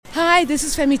Hi, this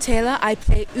is Femi Taylor. I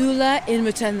play Ula in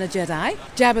Return of the Jedi,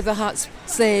 Jabba the Hutt's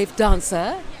slave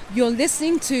dancer. You're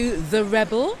listening to the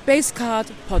Rebel Base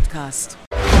Card Podcast.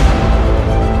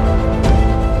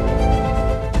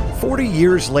 40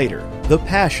 years later, the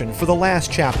passion for the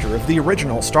last chapter of the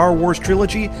original Star Wars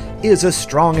trilogy is as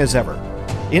strong as ever.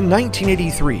 In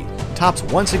 1983, Topps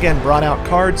once again brought out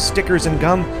cards, stickers, and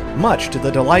gum, much to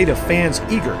the delight of fans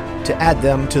eager to add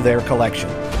them to their collection.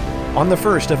 On the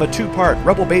first of a two-part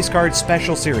Rebel Base Card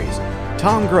special series,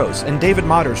 Tom Gross and David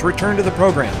Motters return to the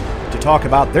program to talk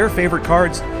about their favorite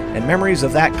cards and memories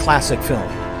of that classic film.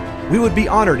 We would be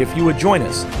honored if you would join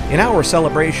us in our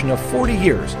celebration of 40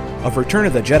 years of Return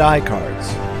of the Jedi cards.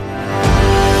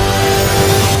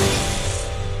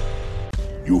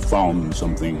 You found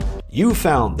something. You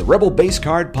found the Rebel Base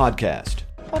Card Podcast.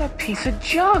 What a piece of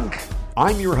junk!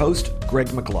 I'm your host,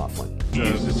 Greg McLaughlin.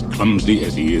 Just as clumsy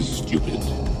as he is stupid.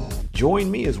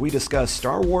 Join me as we discuss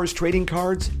Star Wars trading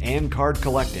cards and card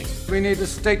collecting. We need a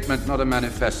statement, not a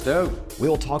manifesto.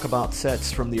 We'll talk about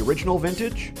sets from the original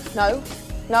vintage. No,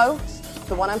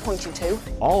 the one I'm pointing to.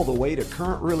 All the way to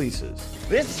current releases.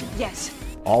 This? Yes.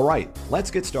 All right, let's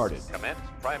get started. Commence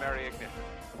primary ignition.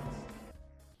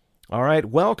 All right,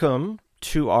 welcome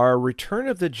to our Return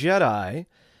of the Jedi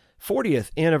 40th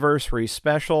Anniversary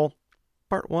Special,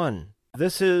 Part 1.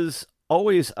 This is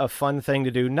always a fun thing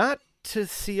to do, not to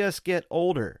see us get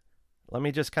older. Let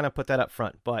me just kind of put that up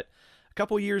front. But a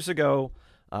couple years ago,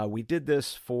 we did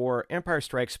this for Empire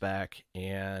Strikes Back,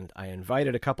 and I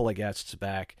invited a couple of guests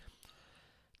back.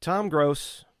 Tom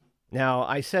Gross. Now,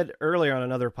 I said earlier on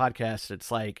another podcast, it's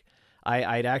like,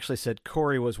 I'd actually said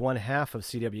Corey was one half of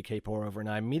CWK Pour Over, and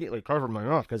I immediately covered my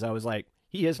mouth because I was like,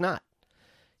 he is not.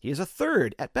 He is a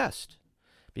third at best,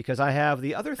 because I have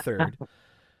the other third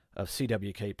of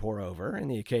CWK Pour Over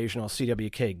and the occasional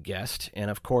CWK guest,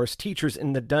 and of course, Teachers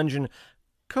in the Dungeon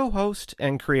co-host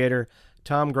and creator,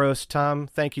 Tom Gross. Tom,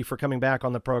 thank you for coming back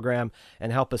on the program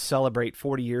and help us celebrate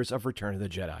 40 years of Return of the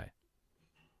Jedi.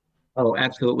 Oh,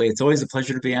 absolutely. It's always a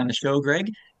pleasure to be on the show,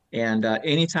 Greg. And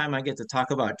anytime I get to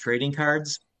talk about trading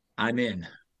cards, I'm in.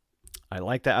 I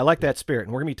like that. I like that spirit.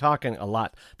 And we're going to be talking a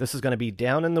lot. This is going to be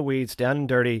down in the weeds, down and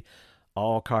dirty,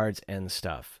 all cards and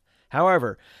stuff.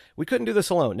 However, we couldn't do this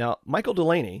alone. Now, Michael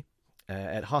Delaney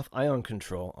at Hoth Ion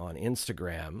Control on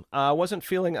Instagram wasn't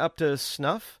feeling up to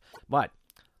snuff, but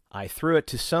I threw it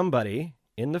to somebody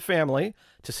in the family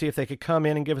to see if they could come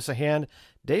in and give us a hand.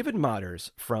 David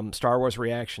Motters from Star Wars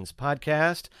Reactions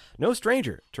podcast, no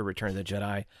stranger to Return of the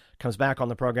Jedi, comes back on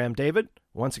the program. David,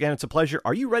 once again, it's a pleasure.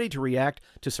 Are you ready to react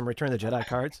to some Return of the Jedi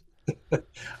cards?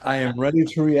 I am ready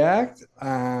to react,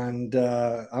 and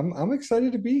I'm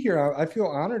excited to be here. I feel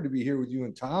honored to be here with you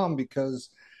and Tom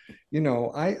because, you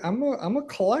know, I'm a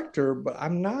collector, but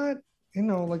I'm not, you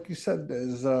know, like you said,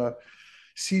 as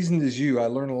seasoned as you. I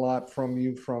learn a lot from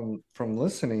you from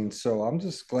listening, so I'm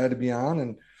just glad to be on.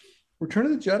 And Return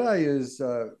of the Jedi is,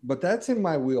 but that's in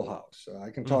my wheelhouse. I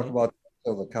can talk about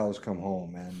that until the cows come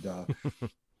home, and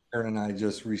Aaron and I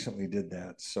just recently did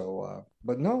that. So,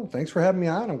 but no, thanks for having me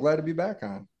on. I'm glad to be back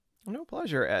on. No,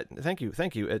 pleasure. Thank you.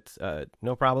 It's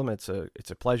no problem. It's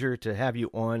a pleasure to have you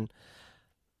on.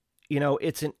 You know,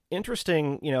 it's an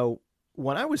interesting, you know,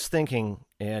 when I was thinking,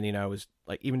 and, you know, I was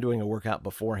like even doing a workout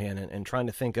beforehand and trying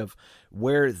to think of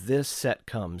where this set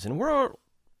comes, and we're all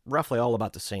roughly all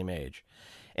about the same age.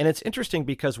 And it's interesting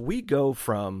because we go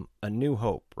from A New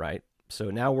Hope, right? So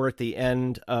now we're at the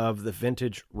end of the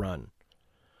vintage run.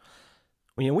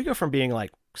 You know, we go from being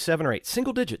like 7 or 8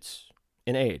 single digits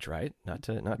in age, right? Not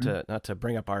to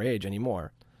bring up our age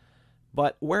anymore.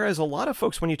 But whereas a lot of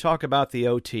folks, when you talk about the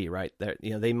OT, right,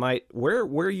 you know, they might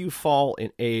where you fall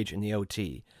in age in the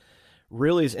OT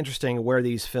really is interesting. Where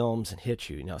these films hit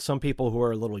you. Now, some people who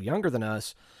are a little younger than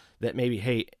us that maybe,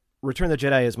 hey, Return of the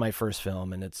Jedi is my first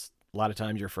film, and it's a lot of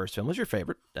times your first film is your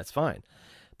favorite. That's fine.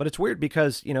 But it's weird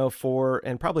because, you know,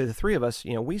 and probably the three of us,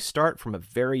 you know, we start from a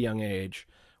very young age.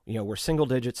 You know, we're single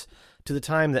digits to the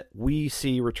time that we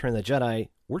see Return of the Jedi,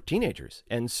 we're teenagers.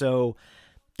 And so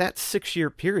that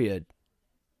 6-year period,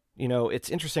 you know, it's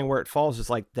interesting where it falls. Is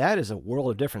like, that is a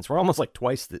world of difference. We're almost like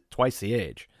twice the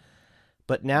age.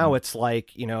 But now it's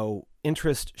like, you know,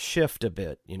 interest shift a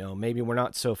bit. You know, maybe we're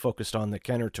not so focused on the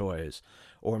Kenner toys,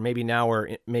 or maybe now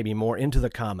we're maybe more into the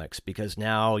comics because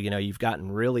now, you know, you've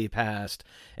gotten really past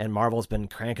and Marvel's been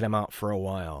cranking them out for a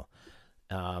while.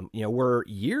 You know, we're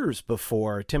years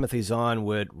before Timothy Zahn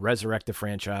would resurrect the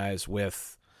franchise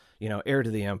with, you know, Heir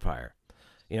to the Empire.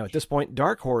 You know, at this point,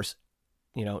 Dark Horse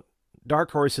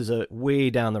is a way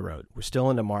down the road. We're still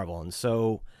into Marvel. And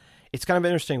so it's kind of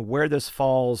interesting where this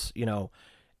falls, you know,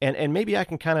 and maybe I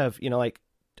can kind of, you know, like,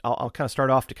 I'll kind of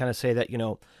start off to kind of say that, you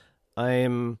know,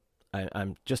 I'm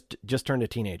just turned a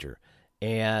teenager,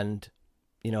 and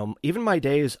even my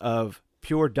days of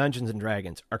pure Dungeons and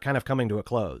Dragons are kind of coming to a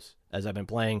close as I've been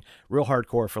playing real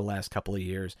hardcore for the last couple of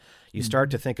years. You start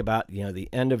to think about the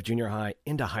end of junior high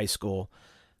into high school,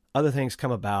 other things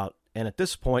come about, and at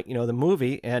this point, the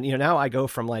movie, and now I go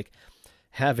from like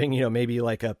having maybe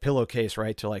like a pillowcase,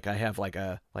 right, to like I have like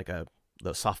a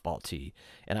the softball tee,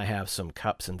 and I have some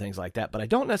cups and things like that, but I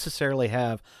don't necessarily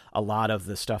have a lot of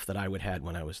the stuff that I would had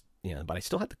when I was but I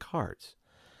still had the cards.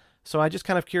 So I just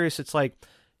kind of curious, it's like,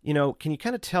 can you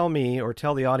kind of tell me or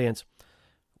tell the audience,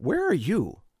 where are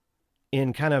you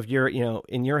in kind of your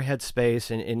in your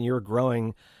headspace and in your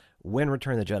growing when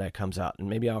Return of the Jedi comes out? And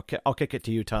maybe I'll kick it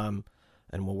to you, Tom,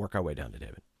 and we'll work our way down to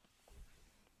David.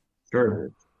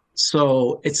 Sure.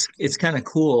 So it's kind of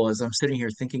cool as I'm sitting here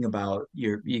thinking about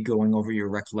you going over your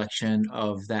recollection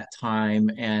of that time.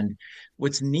 And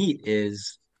what's neat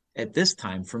is at this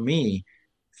time for me,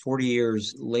 40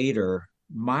 years later,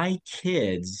 my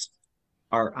kids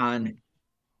are on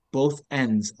both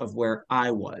ends of where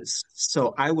I was.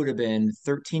 So I would have been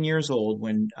 13 years old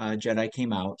when Jedi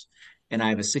came out, and I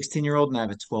have a 16-year-old and I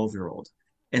have a 12-year-old.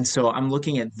 And so I'm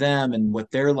looking at them and what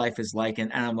their life is like,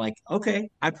 and I'm like, okay,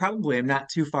 I probably am not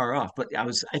too far off. But I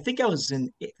think I was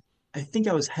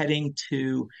heading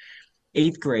to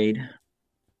eighth grade.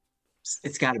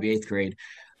 It's got to be eighth grade.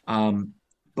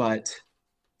 But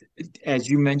as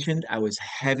you mentioned, I was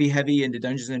heavy into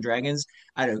Dungeons and Dragons.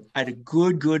 I had a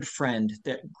good friend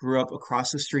that grew up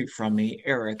across the street from me,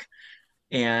 Eric,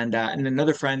 and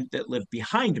another friend that lived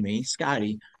behind me,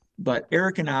 Scotty. But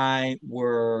Eric and I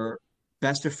were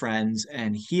best of friends,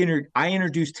 and I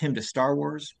introduced him to Star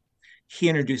Wars. He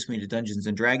introduced me to Dungeons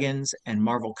and Dragons and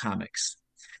Marvel Comics.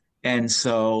 And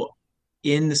so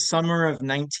in the summer of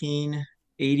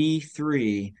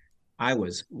 1983, I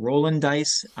was rolling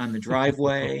dice on the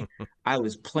driveway. I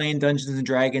was playing Dungeons and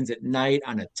Dragons at night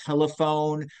on a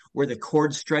telephone where the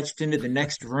cord stretched into the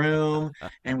next room,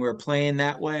 and we were playing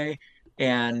that way.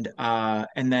 And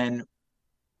then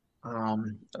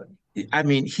I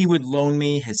mean, he would loan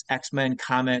me his X-Men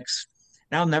comics.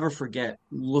 And I'll never forget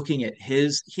looking at he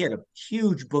had a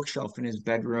huge bookshelf in his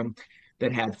bedroom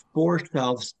that had four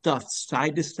shelves stuffed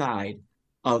side to side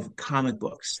of comic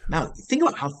books. Now, think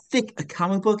about how thick a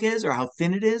comic book is or how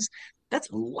thin it is. That's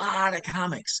a lot of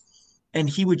comics. And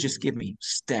he would just give me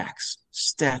stacks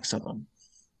of them.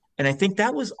 And I think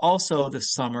that was also the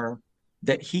summer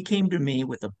that he came to me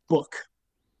with a book.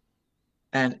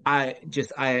 And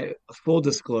full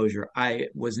disclosure, I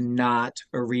was not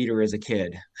a reader as a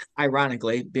kid,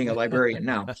 ironically, being a librarian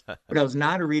now, but I was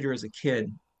not a reader as a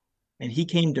kid. And he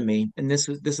came to me, and this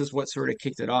is what sort of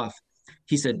kicked it off.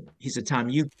 He said, Tom,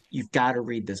 you've got to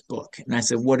read this book. And I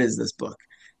said, what is this book?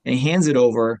 And he hands it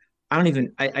over. I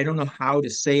don't know how to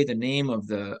say the name of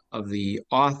the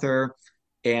author.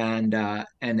 And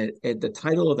the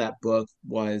title of that book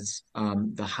was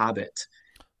The Hobbit.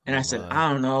 And I said,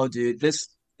 I don't know, dude, it's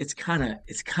kind of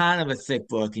a thick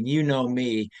book, and you know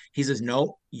me. He says,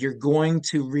 no, you're going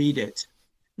to read it.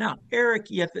 Now,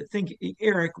 Eric, you have to think,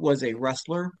 Eric was a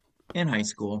wrestler in high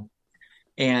school,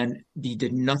 and he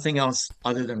did nothing else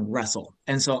other than wrestle.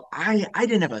 And so I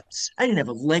didn't have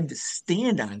a leg to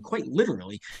stand on, quite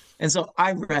literally. And so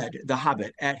I read The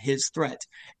Hobbit at his threat,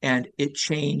 and it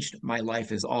changed my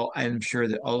life, as I'm sure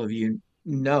that all of you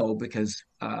know, because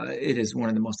it is one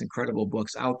of the most incredible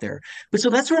books out there. But so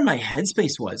that's where my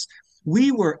headspace was.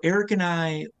 Eric and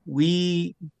I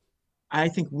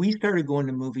think we started going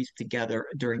to movies together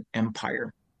during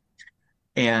Empire.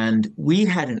 And we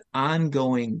had an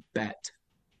ongoing bet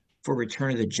for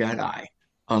Return of the Jedi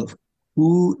of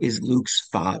who is Luke's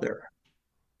father.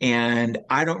 And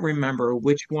I don't remember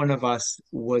which one of us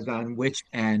was on which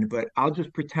end, but I'll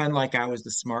just pretend like I was the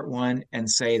smart one and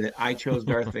say that I chose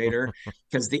Darth Vader,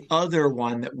 because the other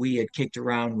one that we had kicked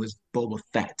around was Boba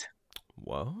Fett.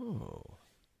 Whoa.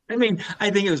 I mean,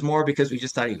 I think it was more because we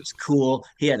just thought he was cool.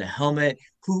 He had a helmet.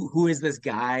 Who is this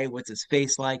guy? What's his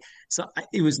face like? So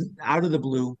it was out of the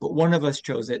blue, but one of us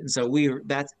chose it. And so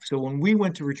so when we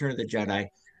went to Return of the Jedi,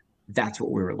 that's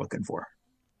what we were looking for.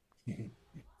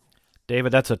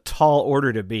 David, that's a tall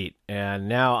order to beat, and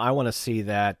now I want to see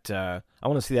that. I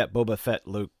want to see that Boba Fett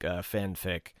Luke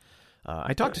fanfic.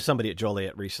 I talked to somebody at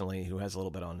Joliet recently who has a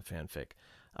little bit on fanfic.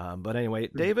 But anyway,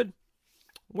 David,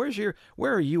 where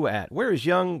are you at? Where is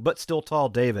young but still tall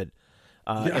David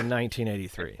in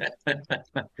 1983?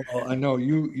 Well, I know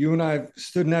you and I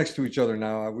stood next to each other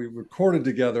now. We recorded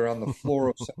together on the floor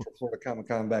of Central Florida Comic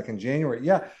Con back in January.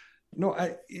 Yeah, no,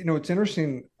 it's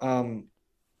interesting.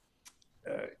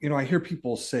 I hear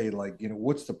people say, like,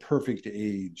 what's the perfect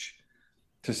age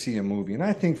to see a movie. And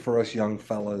I think for us young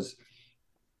fellas,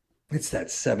 it's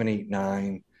that 7, 8,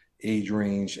 9 age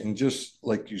range. And just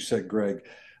like you said, Greg,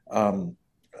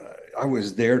 I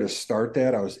was there to start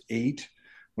that. I was 8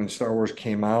 when Star Wars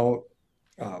came out,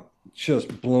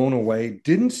 just blown away.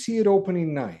 Didn't see it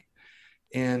opening night.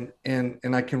 And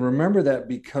I can remember that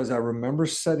because I remember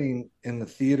sitting in the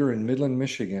theater in Midland,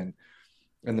 Michigan,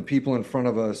 and the people in front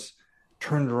of us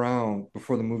turned around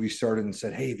before the movie started and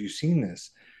said, "Hey, have you seen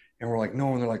this?" And we're like,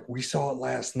 "No." And they're like, "We saw it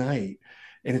last night,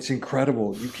 and it's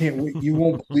incredible. You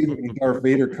won't believe it when Darth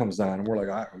Vader comes on." And we're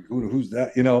like, "Who's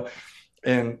that?"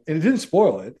 And it didn't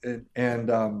spoil it.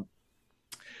 And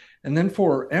then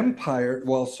for Empire,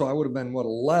 well, so I would have been what,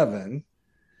 11,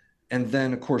 and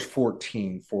then of course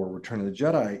 14 for Return of the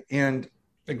Jedi. And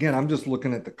again, I'm just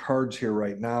looking at the cards here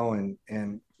right now, and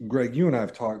Greg, you and I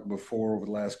have talked before over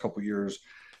the last couple of years,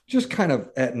 just kind of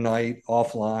at night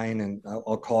offline, and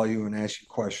I'll call you and ask you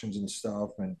questions and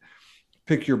stuff and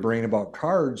pick your brain about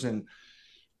cards. And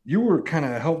you were kind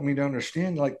of helping me to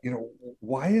understand, like,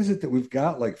 why is it that we've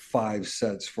got like 5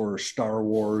 sets for Star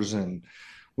Wars, and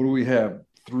what do we have?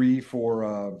 3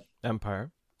 for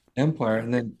Empire,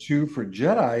 and then 2 for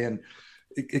Jedi. And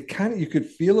it kind of, you could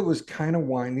feel it was kind of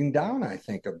winding down, I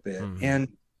think, a bit. Mm-hmm. And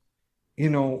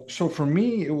so for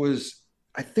me, it was,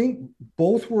 I think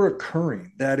both were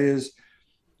occurring. That is,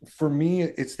 for me,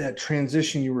 it's that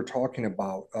transition you were talking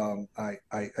about. I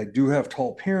do have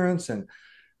tall parents, and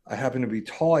I happen to be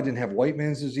tall. I didn't have white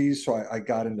man's disease, so I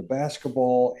got into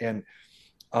basketball, and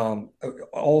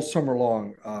all summer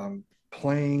long,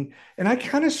 playing. And I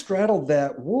kind of straddled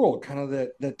that world, kind of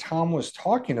that Tom was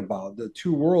talking about, the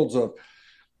two worlds of,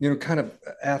 kind of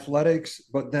athletics,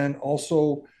 but then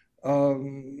also,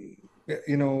 nerddom.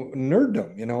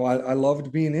 I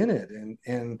loved being in it.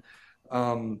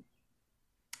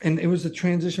 And it was a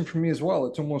transition for me as well.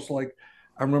 It's almost like,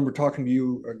 I remember talking to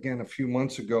you again a few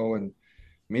months ago, and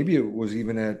maybe it was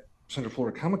even at Central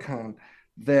Florida Comic-Con,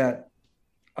 that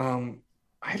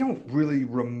I don't really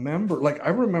remember. Like, I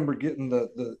remember getting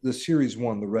the series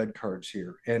 1, the red cards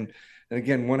here. And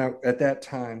again, when I, at that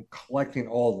time, collecting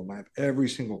all of them, I have every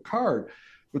single card.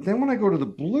 But then when I go to the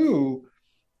blue,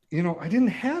 I didn't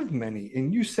have many.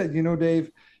 And you said, Dave,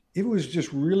 it was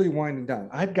just really winding down.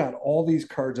 I've got all these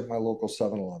cards at my local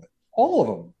 7-Eleven, all of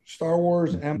them, Star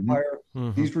Wars, Empire,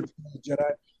 these Return of the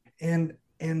Jedi. And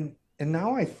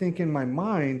now I think in my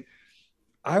mind,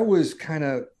 I was kind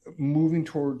of moving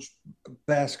towards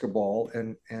basketball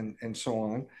and so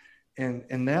on,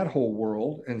 and that whole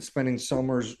world, and spending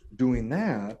summers doing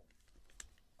that.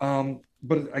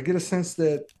 But I get a sense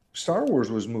that Star Wars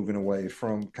was moving away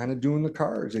from kind of doing the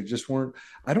cards. They just weren't,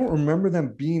 I don't remember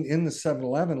them being in the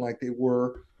 7-Eleven like they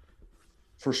were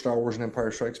for Star Wars and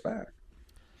Empire Strikes Back.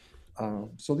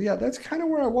 So yeah, that's kind of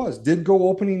where I was. Did go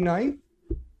opening night.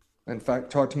 In fact,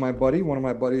 talked to my buddy, one of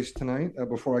my buddies tonight,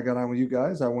 before I got on with you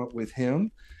guys. I went with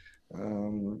him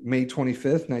May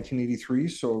 25th, 1983.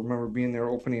 So I remember being there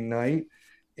opening night.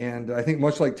 And I think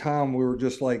much like Tom, we were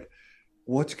just like,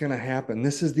 what's going to happen?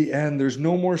 This is the end. There's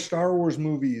no more Star Wars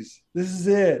movies. This is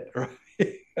it. Right?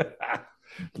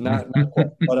 not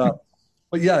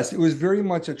but yes, it was very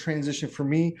much a transition for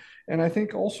me. And I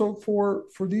think also for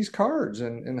these cards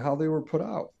and how they were put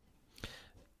out.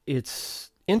 It's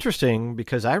interesting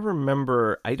because I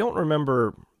don't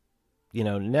remember,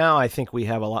 now I think we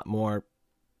have a lot more,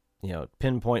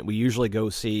 pinpoint. We usually go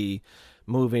see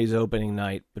movies opening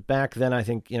night, but back then I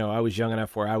think, I was young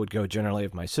enough where I would go generally.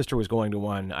 If my sister was going to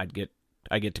one, I get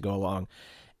to go along.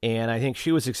 And I think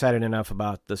she was excited enough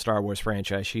about the Star Wars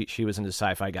franchise. She was into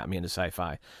sci-fi, got me into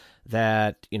sci-fi,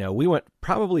 that, we went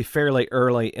probably fairly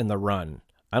early in the run.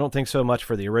 I don't think so much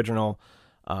for the original,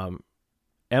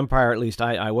 Empire, at least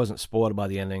I wasn't spoiled by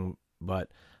the ending, but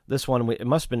this one, it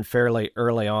must have been fairly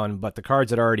early on, but the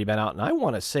cards had already been out. And I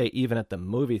want to say, even at the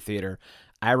movie theater,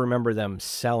 I remember them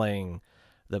selling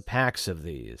the packs of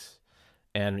these.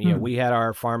 And, we had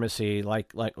our pharmacy,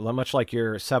 like much like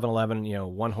your 7-Eleven,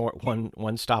 one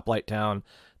stoplight town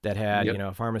that had,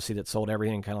 a pharmacy that sold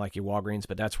everything, kind of like your Walgreens,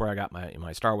 but that's where I got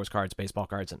my Star Wars cards, baseball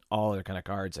cards, and all other kind of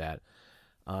cards at.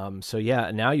 So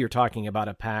yeah, now you're talking about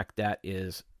a pack that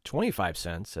is 25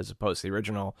 cents as opposed to the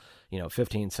original,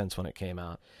 15 cents when it came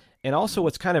out. And also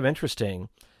what's kind of interesting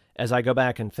as I go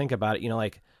back and think about it,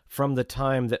 like from the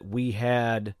time that we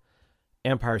had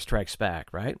Empire Strikes Back,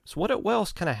 right? So what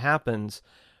else kind of happens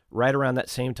right around that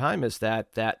same time is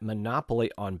that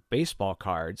monopoly on baseball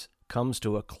cards comes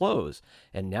to a close.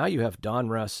 And now you have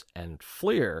Donruss and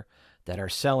Fleer that are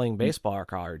selling baseball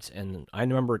cards. And I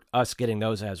remember us getting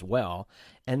those as well.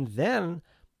 And then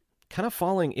kind of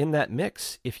falling in that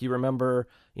mix, if you remember,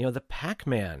 the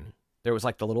Pac-Man there was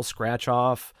like the little scratch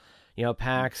off,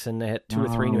 packs, and they had 2 or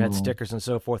 3 and you had stickers and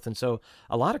so forth. And so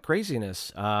a lot of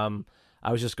craziness.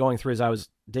 I was just going through as I was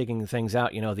digging things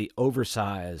out, the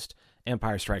oversized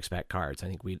Empire Strikes Back cards. I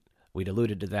think we'd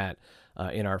alluded to that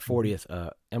in our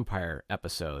 40th Empire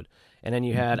episode. And then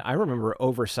you had, I remember,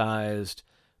 oversized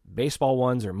baseball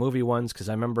ones or movie ones, because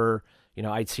I remember,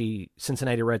 I'd see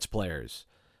Cincinnati Reds players,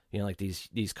 like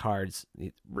these cards,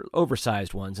 these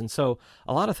oversized ones. And so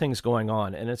a lot of things going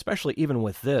on, and especially even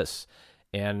with this.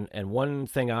 And one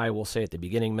thing I will say at the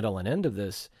beginning, middle, and end of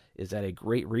this is that a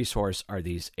great resource are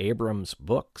these Abrams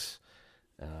books.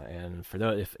 And for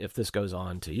those, if this goes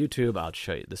on to YouTube, I'll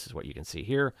show you. This is what you can see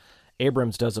here.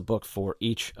 Abrams does a book for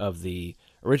each of the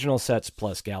original sets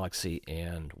plus Galaxy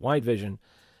and Wide Vision.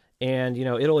 And,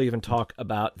 it'll even talk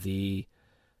about the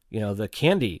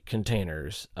candy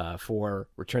containers for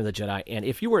Return of the Jedi. And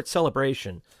if you were at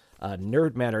Celebration,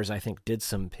 Nerd Matters, I think, did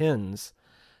some pins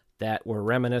that were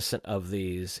reminiscent of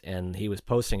these, and he was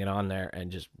posting it on there,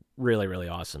 and just really, really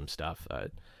awesome stuff.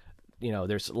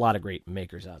 There's a lot of great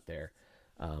makers out there.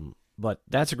 But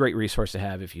that's a great resource to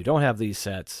have if you don't have these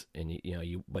sets, and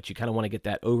but you kind of want to get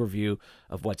that overview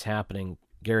of what's happening.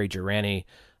 Gary Girani,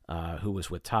 who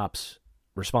was with Topps,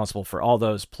 responsible for all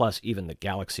those, plus even the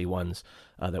Galaxy ones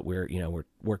that we're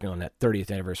working on that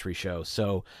 30th anniversary show.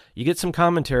 So you get some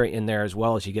commentary in there, as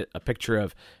well as you get a picture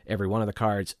of every one of the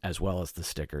cards, as well as the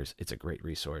stickers. It's a great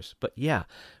resource. But yeah,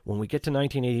 when we get to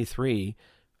 1983,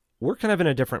 we're kind of in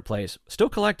a different place, still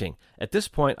collecting. At this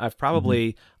point,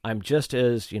 I'm just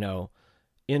as,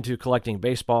 into collecting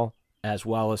baseball as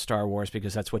well as Star Wars,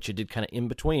 because that's what you did kind of in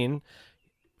between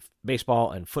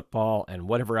baseball and football and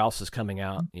whatever else is coming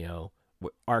out.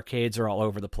 Arcades are all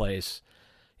over the place.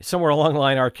 Somewhere along the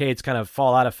line, arcades kind of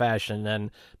fall out of fashion, and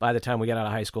then by the time we get out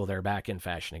of high school, they're back in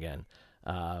fashion again,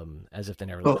 as if they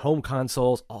never left. Home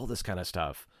consoles, all this kind of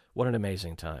stuff. What an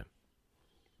amazing time.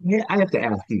 Yeah, I have to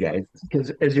ask you guys,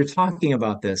 because as you're talking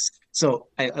about this, so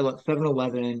I look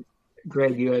 7-Eleven.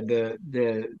 Greg, you had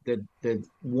the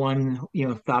one,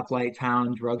 stoplight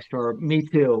town drugstore. Me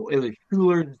too. It was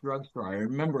Schuler's drugstore. I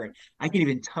remember it. I can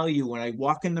even tell you, when I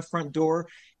walk in the front door,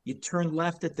 you turn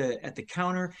left at the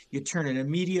counter, you turn an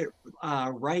immediate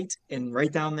right, and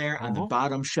right down there on the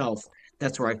bottom shelf,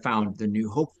 that's where I found the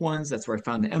New Hope ones. That's where I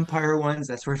found the Empire ones.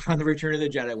 That's where I found the Return of the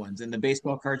Jedi ones, and the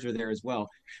baseball cards are there as well.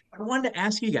 I wanted to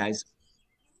ask you guys,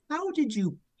 how did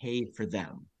you pay for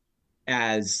them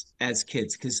as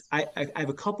kids? Because I have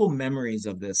a couple memories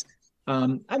of this.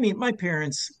 My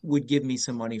parents would give me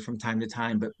some money from time to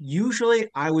time, but usually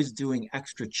I was doing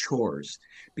extra chores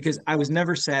because I was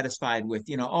never satisfied with,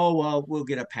 oh, well, we'll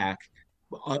get a pack.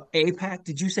 A pack?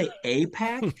 Did you say a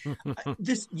pack?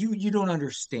 This you don't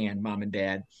understand, Mom and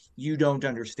Dad. You don't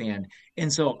understand.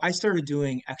 And so I started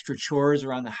doing extra chores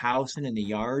around the house and in the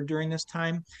yard during this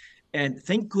time. And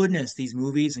thank goodness these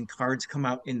movies and cards come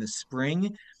out in the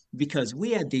spring, because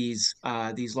we had these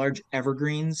large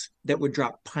evergreens that would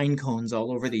drop pine cones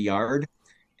all over the yard.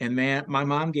 And man, my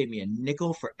mom gave me a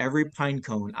nickel for every pine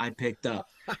cone I picked up.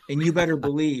 And you better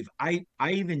believe I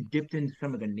even dipped into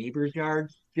some of the neighbors'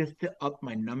 yards just to up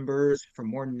my numbers for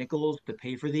more nickels to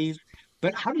pay for these.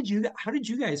 But how did you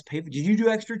guys pay? Did you do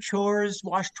extra chores,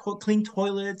 clean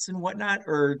toilets and whatnot,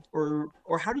 or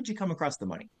how did you come across the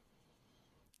money?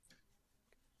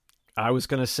 I was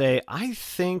going to say, I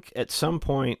think at some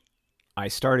point I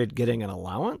started getting an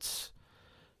allowance,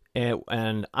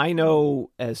 and I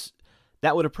know as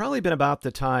that would have probably been about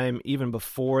the time, even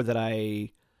before that,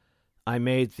 I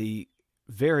made the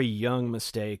very young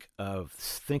mistake of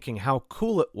thinking how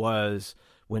cool it was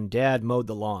when Dad mowed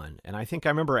the lawn. And I think I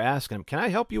remember asking him, "Can I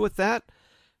help you with that?"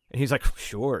 And he's like,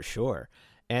 "Sure, sure."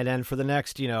 And then for the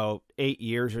next, 8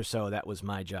 years or so, that was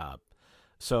my job.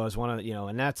 So as one of the,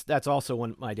 and that's also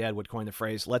when my dad would coin the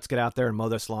phrase, "Let's get out there and mow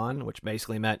this lawn," which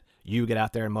basically meant you get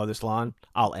out there and mow this lawn,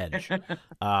 I'll edge.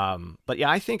 But yeah,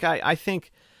 I think, I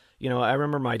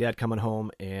remember my dad coming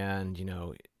home and,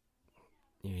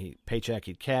 paycheck,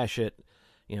 he'd cash it,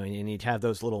 and he'd have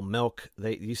those little milk.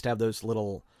 They used to have those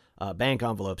little bank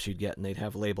envelopes you'd get, and they'd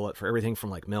have label it for everything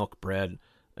from like milk, bread,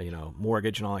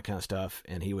 mortgage and all that kind of stuff.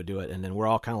 And he would do it. And then we're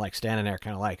all kind of like standing there,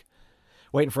 kind of like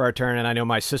waiting for our turn. And I know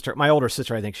my older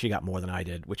sister, I think she got more than I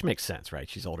did, which makes sense, right?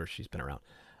 She's older. She's been around.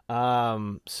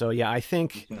 So yeah, I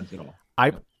think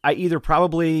I either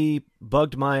probably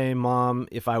bugged my mom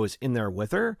if I was in there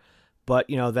with her, but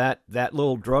that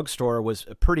little drugstore was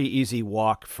a pretty easy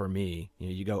walk for me.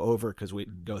 You go over, because we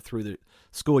go through the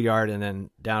schoolyard and then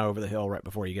down over the hill right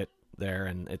before you get there,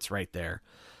 and it's right there.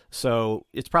 So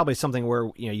it's probably something where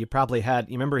you probably had.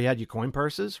 You remember he had your coin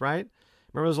purses, right?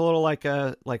 Remember those little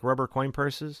like rubber coin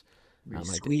purses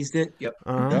Squeezed it. Yep.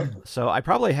 So I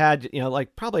probably had,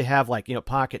 have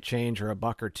pocket change or a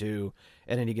buck or two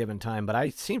at any given time. But I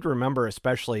seem to remember,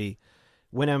 especially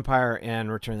when Empire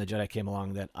and Return of the Jedi came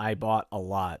along, that I bought a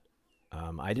lot.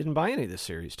 I didn't buy any of this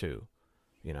series too,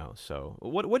 So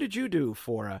what did you do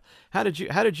for? How did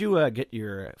you get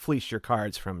your fleece your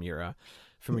cards from your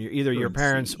either your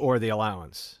parents or the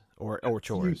allowance or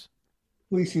chores?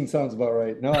 Fleecing sounds about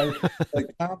right. No, like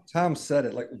Tom said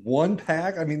it, like one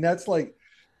pack. I mean, that's like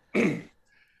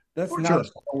that's not a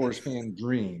Star Wars fan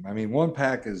dream. I mean, one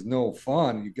pack is no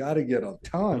fun. You got to get a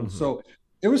ton. So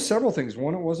it was several things.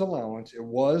 One, it was allowance. It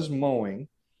was mowing.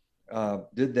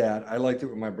 Did that. I liked it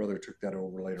when my brother took that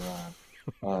over later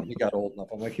on. He got old enough.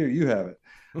 I'm like, here, you have it.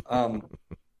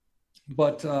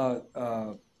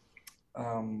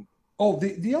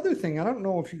 The other thing, I don't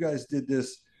know if you guys did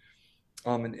this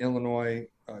in Illinois,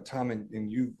 Tom,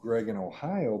 and you, Greg, in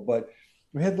Ohio, but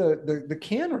we had the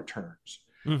can returns.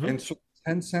 And so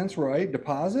 10 cents, right?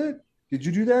 Deposit. Did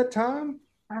you do that, Tom?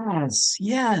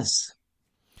 Yes.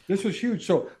 This was huge.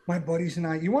 So my buddies and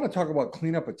I, you want to talk about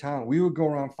clean up a town. We would go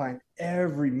around, find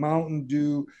every Mountain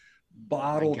Dew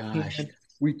bottle can.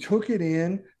 We took it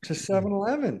in to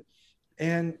 7-Eleven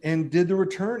and did the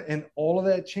return, and all of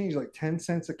that changed, like 10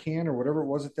 cents a can or whatever it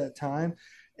was at that time,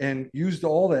 and used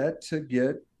all that to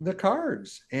get the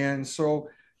cards. And so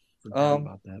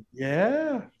about that.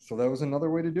 Yeah. So that was another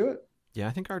way to do it. Yeah,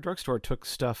 I think our drugstore took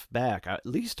stuff back, at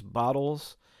least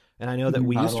bottles. And I know that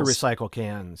we used to recycle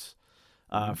cans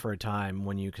for a time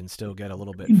when you can still get a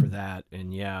little bit for that.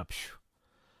 And yeah,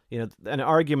 an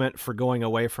argument for going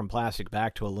away from plastic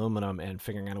back to aluminum and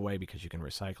figuring out a way because you can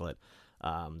recycle it.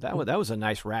 That was a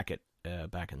nice racket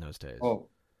back in those days. Oh,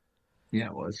 yeah,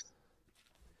 it was.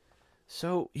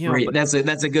 So that's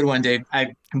a good one, Dave.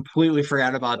 I completely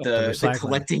forgot about the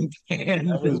collecting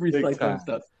cans and recycling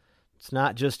stuff. It's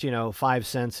not just 5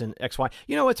 cents and XY.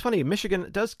 It's funny. Michigan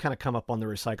does kind of come up on the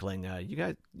recycling.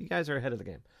 You guys are ahead of the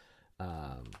game.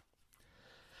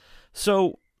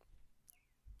 So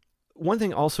one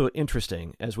thing also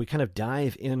interesting as we kind of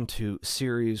dive into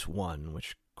Series 1,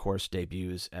 which of course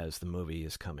debuts as the movie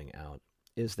is coming out,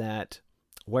 is that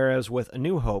whereas with A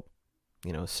New Hope,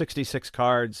 66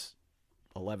 cards,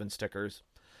 11 stickers,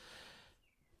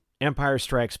 Empire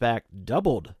Strikes Back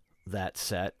doubled that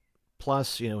set,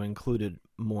 plus, included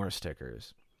more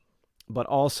stickers, but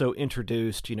also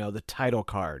introduced, the title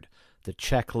card, the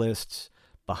checklists,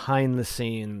 behind the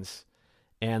scenes,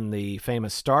 and the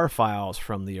famous star files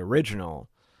from the original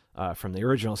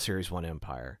Series 1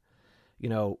 Empire.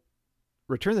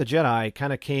 Return of the Jedi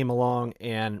kind of came along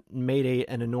and made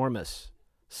an enormous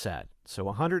set. So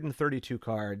 132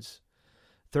 cards,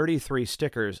 33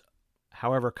 stickers.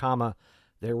 However,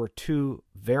 there were 2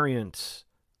 variants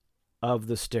of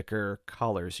the sticker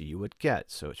colors you would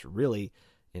get. So it's really,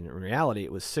 in reality,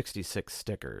 it was 66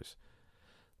 stickers.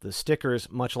 The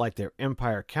stickers, much like their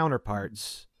Empire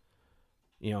counterparts,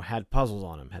 had puzzles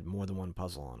on them, had more than one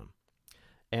puzzle on them.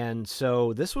 And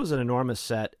so this was an enormous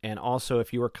set. And also,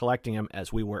 if you were collecting them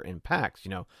as we were in packs,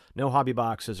 no hobby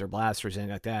boxes or blasters,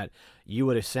 anything like that, you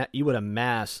would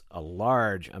amass a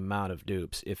large amount of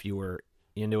dupes if you were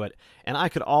into it. And I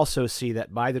could also see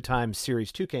that by the time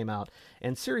Series 2 came out,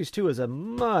 and Series 2 is a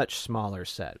much smaller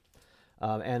set.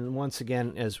 And once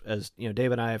again, as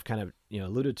Dave and I have kind of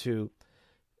alluded to,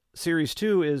 Series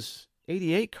 2 is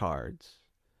 88 cards,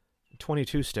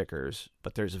 22 stickers,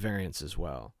 but there's variants as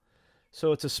well.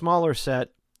 So it's a smaller set,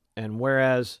 and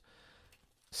whereas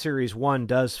Series 1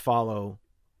 does follow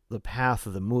the path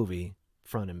of the movie,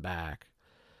 front and back,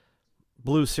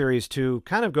 Blue Series 2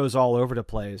 kind of goes all over the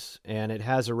place, and it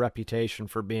has a reputation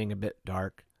for being a bit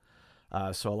dark.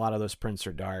 So a lot of those prints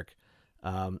are dark.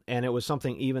 And it was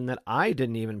something even that I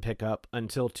didn't even pick up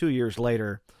until 2 years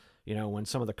later, when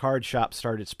some of the card shops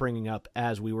started springing up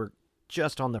as we were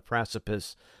just on the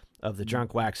precipice of the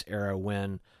junk wax era,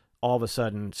 when all of a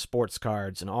sudden sports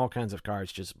cards and all kinds of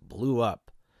cards just blew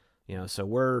up. So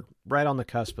we're right on the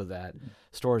cusp of that.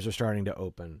 Stores are starting to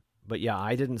open. But yeah,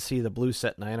 I didn't see the blue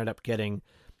set, and I ended up getting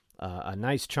a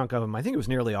nice chunk of them. I think it was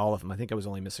nearly all of them. I think I was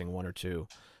only missing 1 or 2.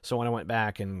 So when I went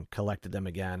back and collected them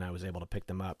again, I was able to pick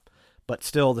them up. But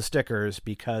still, the stickers,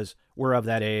 because we're of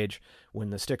that age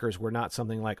when the stickers were not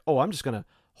something like, oh, I'm just going to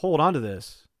hold on to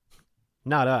this.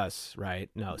 Not us, right?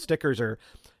 No, stickers are,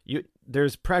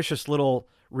 there's precious little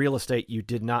real estate you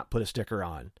did not put a sticker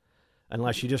on.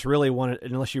 Unless you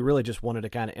really just wanted to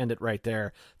kind of end it right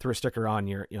there, throw a sticker on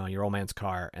your old man's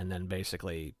car, and then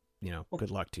basically,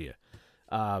 good luck to you.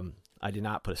 I did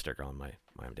not put a sticker on my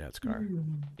dad's car.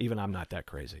 Even I'm not that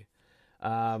crazy.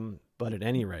 But at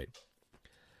any rate,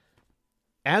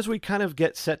 as we kind of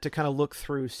get set to kind of look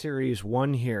through series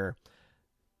 1 here,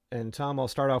 and Tom, I'll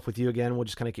start off with you again. We'll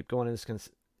just kind of keep going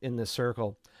in this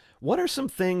circle. What are some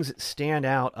things that stand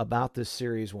out about this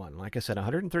series 1? Like I said,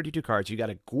 132 cards. You got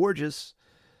a gorgeous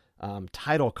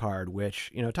title card,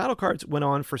 which, you know, title cards went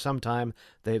on for some time.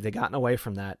 They've gotten away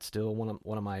from that. Still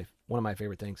one of my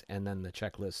favorite things. And then the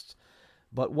checklists.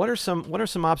 But what are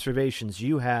some observations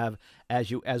you have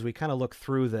as we kind of look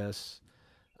through this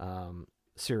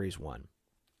series 1?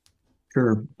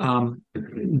 Sure.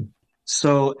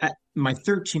 So my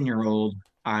 13-year-old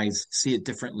eyes see it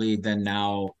differently than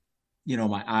now, you know,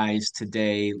 my eyes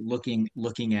today looking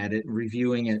at it,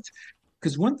 reviewing it.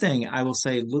 Because one thing I will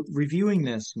say, reviewing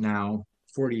this now,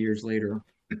 40 years later,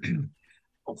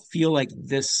 I feel like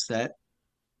this set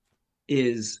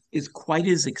is quite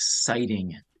as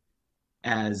exciting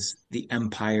as the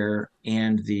Empire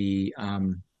and the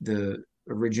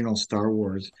original Star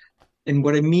Wars. And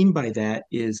what I mean by that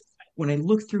is when I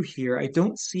look through here, I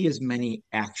don't see as many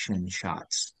action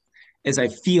shots as I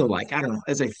feel like. I don't know,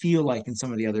 as I feel like in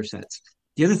some of the other sets.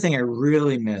 The other thing I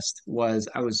really missed was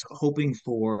I was hoping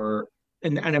for,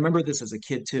 and I remember this as a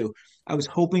kid too, I was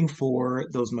hoping for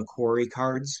those Macquarie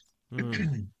cards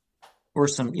or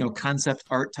some, you know, concept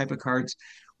art type of cards,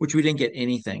 which we didn't get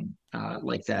anything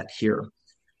like that here.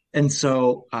 And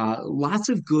so I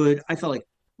felt like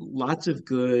lots of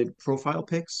good profile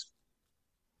picks,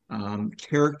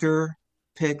 character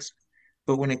picks,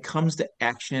 but when it comes to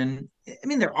action, I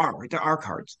mean, there are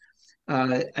cards.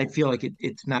 I feel like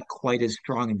it's not quite as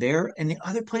strong there. And the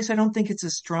other place I don't think it's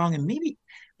as strong, and maybe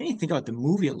think about the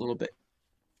movie a little bit,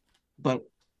 but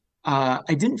I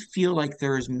didn't feel like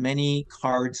there's many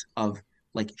cards of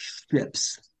like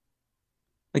ships.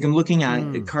 Like I'm looking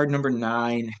at card number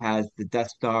 9 has the Death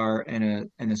Star and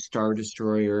a Star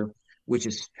Destroyer, which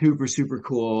is super, super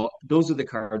cool. Those are the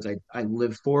cards I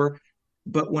live for.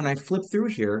 But when I flip through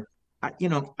here,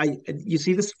 you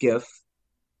see the skiff,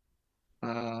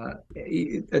 the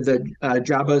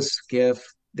Jabba's skiff.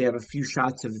 They have a few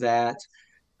shots of that.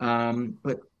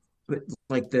 But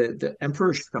like the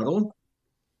Emperor's shuttle,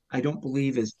 I don't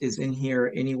believe is in here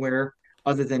anywhere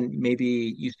other than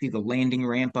maybe you see the landing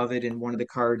ramp of it in one of the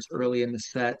cards early in the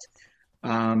set.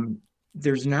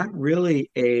 There's not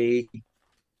really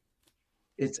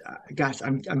it's gosh,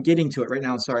 I'm getting to it right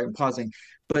now. Sorry, I'm pausing,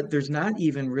 but there's not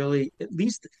even really, at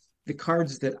least the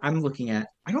cards that I'm looking at,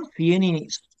 I don't see any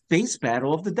space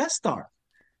battle of the Death Star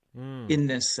in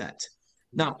this set.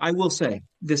 Now, I will say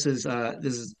this is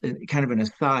kind of an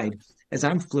aside. As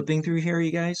I'm flipping through here,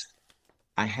 you guys,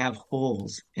 I have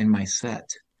holes in my set,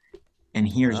 and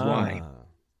here's why.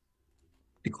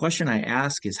 The question I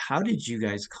ask is, how did you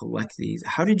guys collect these?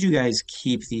 How did you guys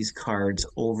keep these cards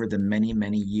over the many,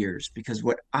 many years? Because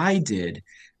what I did,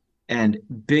 and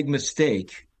big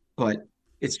mistake, but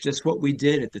it's just what we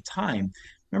did at the time.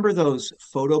 Remember those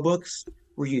photo books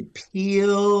where you'd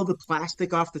peel the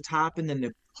plastic off the top and then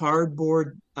the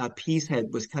cardboard piece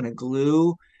was kind of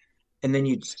glue, and then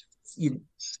you'd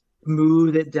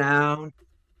smooth it down.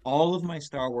 All of my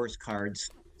Star Wars cards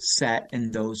sat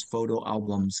in those photo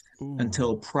albums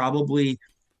until probably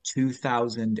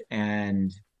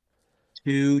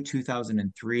 2002,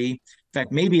 2003. In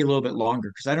fact, maybe a little bit longer,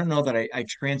 because I don't know that I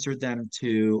transferred them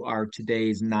to our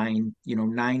today's 9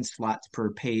 slots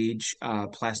per page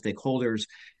plastic holders.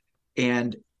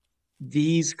 And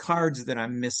these cards that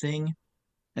I'm missing,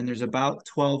 and there's about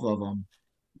 12 of them,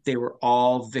 they were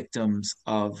all victims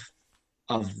of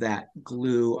that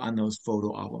glue on those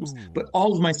photo albums. But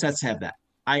all of my sets have that.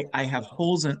 I have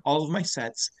holes in all of my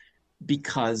sets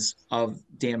because of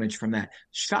damage from that.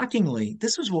 Shockingly,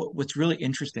 this is what's really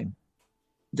interesting.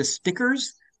 The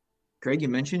stickers, Craig, you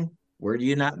mentioned, where do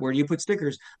you put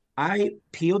stickers? I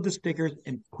peeled the stickers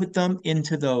and put them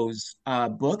into those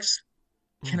books.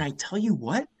 Can I tell you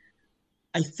what?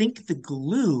 I think the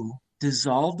glue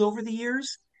dissolved over the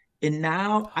years, and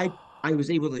now I was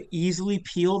able to easily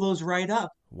peel those right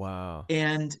up. Wow.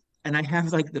 And I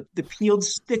have like the peeled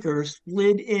sticker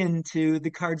slid into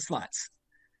the card slots.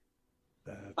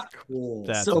 That's cool.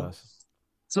 That's awesome.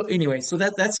 So anyway, so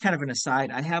that's kind of an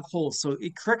aside. I have holes. So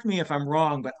correct me if I'm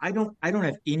wrong, but I don't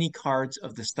have any cards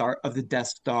of the Death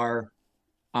Star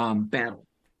battle.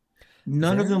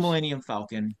 None of the Millennium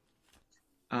Falcon.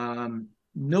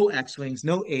 No X-Wings,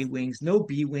 no A-Wings, no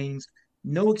B-Wings,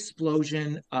 no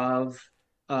explosion of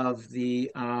the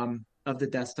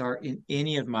Death Star in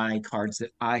any of my cards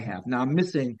that I have. Now I'm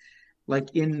missing,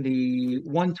 like in the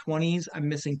 120s, I'm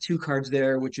missing 2 cards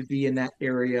there, which would be in that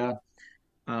area.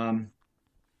 And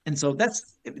so that's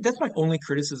my only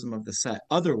criticism of the set.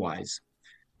 Otherwise,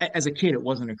 as a kid, it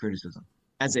wasn't a criticism.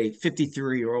 As a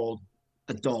 53-year-old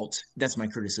adult. That's my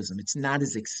criticism. It's not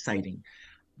as exciting.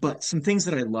 But some things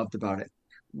that I loved about it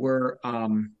were I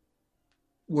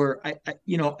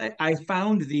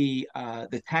found the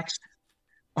text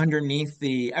underneath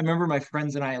the. I remember my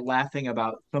friends and I laughing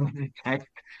about some of the text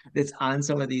that's on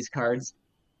some of these cards,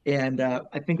 and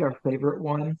I think our favorite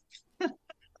one,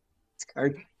 it's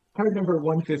card number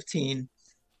 115.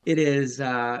 It is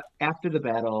after the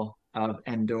battle of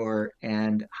Endor,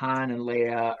 and Han and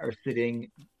Leia are sitting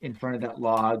in front of that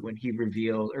log when she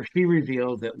reveals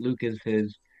that Luke is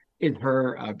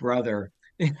her brother.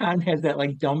 And Han has that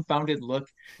like dumbfounded look,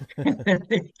 and then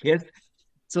they kiss.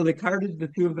 So the card is the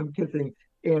two of them kissing,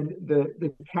 and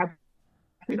the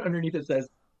caption underneath it says,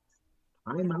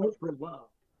 "I'm out for love."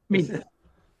 I mean,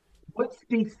 what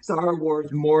speaks Star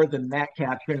Wars more than that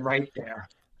caption right there?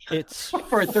 It's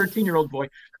for a 13-year-old boy.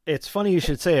 It's funny you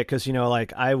should say it because,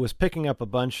 like I was picking up a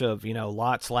bunch of,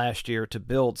 lots last year to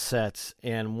build sets.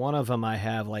 And one of them I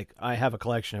have a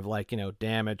collection of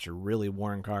damaged or really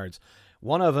worn cards.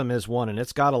 One of them is one, and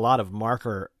it's got a lot of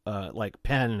marker,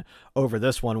 pen over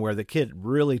this one where the kid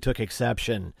really took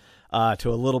exception to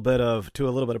a little bit of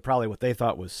probably what they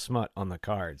thought was smut on the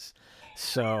cards.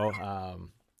 So,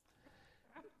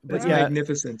 that's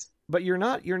magnificent. But you're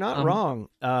not wrong.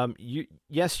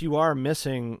 Yes, you are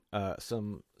missing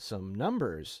some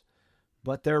numbers,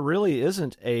 but there really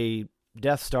isn't a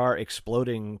Death Star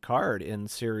exploding card in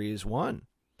Series 1.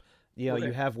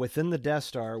 You have within the Death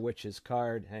Star, which is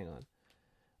card. Hang on,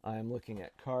 I'm looking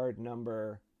at card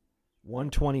number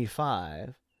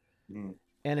 125, and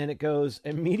then it goes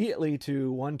immediately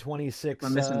to 126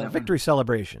 Victory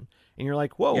Celebration, and you're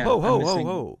like, whoa,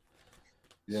 whoa.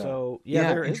 Yeah. So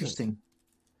there interesting.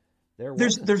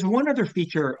 Isn't. There's one other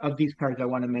feature of these cards I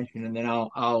want to mention, and then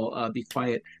I'll be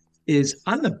quiet. Is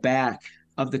on the back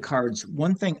of the cards.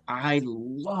 One thing I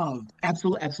loved,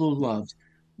 absolutely loved,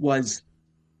 was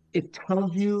it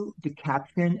tells you the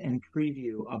caption and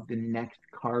preview of the next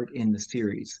card in the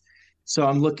series. So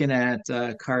I'm looking at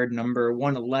card number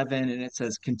 111, and it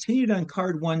says continued on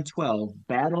card 112,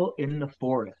 Battle in the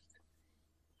Forest.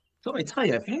 So I tell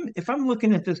you, if I'm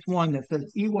looking at this one that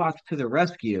says Ewoks to the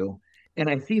rescue, and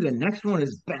I see the next one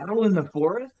is Battle in the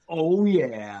Forest, oh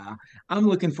yeah, I'm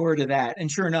looking forward to that.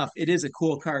 And sure enough, it is a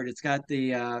cool card. It's got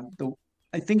the I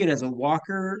think it has a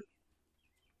walker.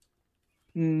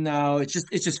 No, it's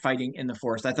just fighting in the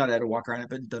forest. I thought it had a walker on it,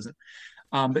 but it doesn't.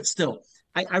 But still,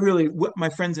 I really, my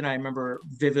friends and I remember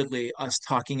vividly us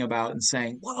talking about and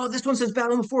saying, "Whoa, this one says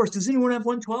Battle in the Forest. Does anyone have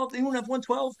 112? Anyone have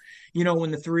 112?"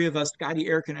 When the three of us, Scotty,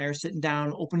 Eric, and I, are sitting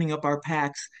down opening up our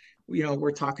packs,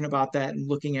 we're talking about that and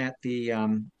looking at the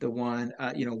one,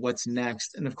 what's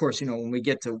next. And of course, when we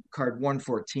get to card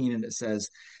 114 and it says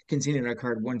continue on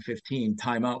card 115,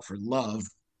 time out for love.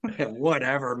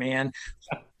 Whatever, man.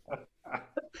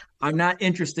 I'm not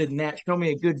interested in that. Show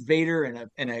me a good Vader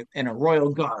and a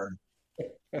Royal Guard.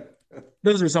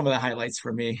 Those are some of the highlights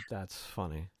for me. That's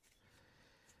funny.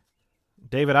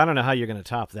 David, I don't know how you're going to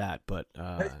top that, but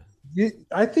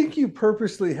I think you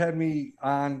purposely had me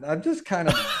on. I'm just kind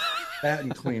of bat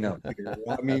and clean up here.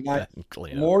 I mean,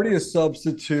 Morty a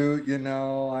substitute,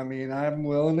 I mean, I'm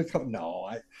willing to come.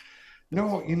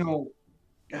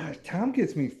 Gosh, Tom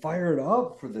gets me fired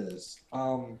up for this.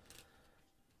 I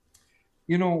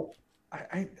don't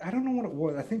know what it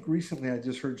was. I think recently I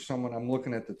just heard someone, I'm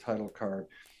looking at the title card.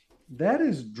 That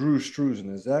is Drew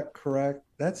Struzan. Is that correct?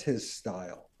 That's his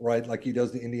style, right? Like he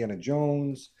does the Indiana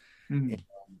Jones. Mm-hmm.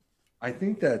 I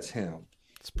think that's him.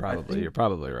 You're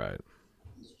probably right.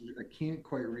 I can't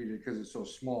quite read it because it's so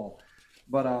small,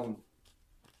 but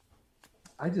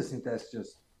I just think that's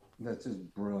just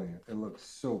brilliant. It looks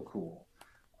so cool.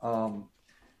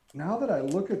 Now that I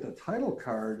look at the title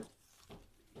card,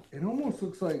 it almost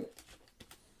looks like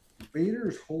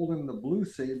Vader's holding the blue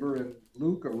saber and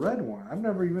Luke a red one. I've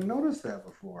never even noticed that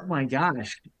before. Oh my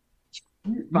gosh.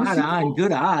 Spot on,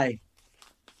 good eye.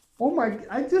 Oh my,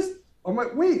 I'm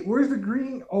like, wait, where's the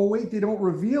green? Oh wait, they don't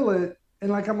reveal it.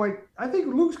 And I'm like, I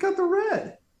think Luke's got the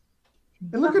red.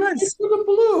 And look at the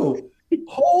blue.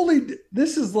 Holy,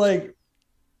 this is like,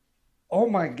 oh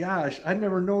my gosh, I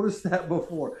never noticed that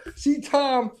before. See,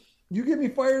 Tom, you get me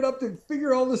fired up to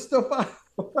figure all this stuff out.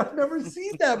 I've never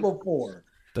seen that before.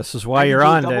 This is why you're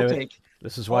on, David. Take.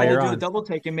 This is why you're on. Do a double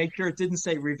take and make sure it didn't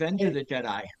say Revenge of the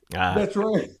Jedi. That's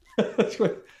right. That's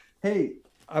right. Hey,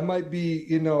 I might be,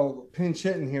 pinch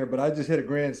hitting here, but I just hit a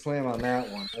grand slam on that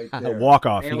one right there. Walk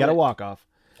off. You got to walk off.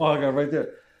 Oh, I got it right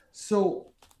there. So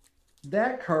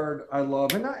that card I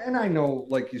love, and I know,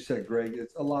 like you said, Greg,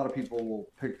 it's a lot of people will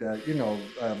pick that,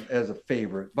 as a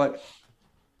favorite. But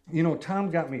Tom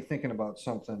got me thinking about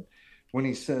something when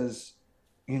he says,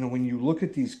 when you look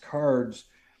at these cards,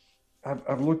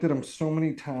 I've looked at them so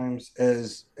many times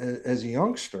as a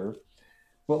youngster,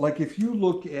 but like if you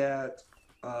look at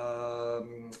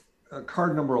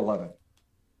card number 11,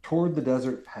 Toward the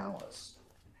Desert Palace,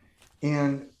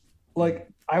 and like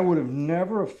I would have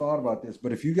never have thought about this,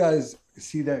 but if you guys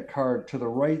see that card to the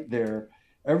right there,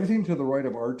 everything to the right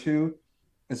of R2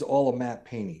 is all a matte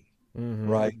painting,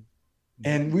 right?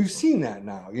 And we've seen that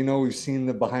now. We've seen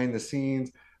the behind the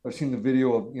scenes. I've seen the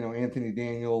video of Anthony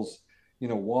Daniels,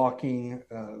 walking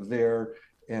there,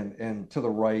 and to the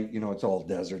right, it's all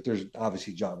desert. There's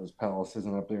obviously Jabba's palace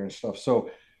isn't up there and stuff.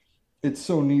 So it's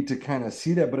so neat to kind of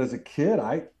see that. But as a kid,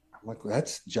 I'm like,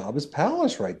 that's Jabba's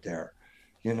palace right there,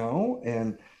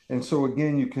 and so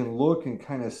again, you can look and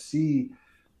kind of see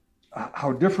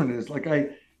how different it is. Like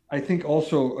I think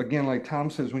also, again, like Tom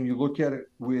says, when you look at it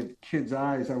with kids'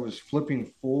 eyes, I was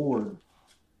flipping forward,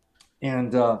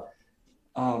 and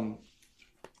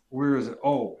where is it?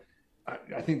 Oh,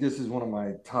 I think this is one of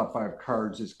my top 5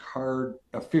 cards. Is card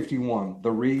 51,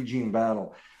 The Raging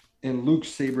Battle, and Luke's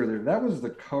saber there. That was the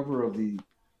cover of the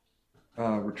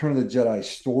Return of the Jedi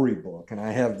storybook, and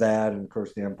I have that, and of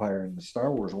course the Empire and the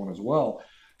Star Wars one as well.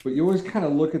 But you always kind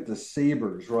of look at the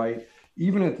sabers, right?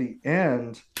 Even at the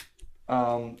end,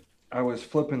 I was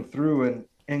flipping through,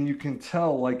 and you can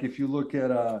tell, like if you look at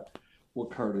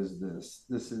what card is this?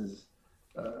 This is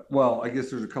well, I guess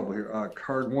there's a couple here.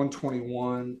 Card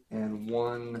 121 and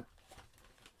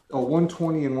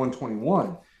 120 and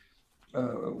 121.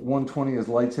 120 is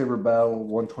lightsaber battle,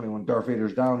 121 Darth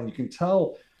Vader's down, and you can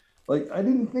tell, like I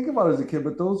didn't think about it as a kid,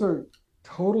 but those are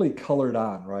totally colored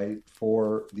on, right,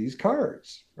 for these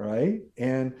cards, right?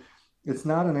 And it's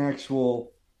not an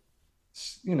actual,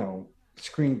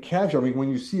 screen capture. I mean, when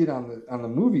you see it on the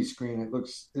movie screen, it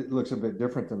looks a bit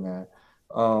different than that.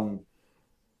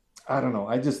 I don't know.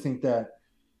 I just think that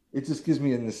it just gives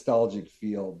me a nostalgic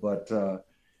feel. But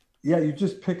yeah, you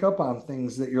just pick up on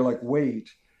things that you're like, wait,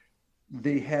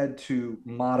 they had to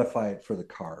modify it for the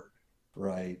card,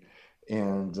 right?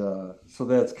 And so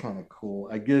that's kind of cool.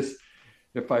 I guess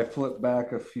if I flip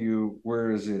back a few,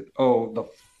 where is it? Oh, the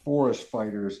Forest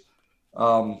Fighters.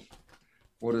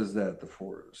 What is that? The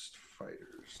Forest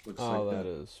Fighters. Looks like that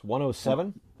is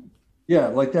 107. Yeah,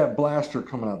 like that blaster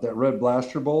coming out, that red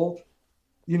blaster bolt.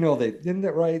 They didn't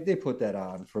that right? They put that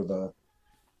on for the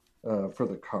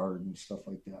card and stuff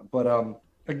like that. But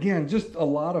again, just a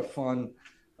lot of fun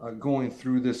going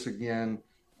through this again.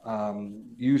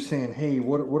 You saying, hey,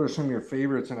 what are some of your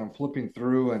favorites? And I'm flipping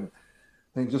through, and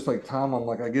I think just like Tom, I'm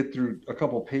like, I get through a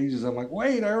couple pages, I'm like,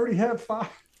 wait, I already have 5.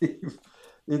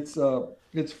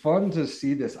 It's fun to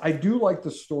see this. I do like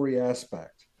the story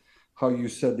aspect, how you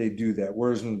said they do that,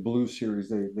 whereas in the Blue series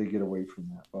they get away from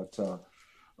that. But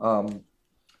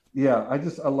yeah, I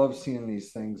love seeing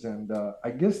these things. And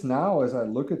I guess now as I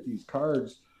look at these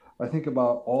cards, I think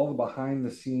about all the behind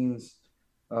the scenes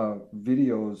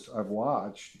videos I've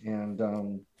watched,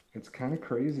 and it's kind of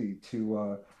crazy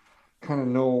to kind of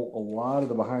know a lot of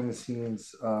the behind the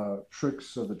scenes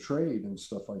tricks of the trade and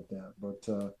stuff like that. But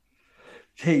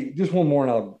hey, just one more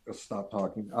and I'll stop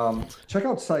talking. Check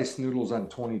out Sice Noodles on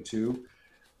 22.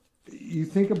 You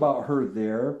think about her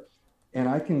there, and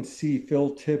I can see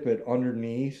Phil Tippett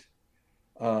underneath.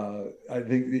 I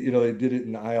think they did it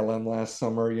in ILM last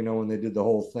summer, when they did the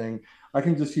whole thing. I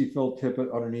can just see Phil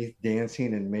Tippett underneath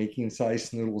dancing and making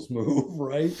Sice Noodles move,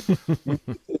 right?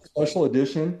 Special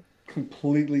edition,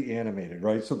 completely animated,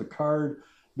 right? So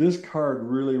this card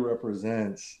really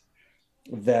represents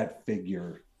that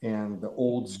figure and the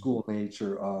old school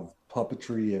nature of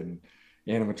puppetry and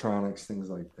animatronics, things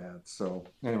like that. So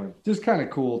anyway, just kind of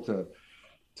cool to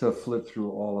flip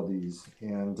through all of these.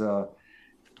 And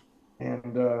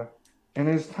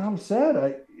as Tom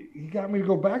said, he got me to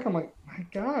go back. I'm like, my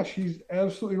gosh, he's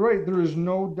absolutely right. There is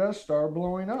no Death Star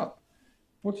blowing up.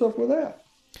 What's up with that?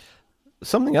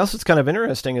 Something else that's kind of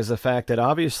interesting is the fact that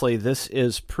obviously this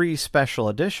is pre-special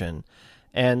edition.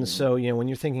 And so, when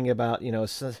you're thinking about,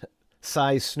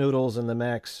 Sice Noodles and the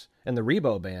Max and the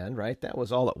Rebo Band, right? That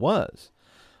was all it was.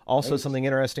 Also, something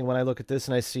interesting when I look at this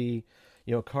and I see,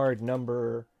 card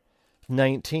number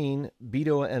 19,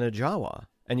 Beto and a Jawa.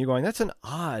 And you're going, that's an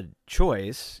odd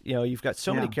choice. You've got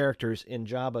so many characters in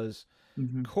Jabba's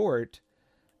court.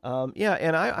 Yeah,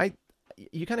 and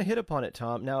you kind of hit upon it,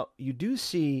 Tom. Now, you do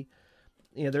see,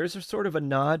 there's a sort of a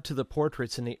nod to the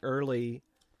portraits in the early,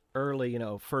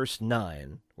 first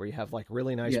 9, where you have like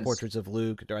really nice portraits of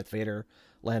Luke, Darth Vader,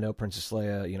 Lando, Princess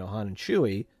Leia, Han and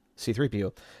Chewie,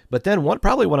 C-3PO. But then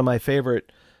probably one of my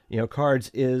favorite,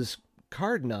 cards is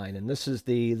card 9, and this is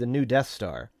the new Death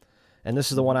Star. And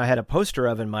this is the one I had a poster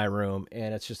of in my room,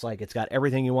 and it's just like it's got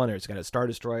everything you want there. It's got a Star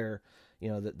Destroyer,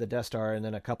 the Death Star, and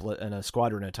then a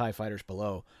squadron of TIE fighters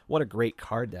below. What a great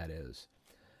card that is.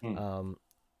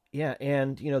 Yeah,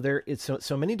 and there it's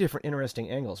so many different interesting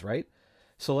angles, right?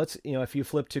 So let's if you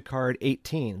flip to card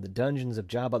 18, the Dungeons of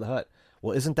Jabba the Hutt.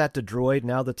 Well, isn't that the droid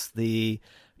now that's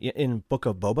in Book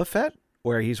of Boba Fett,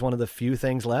 where he's one of the few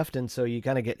things left, and so you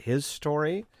kind of get his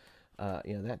story,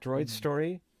 that droid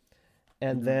story.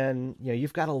 And then,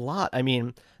 you've got a lot. I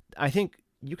mean, I think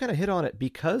you kind of hit on it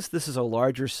because this is a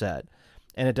larger set,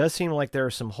 and it does seem like there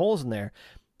are some holes in there.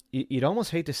 You'd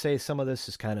almost hate to say some of this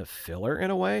is kind of filler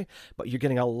in a way, but you're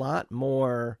getting a lot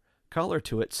more color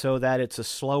to it so that it's a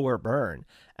slower burn,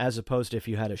 as opposed to if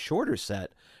you had a shorter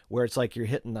set where it's like you're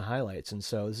hitting the highlights. And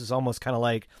so this is almost kind of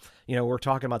like, we're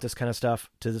talking about this kind of stuff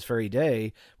to this very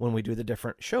day when we do the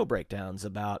different show breakdowns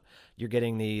about you're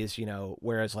getting these,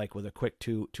 whereas like with a quick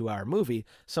two-hour movie,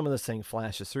 some of this thing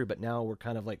flashes through, but now we're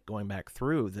kind of like going back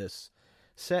through this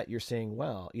set. You're seeing,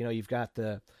 well, you've got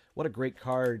what a great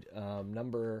card,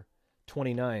 number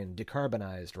 29,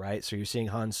 decarbonized, right? So you're seeing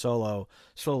Han Solo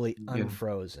slowly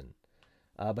unfrozen.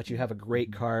 But you have a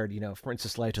great card,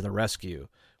 Princess Leia to the rescue,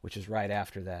 which is right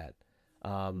after that.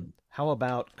 How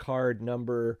about card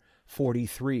number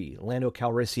 43, Lando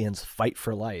Calrissian's Fight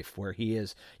for Life, where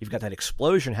you've got that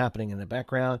explosion happening in the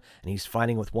background, and he's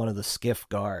fighting with one of the skiff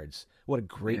guards. What a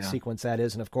great sequence that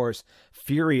is. And of course,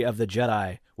 Fury of the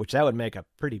Jedi, which that would make a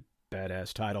pretty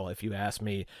badass title if you ask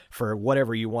me, for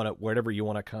whatever you want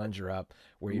to conjure up,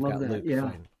 where you've got Luke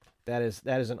fighting. That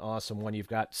is an awesome one. You've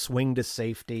got Swing to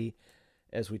Safety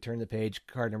as we turn the page,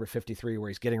 card number 53, where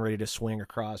he's getting ready to swing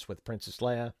across with Princess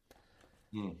Leia.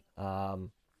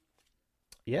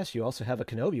 Yes, you also have a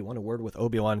Kenobi one, a word with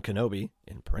Obi-Wan Kenobi,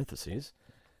 in parentheses.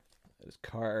 That is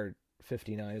card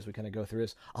 59 as we kind of go through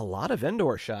this. A lot of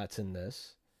Endor shots in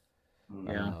this.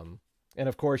 And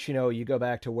of course, you go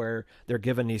back to where they're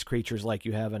given these creatures, like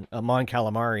you have a Mon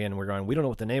Calamari, and we don't know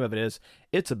what the name of it is.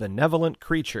 It's a benevolent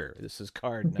creature. This is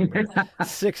card number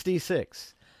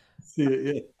 66.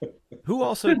 Who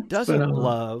also doesn't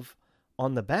love,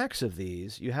 on the backs of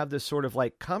these, you have this sort of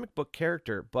like comic book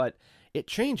character, but it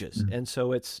changes. And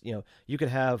so it's, you could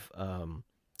have an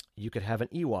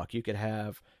Ewok, you could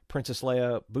have Princess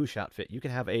Leia Bouche outfit, you could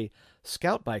have a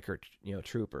scout biker,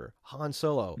 trooper, Han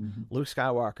Solo, Luke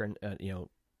Skywalker, and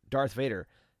Darth Vader,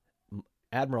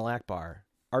 Admiral Akbar,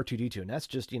 R2-D2. And that's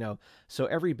just, so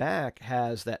every back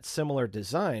has that similar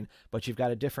design, but you've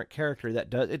got a different character that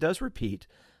does repeat.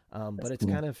 But it's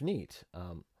kind of neat.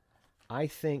 I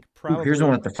think probably... here's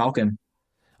one with the Falcon.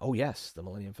 Oh, yes, the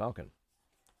Millennium Falcon.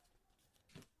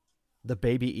 The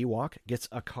baby Ewok gets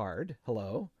a card.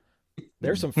 Hello.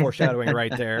 There's some foreshadowing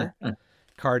right there.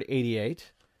 Card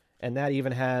 88. And that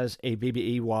even has a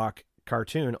baby Ewok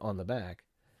cartoon on the back.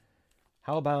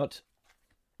 How about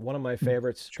one of my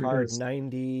favorites, card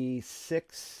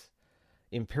 96,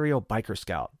 Imperial Biker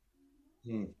Scout.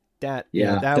 That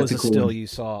was a cool still one you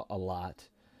saw a lot.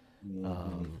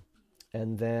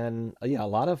 And then a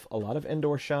lot of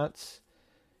Endor shots.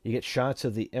 You get shots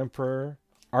of the Emperor,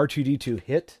 R2-D2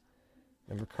 hit,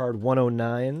 number card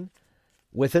 109,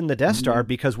 within the Death Star,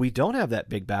 because we don't have that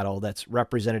big battle that's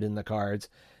represented in the cards.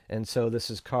 And so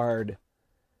this is card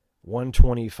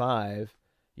 125.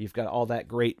 You've got all that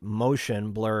great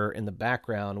motion blur in the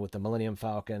background with the Millennium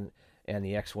Falcon and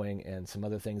the X-Wing and some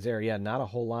other things there. Yeah, not a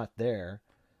whole lot there.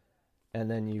 And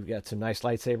then you've got some nice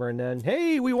lightsaber, and then,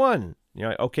 hey, we won.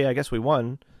 Okay, I guess we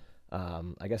won.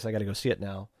 I guess I got to go see it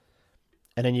now.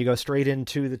 And then you go straight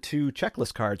into the two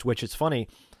checklist cards, which is funny.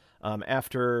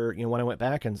 After, when I went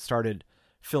back and started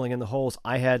filling in the holes,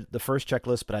 I had the first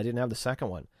checklist, but I didn't have the second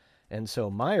one. And so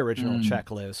my original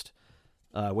checklist,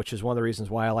 which is one of the reasons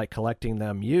why I like collecting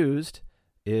them used,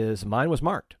 is mine was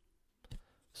marked.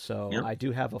 So I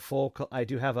do have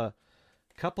a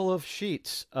couple of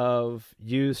sheets of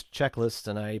used checklists,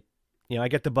 and I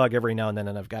get the bug every now and then,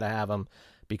 and I've got to have them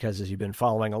because, as you've been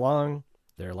following along,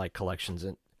 they're like collections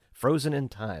frozen in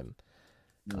time.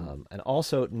 And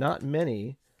also not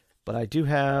many, but I do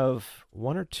have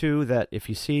one or two that, if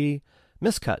you see,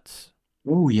 miscuts.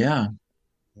 Oh yeah.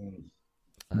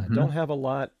 I don't have a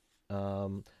lot.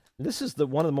 This is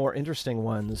one of the more interesting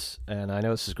ones, and I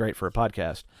know this is great for a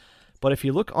podcast, but if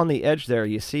you look on the edge there,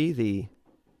 you see the...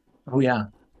 Oh yeah.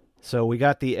 So we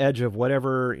got the edge of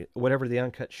whatever the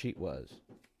uncut sheet was.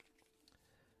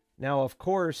 Now, of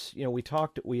course,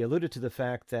 we alluded to the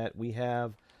fact that we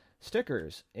have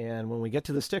stickers, and when we get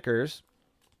to the stickers,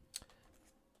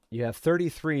 you have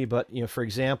 33, but for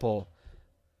example,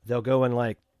 they'll go in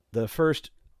like the first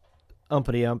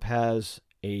umpity ump has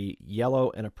a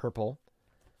yellow and a purple,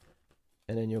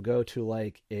 and then you'll go to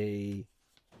like I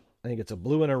think it's a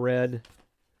blue and a red,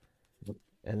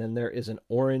 and then there is an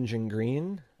orange and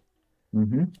green.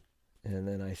 Mm-hmm. And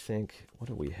then I think, what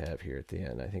do we have here at the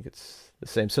end? I think it's the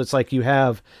same. So it's like you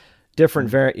have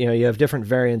different you have different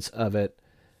variants of it.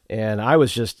 And I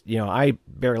was just, I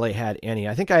barely had any.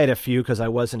 I think I had a few because I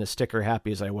wasn't as sticker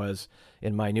happy as I was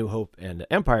in my New Hope and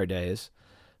Empire days.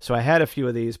 So I had a few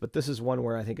of these, but this is one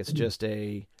where I think it's just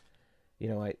I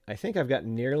think I've got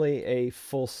nearly a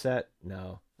full set.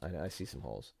 No, I see some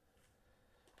holes.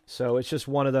 So it's just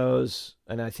one of those.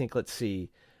 And I think, let's see,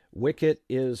 Wicket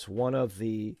is one of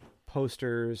the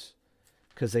posters,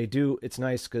 because it's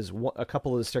nice because a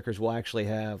couple of the stickers will actually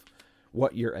have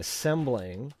what you're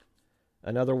assembling.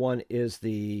 Another one is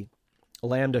the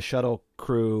Lambda shuttle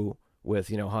crew with,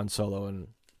 Han Solo and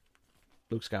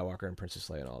Luke Skywalker and Princess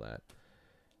Leia and all that.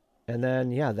 And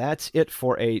then, yeah, that's it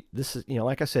for this is,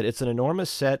 like I said, it's an enormous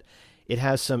set. It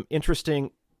has some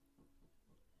interesting,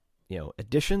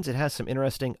 additions. It has some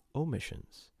interesting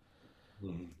omissions.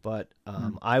 But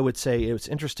I would say it was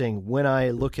interesting when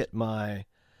I look at I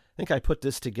think I put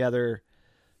this together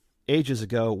ages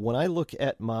ago. When I look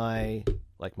at my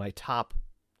top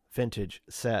vintage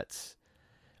sets,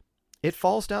 it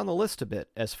falls down the list a bit,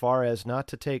 as far as, not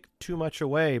to take too much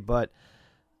away, but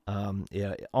on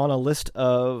a list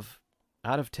of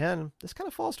out of 10, this kind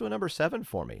of falls to a number 7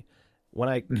 for me when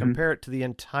I compare it to the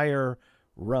entire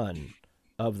run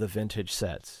of the vintage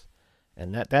sets.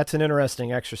 And that's an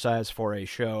interesting exercise for a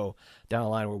show down the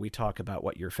line where we talk about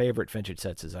what your favorite vintage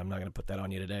sets is. I'm not going to put that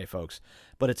on you today, folks.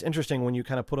 But it's interesting when you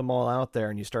kind of put them all out there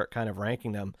and you start kind of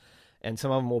ranking them. And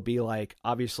some of them will be like,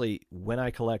 obviously, when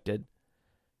I collected,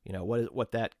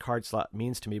 what that card slot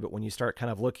means to me. But when you start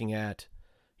kind of looking at,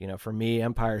 for me,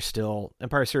 Empire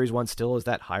Series 1 still is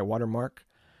that high water mark.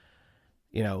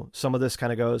 Some of this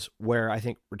kind of goes where I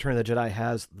think Return of the Jedi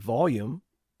has volume.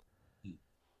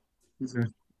 Mm-hmm.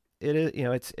 It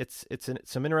is, it's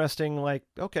some interesting, like,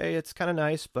 okay, it's kind of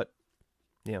nice, but,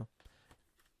 a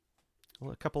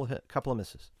couple of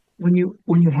misses. When you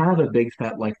have a big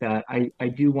set like that, I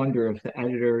do wonder if the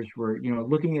editors were,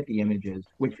 looking at the images,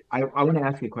 which I want to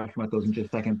ask you a question about those in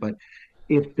just a second, but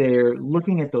if they're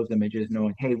looking at those images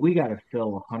knowing, hey, we got to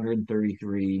fill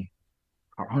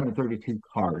 132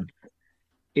 cards,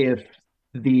 if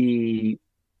the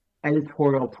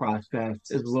editorial process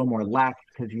is a little more lax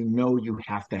because you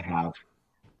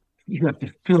have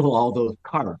to fill all those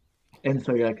cards. And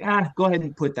so you're like, go ahead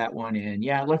and put that one in.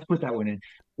 Yeah, let's put that one in.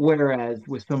 Whereas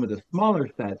with some of the smaller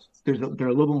sets, they're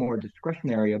a little more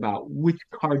discretionary about which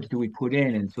cards do we put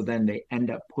in. And so then they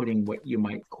end up putting what you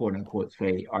might quote unquote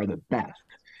say are the best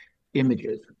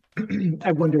images.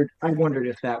 I wondered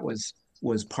if that was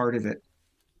part of it.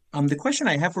 The question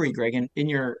I have for you, Greg, in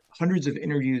your hundreds of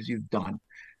interviews you've done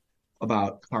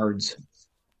about cards.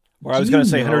 Or I was going to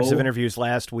say hundreds of interviews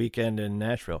last weekend in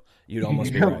Nashville. You'd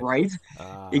almost be right. Right?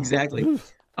 Exactly.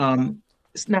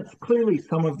 Now, clearly,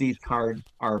 some of these cards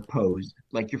are posed.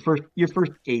 Like your first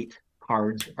 8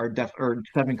 cards or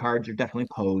 7 cards are definitely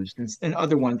posed, and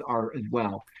other ones are as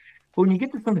well. But when you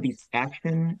get to some of these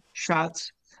action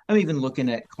shots, I'm even looking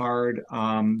at card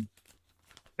 47,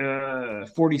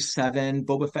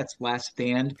 Boba Fett's Last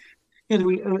Stand.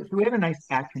 We have a nice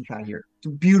action shot here. It's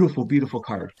a beautiful, beautiful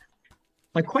card.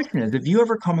 My question is, have you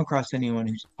ever come across anyone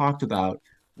who's talked about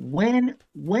when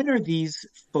are these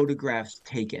photographs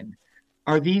taken?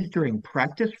 Are these during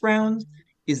practice rounds?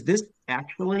 Is this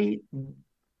actually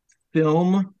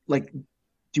film? Like,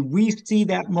 do we see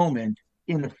that moment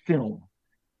in a film?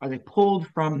 Are they pulled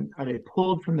from the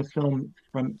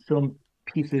film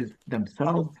pieces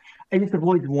themselves? I just have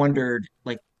always wondered,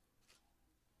 like,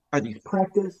 are these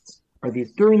practiced? Are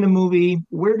these during the movie?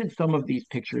 Where did some of these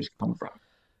pictures come from?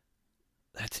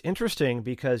 That's interesting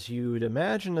because you'd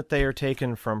imagine that they are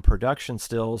taken from production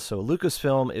stills. So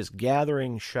Lucasfilm is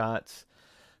gathering shots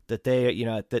that they,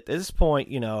 at this point,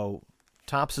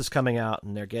 Topps is coming out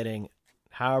and they're getting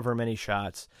however many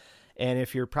shots. And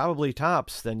if you're probably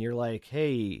Topps, then you're like,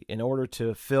 hey, in order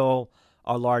to fill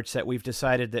a large set, we've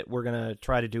decided that we're going to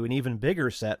try to do an even bigger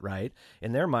set, right?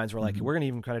 In their minds, we're like, we're going to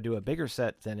even kind of do a bigger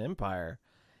set than Empire.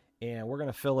 And we're going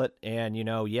to fill it. And,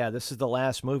 this is the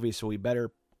last movie, so we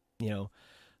better,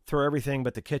 throw everything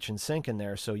but the kitchen sink in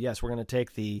there. So yes, we're going to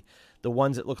take the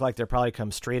ones that look like they're probably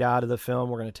come straight out of the film.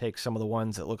 We're going to take some of the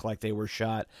ones that look like they were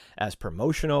shot as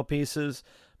promotional pieces,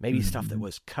 maybe stuff that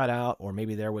was cut out, or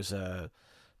maybe there was an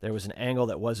angle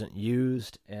that wasn't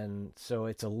used. And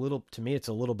so to me, it's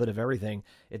a little bit of everything.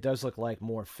 It does look like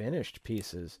more finished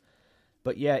pieces,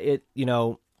 but yeah,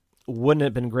 wouldn't it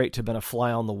have been great to have been a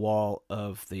fly on the wall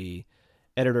of the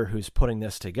editor who's putting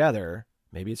this together?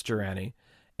 Maybe it's Durrani,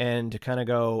 and to kind of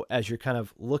go as you're kind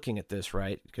of looking at this,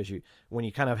 right? Because when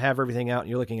you kind of have everything out and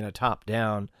you're looking at a top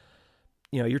down,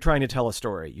 you're trying to tell a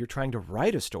story. You're trying to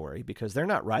write a story because they're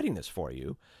not writing this for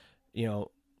you.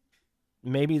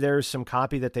 Maybe there's some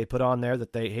copy that they put on there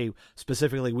that hey,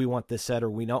 specifically we want this said, or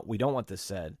we don't want this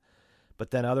said.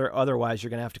 But then otherwise you're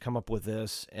going to have to come up with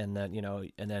this and then,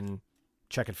 and then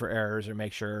check it for errors or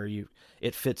make sure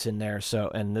it fits in there. So,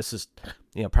 and this is,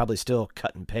 probably still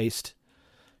cut and paste.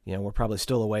 We're probably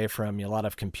still away from a lot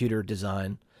of computer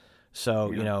design.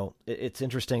 So, it's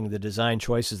interesting, the design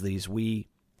choices, we,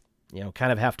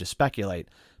 kind of have to speculate,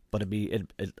 but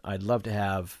I'd love to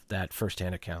have that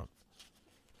firsthand account.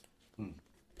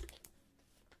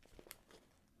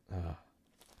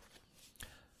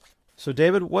 So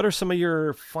David, what are some of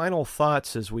your final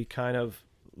thoughts as we kind of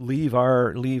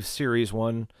leave series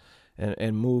 1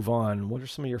 and move on? What are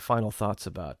some of your final thoughts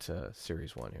about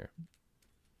series 1 here?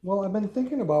 Well, I've been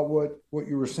thinking about what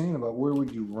you were saying about where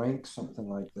would you rank something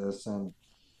like this, and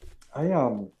I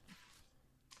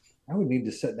would need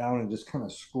to sit down and just kind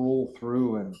of scroll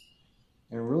through and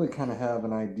really kind of have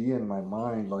an idea in my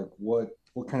mind, like what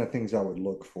kind of things I would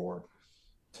look for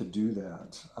to do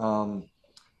that.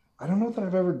 I don't know that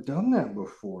I've ever done that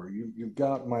before. You've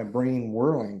got my brain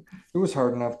whirling. It was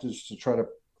hard enough just to try to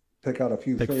pick out a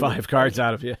few. Pick 5 cards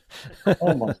out of you.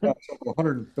 Oh my gosh,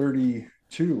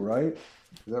 132, right?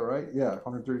 Is that right? Yeah,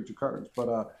 132 cards.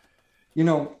 But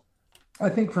I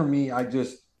think for me,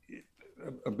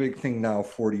 a big thing now,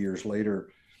 40 years later,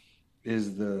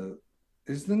 is the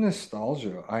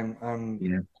nostalgia.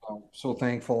 I'm so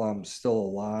thankful I'm still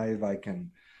alive. I can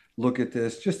look at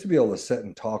this just to be able to sit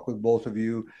and talk with both of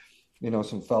you,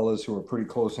 some fellas who are pretty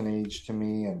close in age to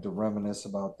me, and to reminisce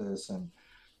about this. And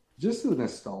just the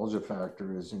nostalgia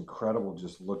factor is incredible,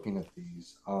 just looking at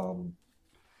these. And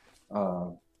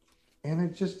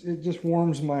it just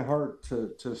warms my heart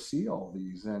to see all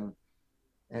these. And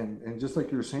just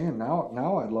like you were saying,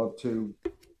 now I'd love to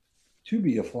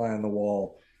be a fly on the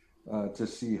wall, to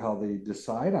see how they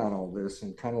decide on all this.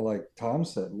 And kind of like Tom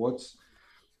said,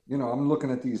 I'm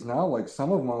looking at these now, like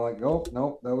some of them I'm like, oh,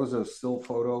 no, that was a still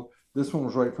photo. This one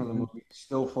was right from the movie,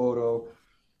 still photo,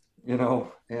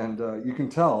 and you can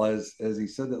tell as he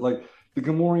said that, like the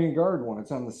Gamorrean Guard one,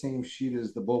 it's on the same sheet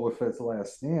as the Boba Fett's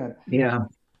Last Stand. Yeah.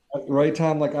 Right,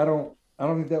 Tom? Like, I don't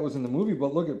think that was in the movie,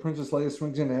 but look at Princess Leia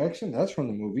swings into action. That's from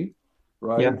the movie,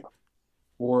 right? Yeah.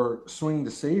 Or swing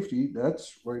to safety.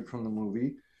 That's right from the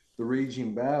movie. The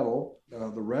Raging Battle,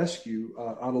 the Rescue.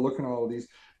 Out of looking at all of these,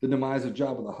 the Demise of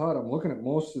Jabba the Hutt. I'm looking at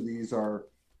most of these are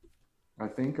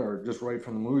just right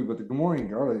from the movie. But the Gamorrean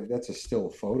Guard, that's a still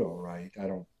photo, right?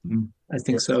 I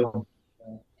think so.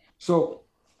 So,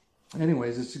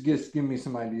 anyways, it's just giving me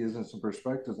some ideas and some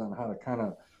perspectives on how to kind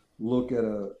of look at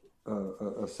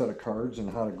a set of cards and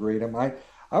how to grade them.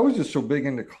 I was just so big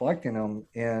into collecting them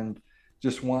and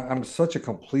I'm such a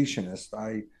completionist.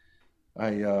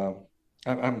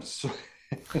 I'm so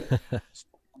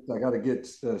I got to get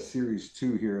series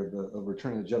 2 here of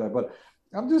Return of the Jedi, but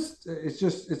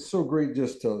it's so great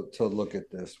just to look at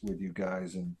this with you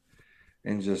guys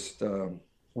and just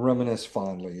reminisce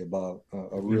fondly about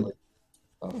a really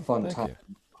fun time.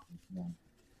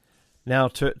 Now,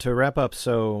 to wrap up,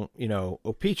 so,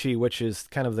 O-Pee-Chee, which is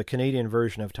kind of the Canadian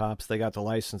version of Topps, they got the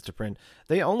license to print.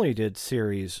 They only did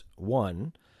Series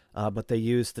 1, but they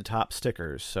used the top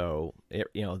stickers. So,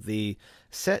 the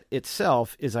set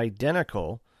itself is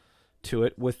identical to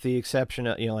it with the exception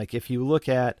of, like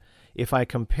if I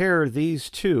compare these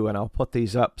two, and I'll put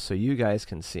these up so you guys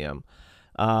can see them,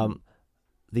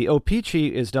 the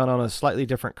O-Pee-Chee is done on a slightly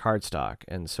different cardstock,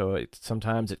 and so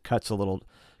sometimes it cuts a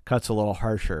little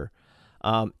harsher.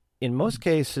 In most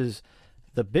cases,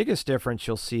 the biggest difference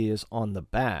you'll see is on the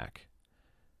back,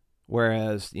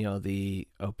 whereas, the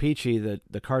O-Pee-Chee,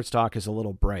 the cardstock is a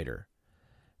little brighter.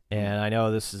 And I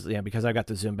know this is, because I got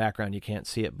the zoom background, you can't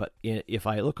see it, but if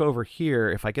I look over here,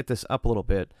 if I get this up a little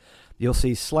bit, you'll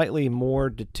see slightly more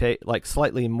detail, like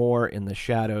slightly more in the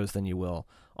shadows than you will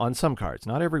on some cards,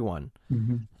 not every one.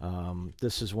 Mm-hmm.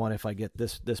 This is one, if I get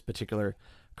this particular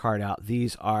card out,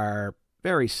 these are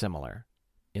very similar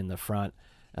in the front,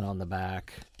 and on the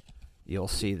back you'll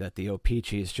see that the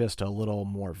O-Pee-Chee is just a little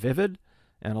more vivid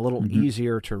and a little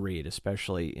easier to read,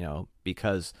 especially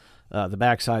because the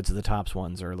back sides of the Topps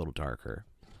ones are a little darker.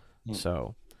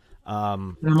 So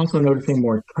I'm also noticing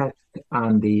more text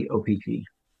on the O-Pee-Chee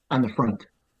on the front.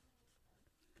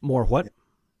 More what?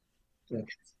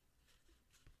 Text.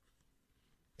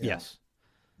 Yes.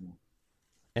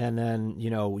 And then,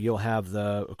 you'll have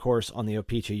of course, on the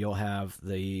O-Pee-Chee, you'll have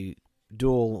the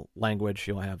dual language.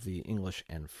 You'll have the English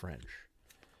and French.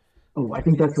 Oh, I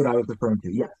think that's what I was referring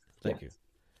to. Yes. Thank you.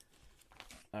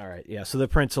 All right, yeah, so the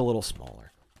print's a little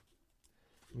smaller.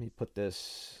 Let me put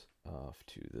this off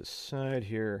to the side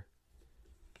here.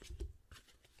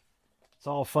 It's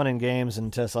all fun and games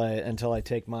until I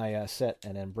take my set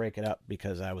and then break it up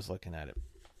because I was looking at it.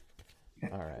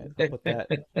 All right, I'll put that.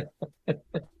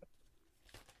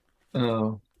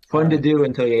 Oh, fun to do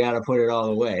until you got to put it all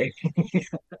away.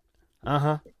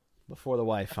 Before the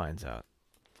wife finds out.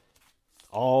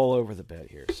 All over the bed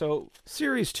here. So,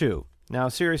 Series 2. Now,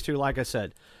 Series 2, like I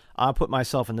said, I'll put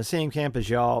myself in the same camp as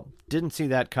y'all. Didn't see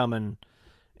that coming.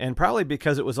 And probably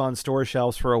because it was on store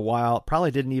shelves for a while,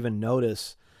 probably didn't even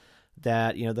notice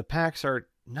that, the packs are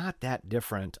not that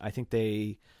different. I think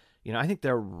I think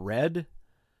they're red,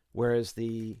 whereas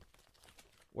these,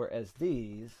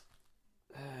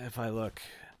 if I look,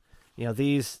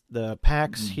 the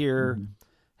packs here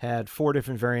had 4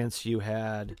 different variants. You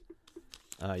had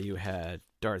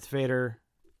Darth Vader,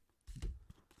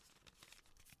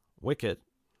 Wicket,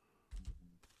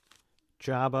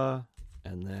 Jabba,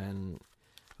 and then,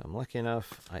 if I'm lucky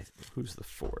enough, who's the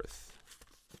 4th?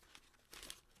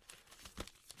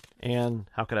 And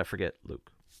how could I forget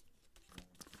Luke?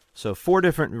 So 4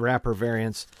 different wrapper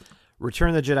variants. Return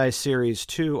of the Jedi Series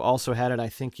 2 also had it. I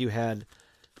think you had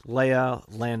Leia,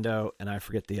 Lando, and I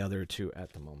forget the other 2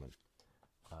 at the moment.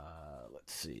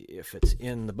 Let's see if it's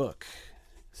in the book.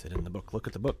 Is it in the book? Look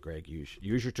at the book, Greg. Use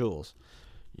your tools.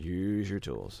 Use your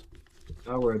tools. If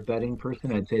I were a betting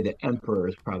person, I'd say the Emperor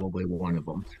is probably one of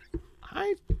them.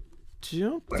 I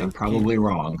don't But I'm probably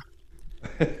wrong.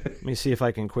 Let me see if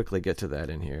I can quickly get to that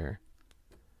in here.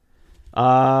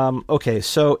 Okay,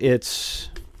 so it's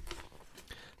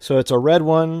a red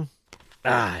one.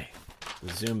 The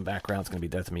Zoom background's gonna be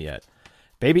death to me yet.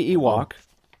 Baby Ewok.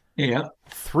 Yeah.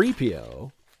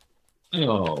 3PO.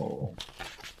 Oh.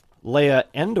 Leia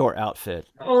Endor outfit.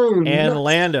 Oh, and no.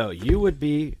 Lando. You would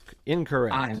be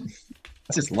incorrect. I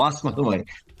just lost my way.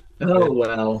 Oh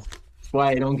well. That's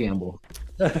why I don't gamble.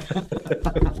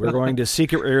 We're going to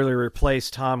secretly replace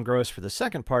Tom Gross for the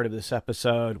second part of this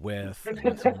episode with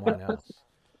someone else.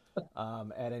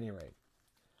 At any rate.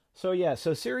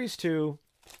 So Series 2,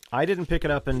 I didn't pick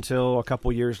it up until a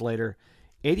couple years later.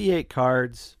 88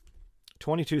 cards,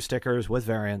 22 stickers with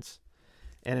variants.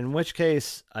 And in which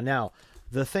case, now,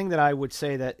 the thing that I would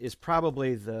say that is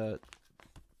probably the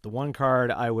one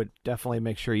card I would definitely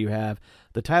make sure you have,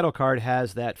 the title card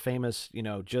has that famous,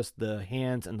 just the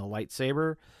hands and the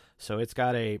lightsaber. So it's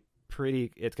got a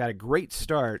great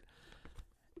start,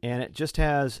 and it just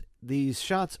has, these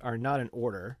shots are not in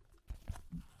order.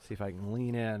 See if I can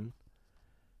lean in.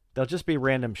 They'll just be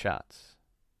random shots.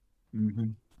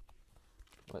 Mm-hmm.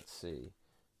 Let's see.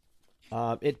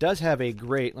 It does have a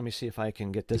great, let me see if I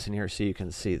can get this in here so you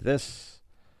can see this.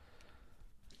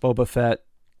 Boba Fett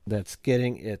that's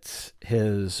getting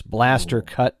his blaster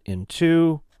cut in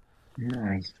 2.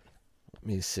 Nice. Let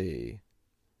me see.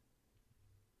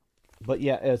 But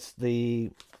yeah, it's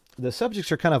the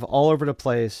subjects are kind of all over the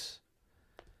place.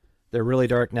 They're really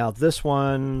dark. Now this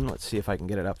one, let's see if I can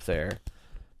get it up there.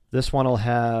 This one will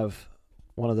have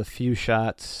one of the few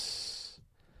shots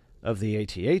of the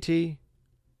AT-AT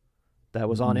that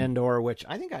was on Endor, which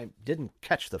I think I didn't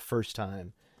catch the first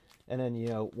time. And then,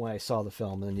 when I saw the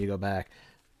film, then you go back.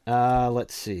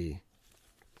 Let's see.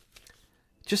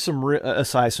 Just some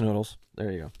acai noodles.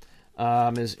 There you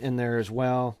go. Is in there as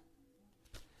well.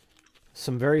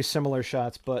 Some very similar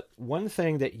shots, but one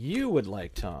thing that you would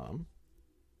like, Tom.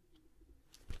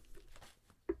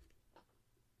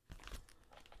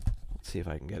 Let's see if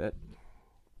I can get it.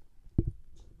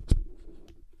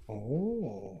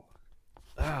 Oh.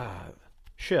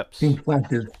 Ships.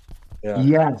 Impressive. Yeah.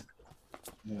 Yes.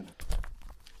 Yeah.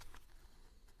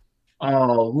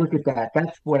 Oh, look at that.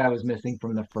 That's what I was missing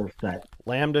from the first set.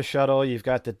 Lambda shuttle. You've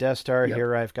got the Death Star Yep.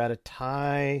 here. I've got a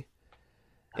TIE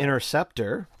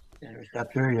Interceptor.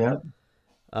 Interceptor, yep.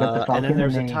 And then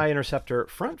there's a TIE Interceptor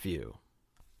front view.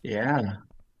 Yeah.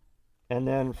 And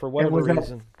then for whatever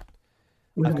reason,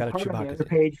 I've got a part of the Chewbacca. other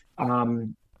page,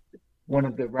 one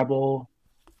of the rebel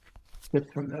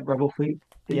ships from the rebel fleet.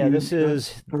 Yeah, this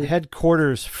is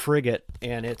headquarters frigate,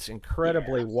 and it's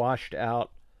incredibly washed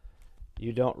out.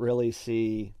 You don't really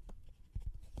see.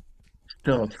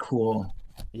 Still, it's cool.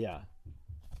 Yeah.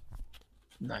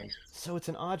 Nice. So it's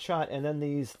an odd shot, and then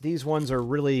these ones are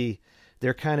really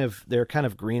they're kind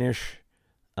of greenish,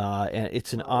 and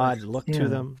it's an odd look to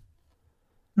them.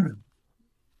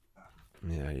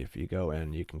 Yeah, if you go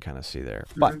in, you can kind of see there.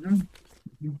 But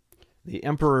the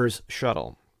Emperor's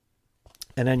shuttle,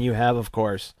 and then you have, of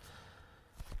course,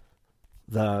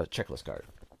 the checklist card.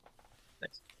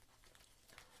 Nice.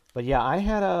 But yeah, I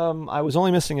had I was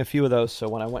only missing a few of those, so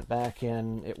when I went back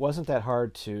in, it wasn't that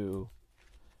hard to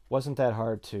wasn't that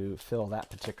hard to fill that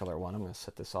particular one. I'm going to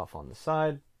set this off on the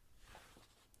side.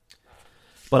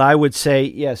 But I would say,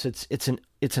 yes, it's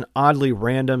an oddly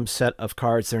random set of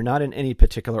cards. They're not in any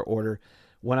particular order.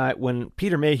 When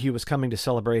Peter Mayhew was coming to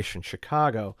Celebration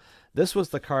Chicago, this was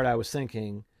the card I was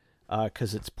thinking,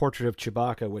 because it's Portrait of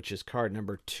Chewbacca, which is card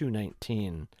number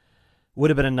 219. Would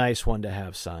have been a nice one to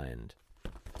have signed.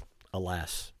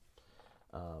 Alas.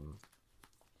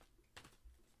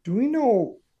 Do we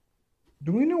know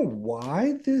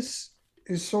why this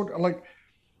is so, like,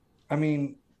 I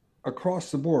mean,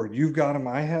 across the board, you've got them.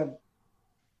 I have,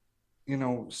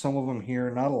 some of them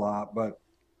here, not a lot, but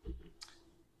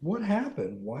what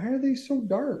happened? Why are they so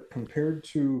dark compared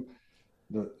to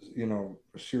the,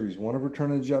 series 1 of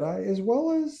Return of the Jedi, as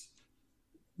well as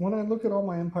when I look at all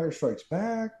my Empire Strikes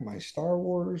Back, my Star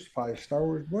Wars, 5 Star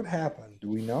Wars, what happened? Do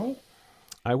we know?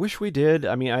 I wish we did.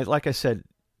 I mean, like I said,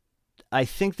 I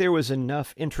think there was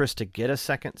enough interest to get a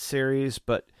second series,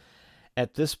 but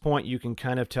at this point you can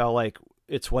kind of tell, like,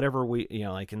 it's whatever we,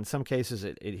 like in some cases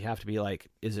it have to be like,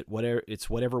 it's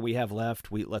whatever we have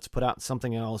left. Let's put out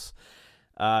something else.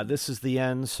 This is the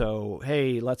end. So,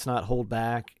 hey, let's not hold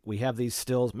back. We have these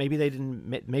stills. Maybe they didn't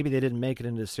make it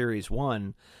into series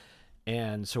 1.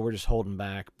 And so we're just holding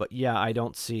back. But yeah, I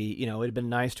don't see, it'd been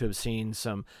nice to have seen this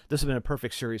would have been a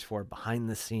perfect series for behind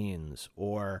the scenes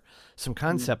or some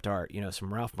concept art,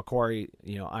 some Ralph McQuarrie,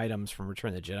 items from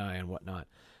Return of the Jedi and whatnot.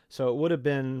 So it would have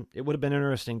been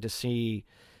interesting to see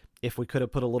if we could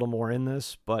have put a little more in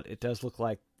this, but it does look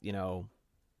like,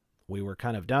 we were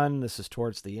kind of done. This is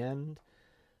towards the end.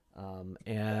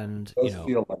 And,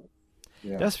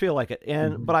 it does feel like it.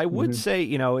 And, but I would say,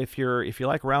 if you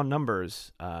like round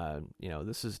numbers,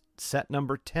 this is set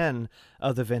number 10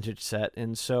 of the vintage set.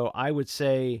 And so I would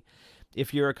say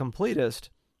if you're a completist,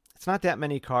 it's not that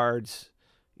many cards,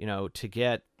 to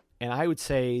get. And I would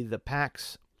say the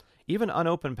packs, even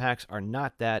unopened packs, are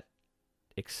not that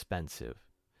expensive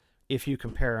if you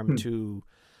compare them to,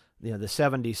 the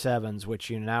 77s, which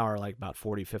now are like about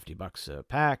 $40-$50 a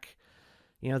pack.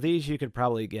 These you could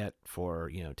probably get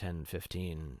for, 10,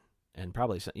 15, and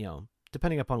probably,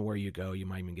 depending upon where you go, you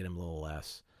might even get them a little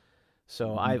less.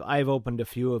 So I've opened a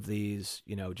few of these,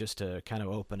 just to kind of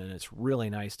open, and it's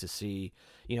really nice to see,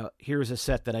 here's a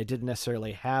set that I didn't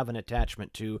necessarily have an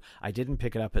attachment to. I didn't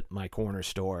pick it up at my corner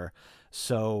store.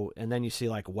 So, and then you see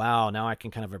like, wow, now I can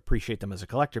kind of appreciate them as a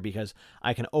collector because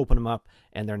I can open them up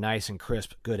and they're nice and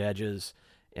crisp, good edges,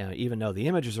 even though the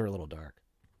images are a little dark.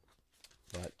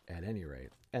 But at any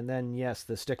rate. And then, yes,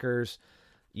 the stickers,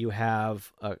 you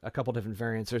have a couple different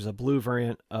variants. There's a blue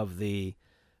variant of the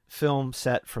film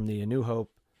set from the A New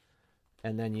Hope,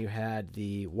 and then you had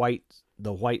the white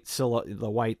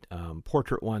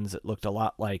portrait ones that looked a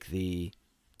lot like the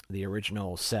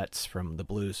original sets from the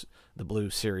Blue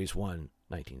Series 1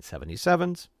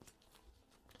 1977s.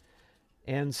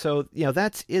 And so,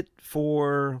 that's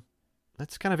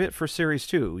kind of it for Series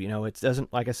 2. It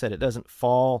doesn't, like I said, it doesn't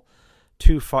fall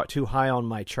too high on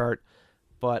my chart,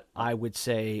 but I would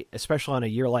say, especially on a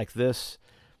year like this,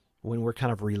 when we're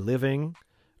kind of reliving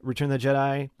Return of the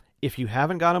Jedi, if you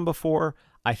haven't got them before,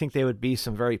 I think they would be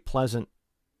a very pleasant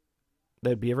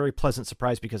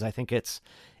surprise, because I think it's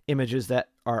images that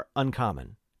are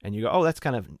uncommon, and you go, oh, that's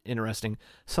kind of interesting,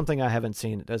 something I haven't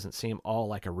seen. It doesn't seem all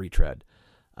like a retread.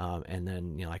 And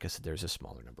then, like I said, there's a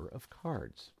smaller number of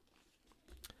cards.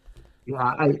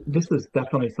 Yeah, this is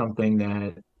definitely something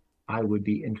that I would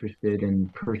be interested in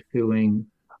pursuing.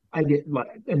 I did,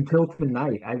 until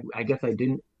tonight. I guess I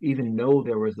didn't even know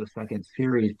there was a second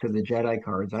series to the Jedi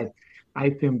cards. I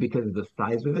assumed because of the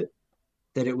size of it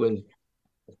that it was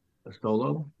a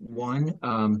solo one.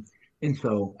 And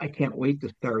so I can't wait to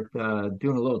start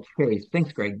doing a little chase.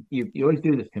 Thanks, Greg. You always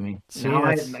do this to me. See, now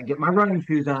I get my running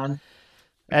shoes on.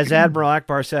 As Admiral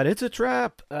Akbar said, it's a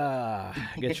trap.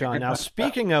 Get you on. Now,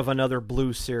 speaking of another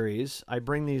blue series, I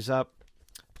bring these up.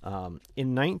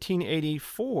 In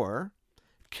 1984,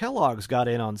 Kellogg's got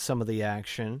in on some of the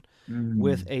action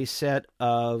with a set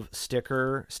of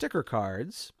sticker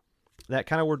cards that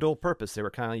kind of were dual purpose. They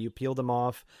were kind of, you peeled them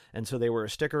off, and so they were a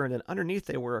sticker, and then underneath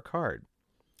they were a card.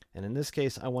 And in this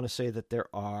case, I want to say that there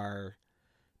are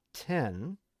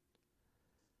 10.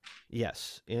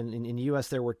 Yes, in the U.S.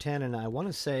 there were 10, and I want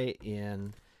to say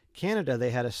in Canada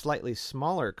they had a slightly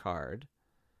smaller card.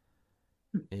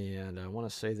 And I want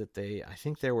to say that I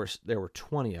think there were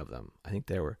 20 of them. I think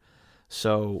there were.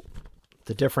 So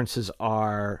the differences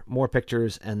are more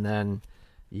pictures, and then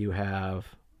you have,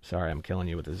 sorry, I'm killing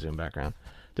you with the zoom background.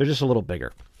 They're just a little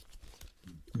bigger.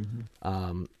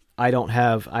 I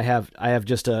have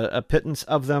just a pittance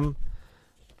of them,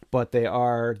 but they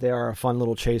are a fun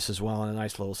little chase as well, and a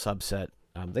nice little subset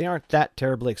They aren't that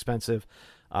terribly expensive.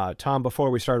 Tom,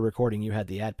 before we started recording, you had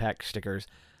the ad pack stickers.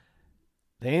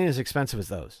 They ain't as expensive as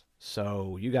those,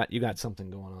 so you got something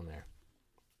going on there.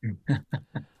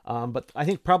 But I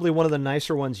think probably one of the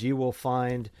nicer ones you will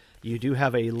find. You do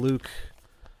have a Luke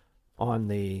on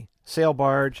the sail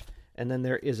barge, and then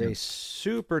there is a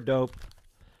super dope.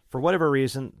 For whatever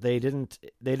reason, they didn't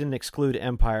exclude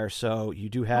Empire, so you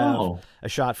do have a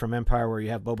shot from Empire where you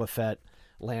have Boba Fett,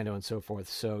 Lando, and so forth.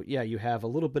 So yeah, you have a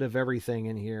little bit of everything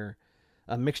in here,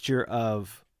 a mixture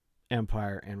of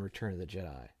Empire and Return of the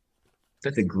Jedi.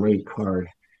 That's a great card.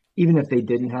 Even if they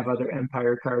didn't have other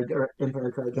Empire cards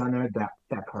on there,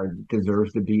 that card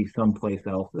deserves to be someplace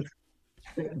else.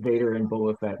 Vader and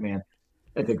Boba Fett, man,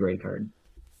 that's a great card.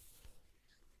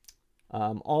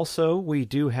 Also, we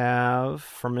do have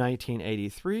from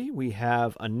 1983. We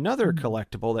have another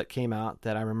collectible that came out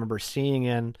that I remember seeing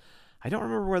in. I don't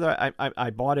remember whether I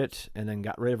bought it and then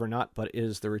got rid of it or not, but it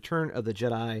is the Return of the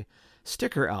Jedi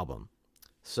sticker album.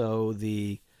 So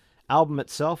the album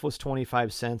itself was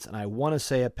 25 cents, and I want to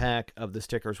say a pack of the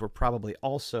stickers were probably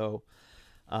also.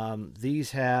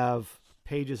 These have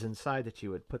pages inside that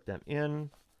you would put them in.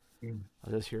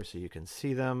 I'll just here so you can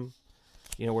see them.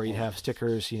 Where you have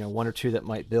stickers, one or two that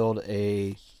might build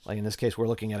a, like in this case, we're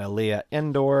looking at a Leia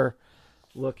Endor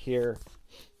look here.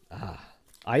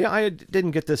 I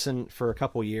didn't get this in for a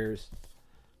couple years.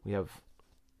 We have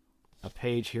a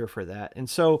page here for that. And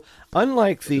so,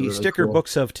 unlike the really sticker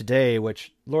books of today,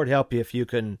 which, Lord help you if you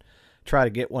can try to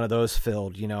get one of those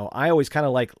filled, I always kind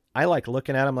of like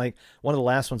looking at them. Like one of the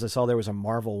last ones I saw, there was a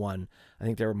Marvel one. I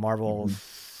think they were Marvel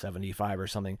 75 or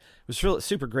something. It was really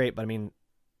super great, but I mean,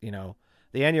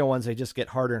 the annual ones, they just get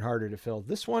harder and harder to fill.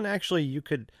 This one, actually, you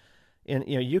could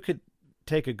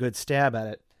take a good stab at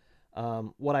it.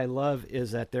 What I love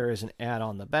is that there is an ad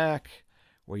on the back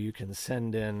where you can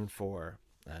send in for,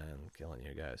 I'm killing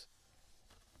you guys.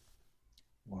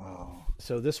 Wow.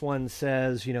 So this one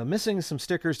says, missing some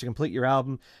stickers to complete your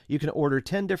album. You can order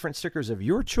 10 different stickers of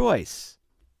your choice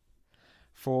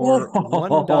for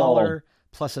 $1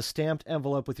 plus a stamped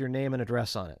envelope with your name and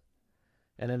address on it.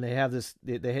 And then they have this,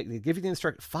 they give you the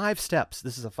instruction, 5 steps.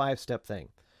 This is a 5-step thing.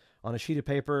 On a sheet of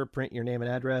paper, print your name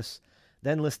and address,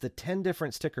 then list the 10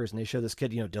 different stickers. And they show this kid,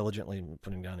 diligently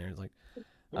putting down there. It's like,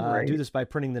 do this by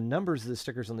printing the numbers of the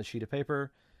stickers on the sheet of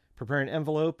paper, prepare an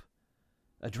envelope,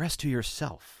 addressed to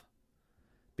yourself.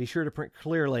 Be sure to print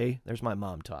clearly. There's my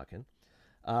mom talking.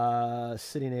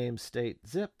 City name, state,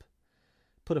 zip.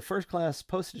 Put a first-class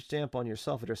postage stamp on your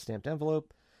self-addressed stamped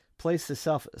envelope. Place the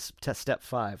step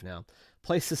 5 now.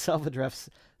 Place the self-addressed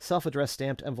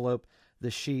stamped envelope,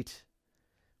 the sheet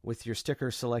with your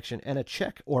sticker selection, and a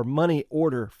check or money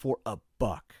order for $1.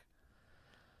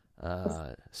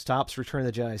 Stops Return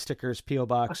of the Jedi stickers, P.O.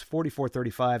 Box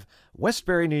 4435,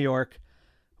 Westbury, New York,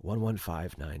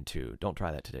 11592. Don't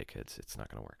try that today, kids. It's not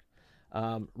going to work.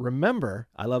 Remember,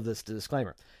 I love this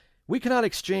disclaimer. We cannot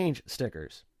exchange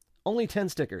stickers. Only 10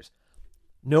 stickers.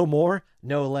 No more,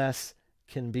 no less.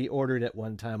 Can be ordered at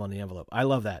one time on the envelope. I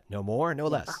love that. No more, no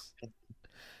less.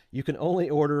 You can only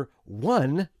order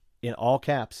 1 in all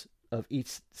caps of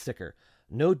each sticker.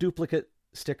 No duplicate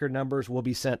sticker numbers will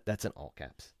be sent. That's in all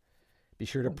caps. Be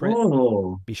sure to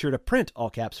print all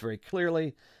caps very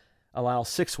clearly. Allow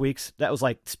 6 weeks. That was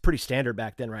like pretty standard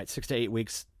back then, right? 6 to 8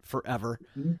 weeks forever.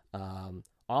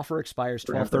 Offer expires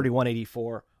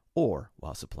 12/31/84 or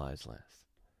while supplies last.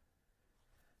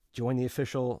 Join the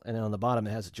official, and on the bottom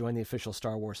it has join the official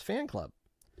Star Wars fan club.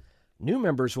 New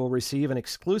members will receive an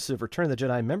exclusive Return of the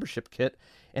Jedi membership kit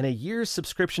and a year's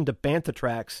subscription to Bantha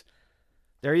Tracks.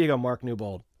 There you go, Mark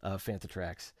Newbold of Bantha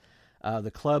Tracks.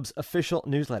 The club's official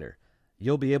newsletter.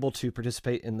 You'll be able to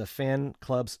participate in the fan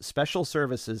club's special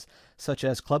services such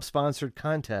as club-sponsored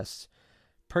contests,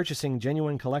 purchasing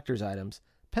genuine collector's items,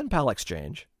 pen pal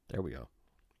exchange. There we go.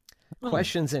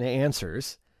 Questions and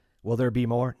answers. Will there be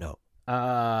more? No.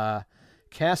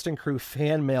 Cast and crew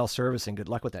fan mail servicing. Good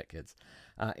luck with that, kids.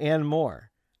 And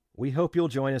more. We hope you'll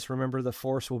join us. Remember, the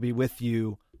Force will be with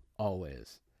you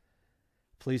always.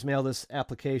 Please mail this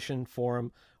application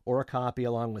form or a copy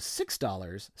along with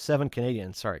 $6, $7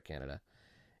 Canadian, sorry, Canada,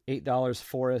 $8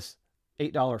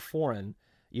 foreign,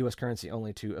 U.S. currency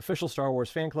only to Official Star Wars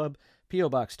Fan Club, P.O.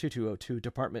 Box 2202,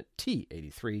 Department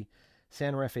T83,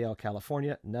 San Rafael,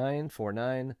 California,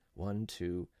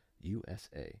 94912,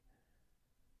 USA.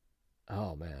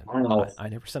 Oh, man. I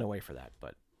never sent away for that,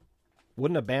 but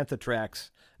wouldn't a Bantha Tracks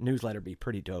newsletter be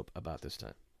pretty dope about this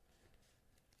time?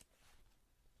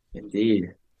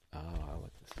 Indeed. Oh, I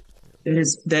like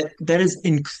this. That is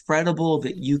incredible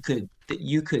that you could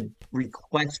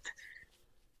request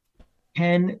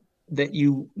pen that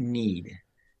you need.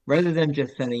 Rather than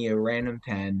just sending you a random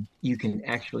 10, you can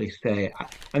actually say,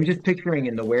 I'm just picturing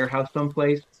in the warehouse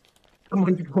someplace,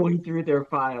 someone's going through their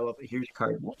file of here's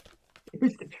card one.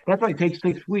 That's why it takes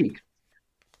 6 weeks.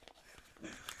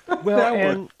 Well,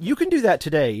 and you can do that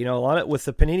today. You know, a lot of with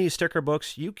the Panini sticker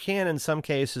books, you can in some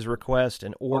cases request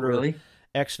and order really?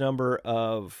 X number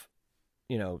of,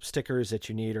 you know, stickers that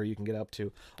you need, or you can get up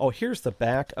to. Oh, here's the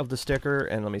back of the sticker,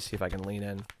 and let me see if I can lean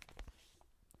in.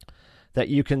 That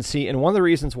you can see, and one of the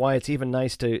reasons why it's even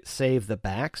nice to save the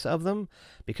backs of them,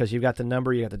 because you've got the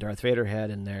number, you got the Darth Vader head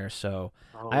in there. So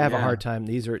I have a hard time.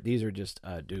 These are just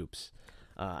dupes.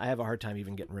 I have a hard time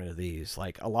even getting rid of these.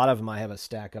 Like a lot of them, I have a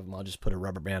stack of them. I'll just put a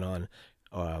rubber band on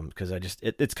because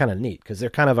it's kind of neat because they're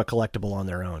kind of a collectible on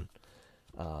their own.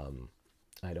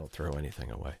 I don't throw anything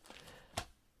away.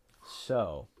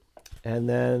 So, and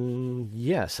then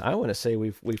yes, I want to say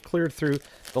we've cleared through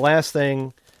the last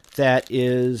thing that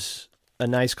is a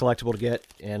nice collectible to get.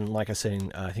 And like I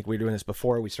said, I think we were doing this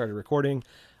before we started recording.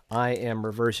 I am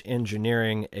reverse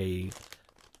engineering a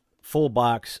full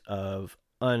box of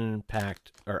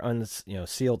unpacked or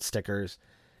sealed stickers,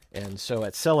 and so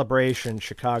at Celebration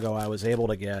Chicago I was able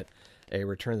to get a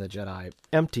Return of the Jedi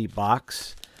empty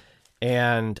box,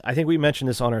 and I think we mentioned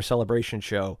this on our Celebration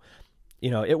show. You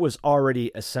know, it was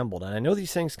already assembled, and I know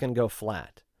these things can go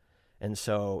flat, and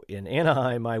so in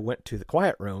Anaheim I went to the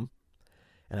quiet room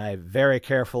and I very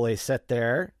carefully sat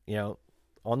there, you know,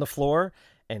 on the floor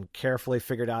and carefully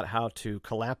figured out how to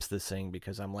collapse this thing,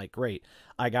 because I'm like, great,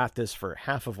 I got this for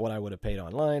half of what I would have paid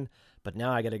online, but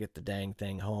now I got to get the dang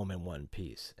thing home in one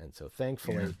piece. And so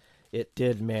thankfully I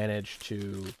did manage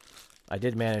to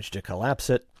collapse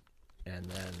it. And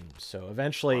then, so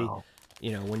eventually,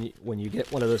 you know, when you get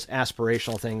one of those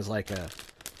aspirational things, like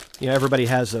everybody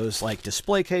has those like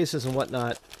display cases and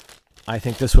whatnot, I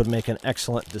think this would make an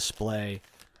excellent display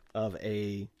of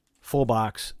a full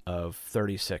box of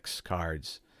 36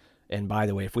 cards. And by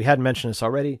the way, if we hadn't mentioned this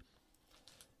already,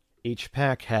 each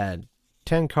pack had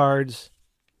 10 cards,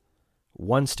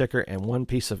 1 sticker, and 1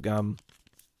 piece of gum.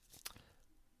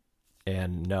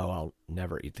 And no, I'll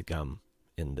never eat the gum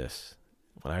in this.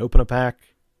 When I open a pack,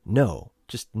 no.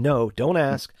 Just no, don't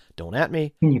ask. Don't at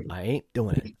me. I ain't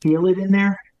doing it. Feel it in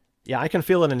there? Yeah, I can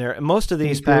feel it in there. Most of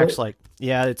these packs, like,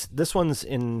 this one's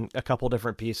in a couple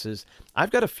different pieces.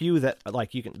 I've got a few that,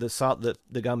 like, you can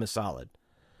the gum is solid.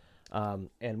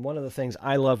 And one of the things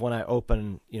I love when I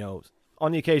open, you know,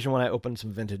 on the occasion when I open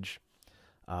some vintage,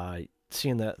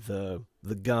 seeing the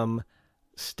gum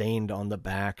stained on the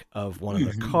back of one of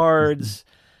the cards,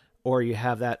 or you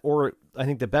have that, or I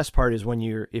think the best part is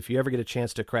if you ever get a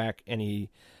chance to crack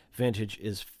any vintage,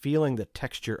 is feeling the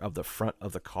texture of the front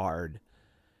of the card.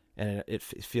 And it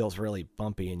feels really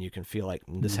bumpy, and you can feel like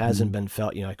this hasn't been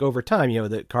felt, you know, like over time, you know,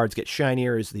 the cards get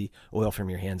shinier as the oil from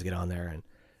your hands get on there. And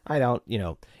I don't, you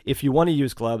know, if you want to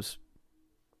use gloves,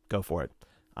 go for it.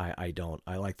 I don't.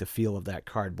 I like the feel of that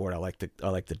cardboard. I like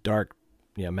the dark,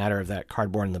 you know, matter of that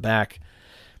cardboard in the back.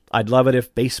 I'd love it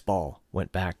if baseball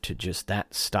went back to just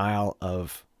that style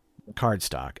of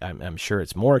cardstock. I'm sure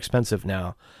it's more expensive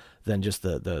now than just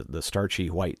the starchy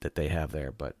white that they have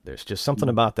there, but there's just something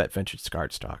about that vintage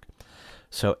cardstock.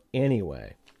 So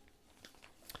anyway,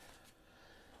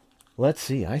 let's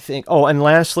see. I think. Oh, and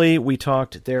lastly, we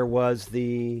talked. There was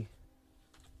the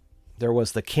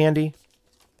candy.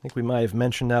 I think we might have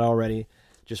mentioned that already.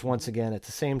 Just once again, at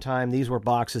the same time, these were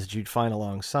boxes that you'd find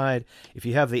alongside. If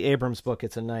you have the Abrams book,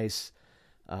 it's a nice,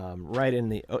 right in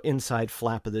the inside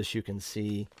flap of this, you can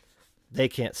see. They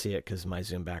can't see it because my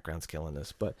Zoom background's killing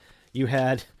this, but you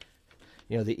had,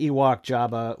 you know, the Ewok,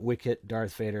 Jabba, Wicket,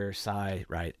 Darth Vader, Sai,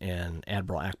 right, and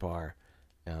Admiral Akbar.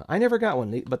 I never got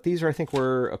one, but these I think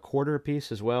were a quarter a piece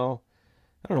as well.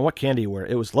 I don't know what candy were.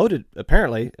 It was loaded,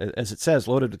 apparently, as it says,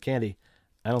 loaded with candy.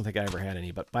 I don't think I ever had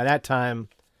any, but by that time,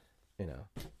 you know,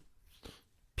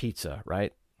 pizza,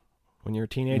 right? When you're a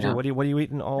teenager, Yeah. what are you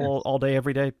eating all day,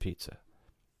 every day? Pizza.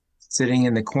 Sitting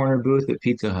in the corner booth at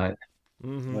Pizza Hut.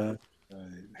 Mm-hmm. Right.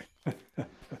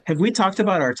 Have we talked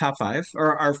about our top 5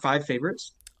 or our 5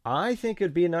 favorites? I think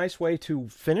it'd be a nice way to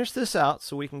finish this out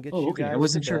so we can get you guys. I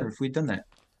wasn't to sure bed. if we'd done that.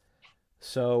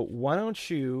 So why don't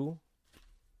you?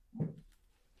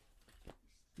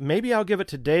 Maybe I'll give it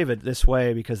to David this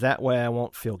way, because that way I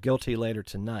won't feel guilty later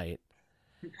tonight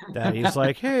that he's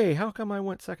like, hey, how come I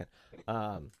went second?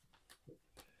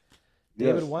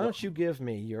 David, why don't you give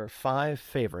me your 5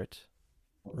 favorite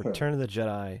Return of the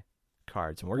Jedi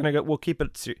cards, and we'll keep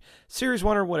it series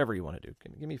 1 or whatever you want to do.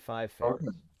 Give me 5 favorites.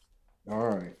 Okay. All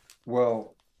right.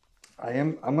 Well,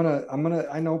 I'm gonna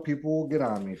I know people will get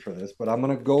on me for this, but I'm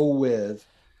gonna go with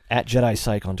at Jedi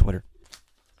Psych on Twitter.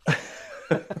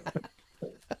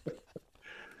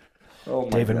 Oh my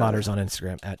David gosh. Motters on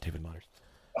Instagram, at David Motters.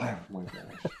 Oh my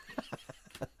gosh.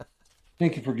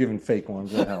 Thank you for giving fake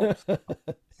ones. That helps.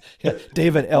 Yeah,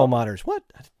 David L. Motters. What?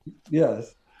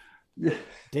 Yes.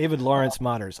 David Lawrence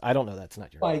Motters. I don't know. That's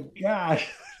not your My gosh.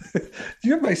 Do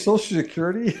you have my social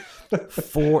security?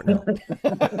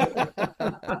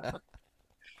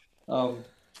 No.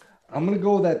 I'm going to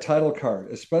go with that title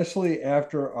card, especially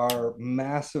after our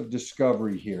massive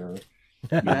discovery here.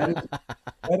 That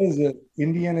is an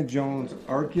Indiana Jones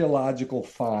archaeological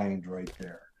find right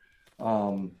there.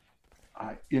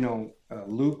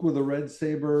 Luke with the red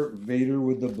saber, Vader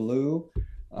with the blue.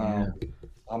 I'm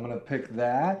going to pick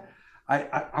that.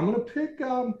 I'm going to pick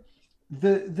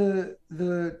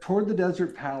the Toward the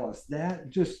Desert Palace. That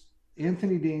just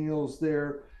Anthony Daniels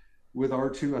there with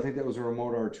R2. I think that was a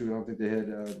remote R2. I don't think they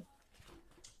had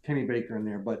Kenny Baker in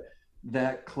there, but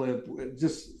that clip,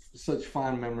 just such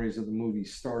fond memories of the movie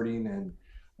starting and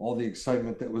all the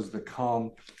excitement that was to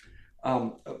come.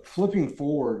 Flipping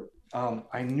forward,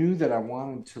 I knew that I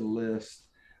wanted to list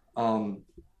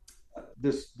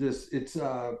it's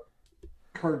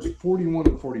cards 41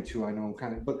 and 42. I know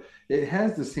but it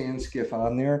has the sand skiff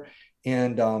on there.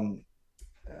 And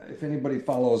if anybody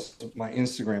follows my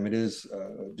Instagram, it is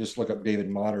just look up David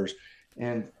Motters.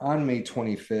 And on May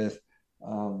 25th,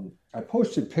 I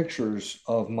posted pictures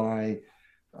of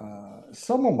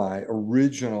some of my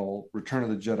original Return of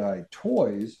the Jedi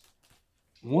toys.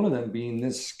 One of them being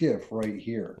this skiff right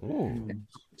here.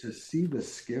 To see the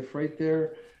skiff right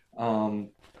there,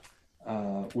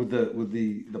 with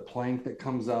the plank that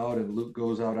comes out and Luke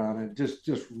goes out on it,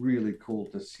 just really cool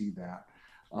to see that.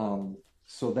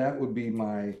 So that would be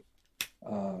my.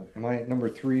 Am I at number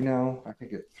 3 now? I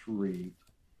think at 3.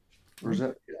 Or is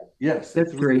that? Yeah. Yes,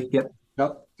 that's 3. Yep.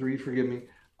 Yep, 3. Forgive me.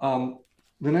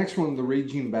 The next one, the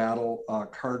Raging Battle,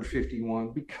 card 51,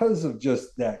 because of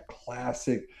just that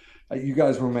classic. You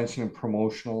guys were mentioning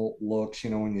promotional looks.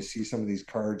 When you see some of these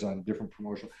cards on different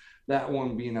promotional, that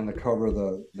one being on the cover of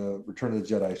the Return of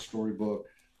the Jedi storybook,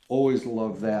 always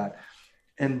love that.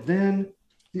 And then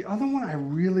the other one I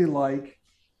really like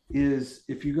is,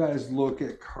 if you guys look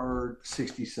at card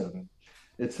 67,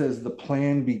 it says the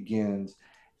plan begins.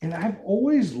 And I've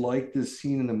always liked this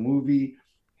scene in the movie.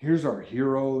 Here's our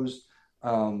heroes.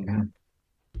 And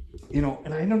I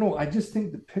don't know, I just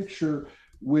think the picture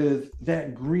with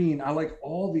that green, I like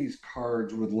all these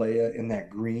cards with Leia in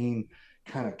that green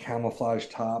kind of camouflage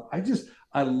top.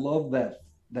 I love that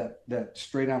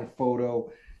straight on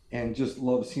photo, and just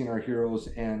love seeing our heroes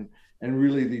and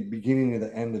really the beginning and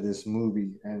the end of this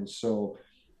movie. And so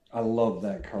I love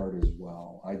that card as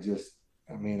well.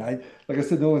 like I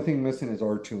said, the only thing missing is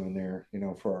R2 in there,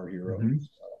 for our heroes.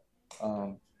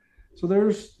 So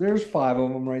there's 5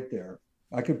 of them right there.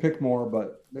 I could pick more,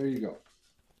 but there you go.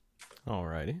 All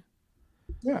righty.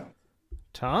 Yeah.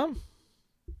 Tom?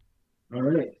 All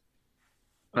right.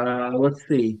 Let's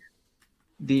see.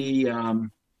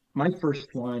 My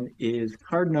first one is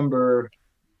card number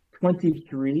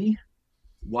 23,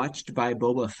 Watched by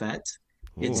Boba Fett.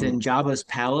 It's in Jabba's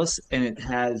palace, and it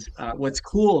has what's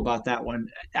cool about that one.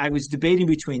 I was debating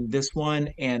between this one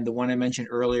and the one I mentioned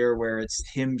earlier, where it's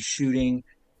him shooting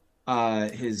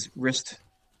his wrist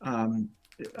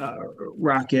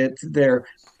rocket there.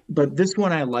 But this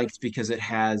one I liked because it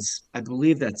has, I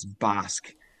believe that's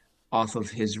Bosk off of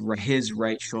his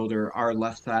right shoulder, our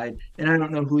left side. And I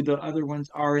don't know who the other ones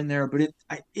are in there, but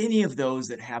any of those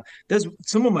that have, there's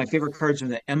some of my favorite cards from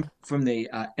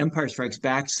the Empire Strikes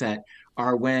Back set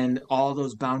are when all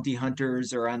those bounty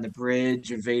hunters are on the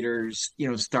bridge of Vader's,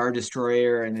 Star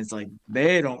Destroyer, and it's like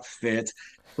they don't fit.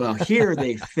 Well, here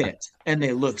they fit, and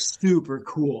they look super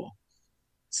cool.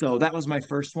 So that was my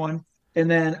first one. And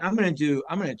then I'm going to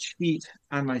cheat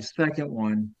on my second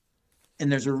one. And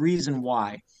there's a reason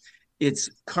why. It's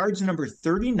cards number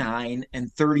 39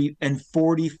 and 30 and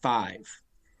 45.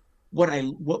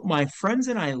 What my friends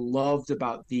and I loved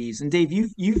about these, and Dave,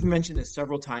 you've mentioned this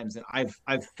several times, and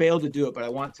I've failed to do it, but I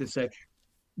want to say,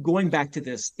 going back to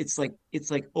this, it's like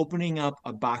opening up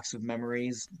a box of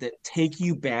memories that take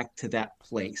you back to that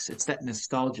place. It's that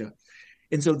nostalgia.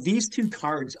 And so these 2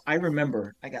 cards, I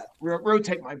remember, I got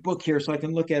rotate my book here so I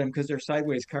can look at them because they're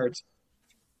sideways cards.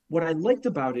 What I liked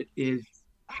about it is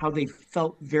how they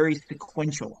felt very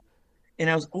sequential. And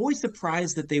I was always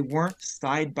surprised that they weren't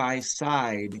side by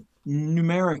side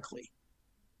numerically.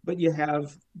 But you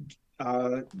have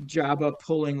Jabba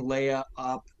pulling Leia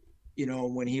up,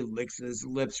 when he licks his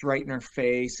lips right in her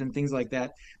face and things like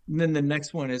that. And then the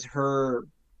next one is her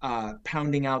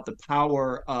pounding out the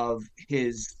power of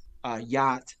his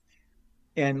yacht.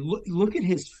 And look at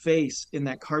his face in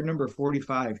that card number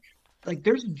 45. like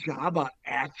there's Jabba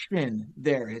action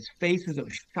there. His face is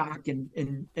of shock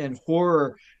and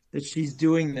horror that she's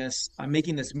doing this,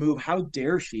 making this move. How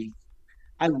dare she?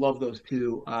 I love those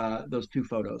two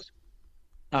photos,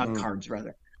 cards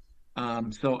rather.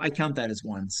 So I count that as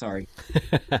one. Sorry,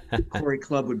 Corey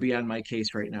Club would be on my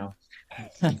case right now.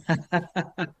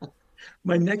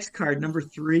 My next card, number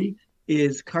three,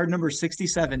 is card number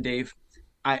 67, Dave.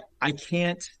 I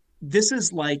can't. This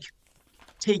is like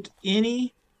take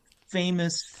any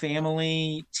famous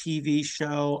family TV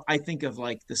show. I think of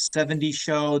like the '70s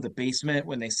show, The Basement,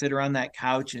 when they sit around that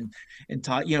couch and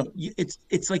talk. You know,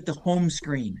 it's like the home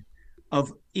screen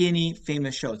of any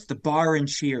famous show. It's the bar and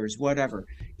Cheers, whatever.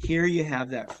 Here you have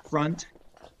that front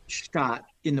shot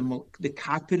in the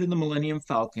cockpit of the Millennium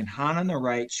Falcon, Han on the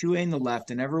right, Chewie on the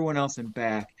left, and everyone else in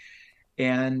back.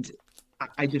 And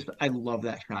I love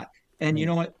that shot. And you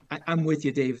know what? I'm with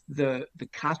you, Dave. The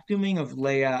costuming of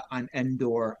Leia on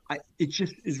Endor, it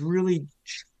just is really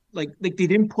like they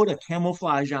didn't put a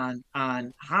camouflage on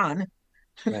Han,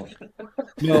 No.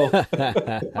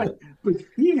 but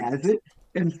he has it,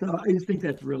 and so I just think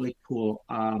that's really cool.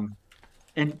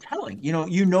 And telling,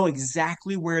 you know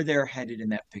exactly where they're headed in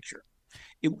that picture.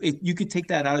 You could take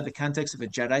that out of the context of a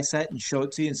Jedi set and show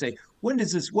it to you and say, what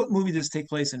movie does this take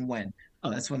place and when? Oh,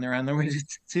 that's when they're on their way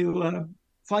to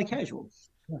fly casual.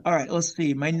 All right, let's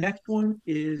see. My next one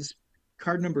is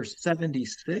card number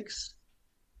 76.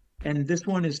 And this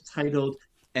one is titled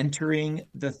Entering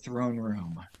the Throne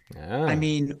Room. Yeah. I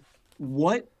mean,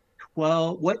 what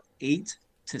 8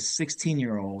 to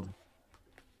 16-year-old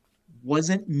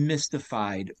wasn't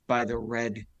mystified by the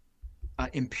red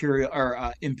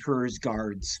Emperor's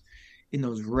guards in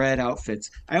those red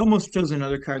outfits? I almost chose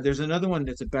another card. There's another one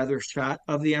that's a better shot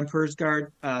of the Emperor's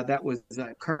guard. That was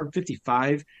card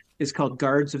 55 is called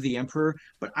Guards of the Emperor,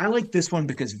 but I like this one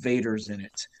because Vader's in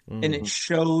it, and it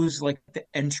shows like the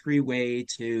entryway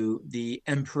to the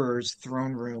Emperor's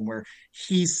throne room where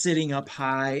he's sitting up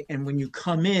high, and when you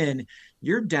come in,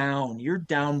 you're down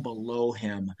below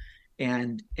him,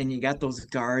 and you got those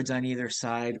guards on either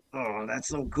side. Oh, that's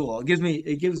so cool. It gives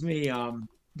me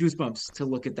goosebumps to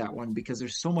look at that one because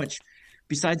there's so much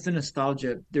besides the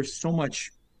nostalgia. There's so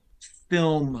much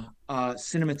film,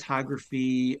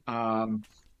 cinematography,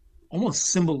 almost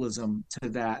symbolism to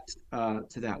that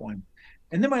one.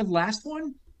 And then my last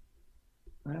one,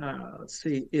 let's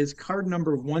see, is card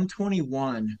number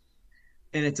 121,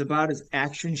 and it's about as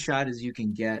action shot as you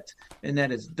can get, and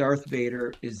that is Darth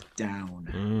Vader is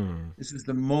down. This is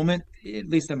the moment, at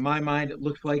least in my mind, it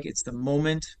looks like it's the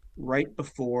moment right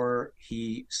before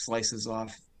he slices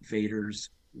off Vader's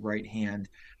right hand.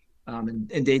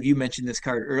 And Dave, you mentioned this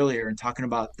card earlier and talking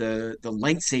about the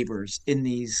lightsabers in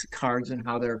these cards and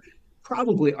how they're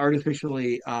probably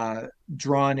artificially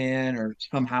drawn in or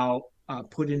somehow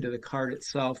put into the card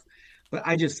itself. But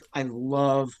I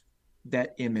love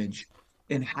that image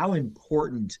and how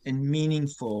important and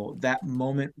meaningful that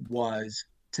moment was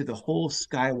to the whole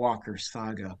Skywalker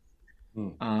saga.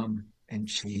 And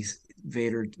geez,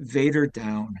 Vader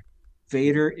down.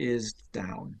 Vader is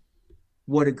down.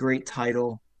 What a great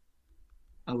title.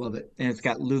 I love it. And it's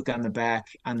got Luke on the back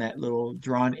on that little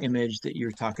drawn image that you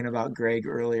were talking about, Greg,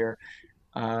 earlier.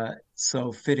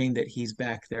 So fitting that he's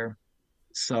back there.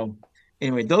 So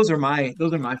anyway, those are my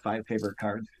 5 favorite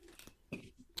cards.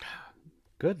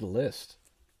 Good list.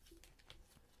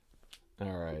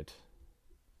 All right.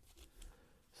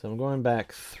 So I'm going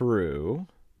back through.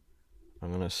 I'm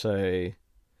going to say,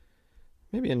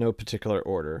 maybe in no particular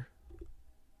order.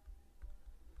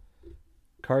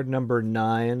 Card number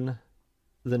 9,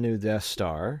 the new Death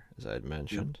Star, as I had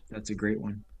mentioned. Yeah, that's a great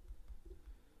one.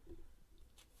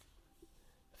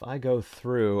 If I go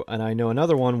through, and I know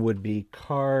another one would be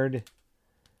card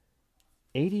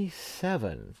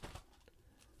 87.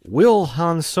 Will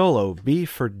Han Solo be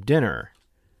for dinner?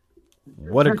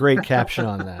 What a great caption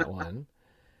on that one.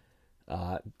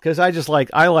 Because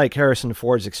I like Harrison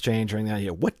Ford's exchange during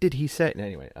that. What did he say?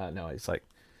 Anyway, no, it's like,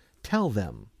 tell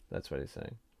them. That's what he's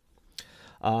saying.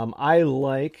 I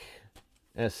like,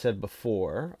 as said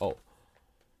before,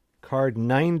 card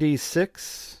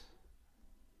 96,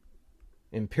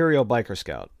 Imperial Biker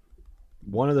Scout.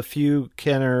 One of the few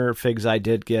Kenner figs I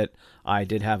did get, I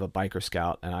did have a Biker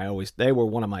Scout, and they were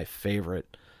one of my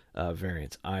favorite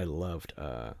variants. I loved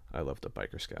the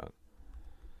Biker Scout.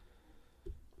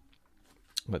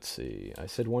 Let's see. I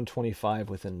said 125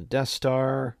 within the Death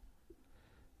Star.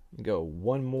 Go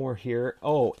one more here.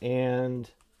 Oh, and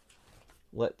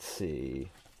let's see.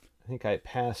 I think I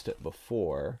passed it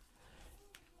before.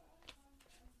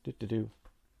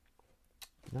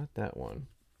 Not that one.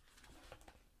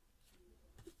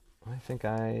 I think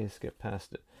I skipped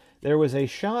past it. There was a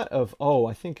shot of,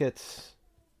 I think it's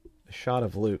a shot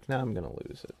of Luke. Now I'm going to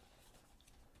lose it.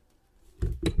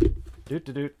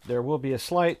 Doot. There will be a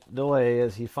slight delay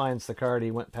as he finds the card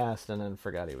he went past and then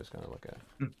forgot he was going to look at.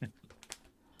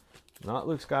 Not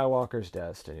Luke Skywalker's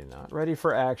Destiny. Not ready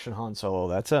for action, Han Solo.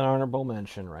 That's an honorable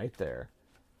mention right there.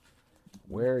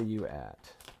 Where are you at?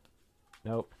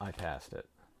 Nope, I passed it.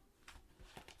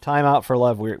 Time out for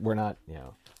love. We're not,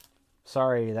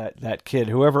 sorry that kid,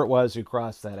 whoever it was who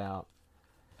crossed that out.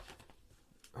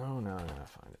 Oh, no, I gotta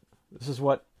find it. This is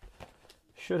what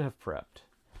should have prepped.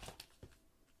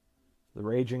 The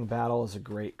Raging Battle is a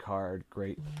great card.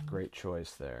 Great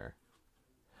choice there.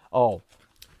 Oh,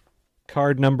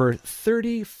 card number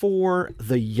 34,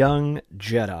 The Young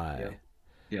Jedi.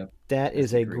 Yeah. That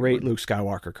is a great Luke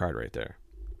Skywalker card right there.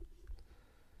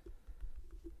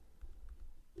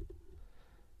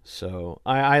 So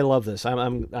I love this. I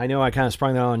know I kind of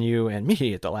sprung that on you and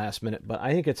me at the last minute, but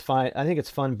I think it's fine. I think it's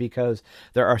fun because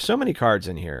there are so many cards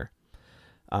in here.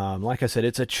 Like I said,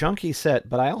 it's a chunky set,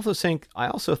 but I also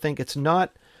think it's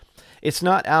not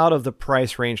out of the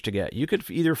price range to get. You could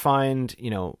either find,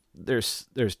 there's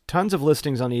tons of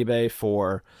listings on eBay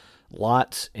for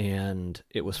lots, and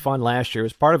it was fun last year. It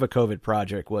was part of a COVID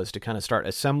project, was to kind of start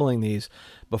assembling these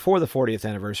before the 40th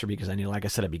anniversary, because I knew, like I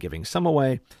said, I'd be giving some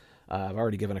away. I've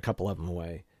already given a couple of them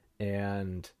away,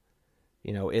 and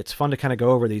it's fun to kind of go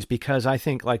over these, because I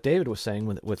think, like David was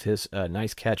saying with his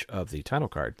nice catch of the title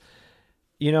card,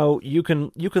 you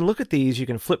can look at these, you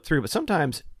can flip through, but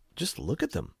sometimes just look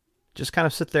at them, just kind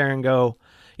of sit there and go.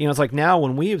 It's like now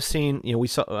when we have seen, we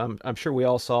saw, I'm sure we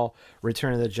all saw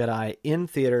Return of the Jedi in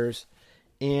theaters,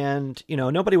 and,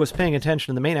 nobody was paying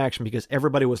attention to the main action because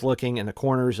everybody was looking in the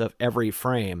corners of every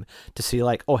frame to see,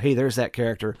 like, oh, hey, there's that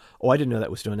character. Oh, I didn't know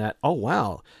that was doing that. Oh,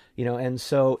 wow. And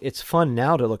so it's fun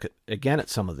now to look again at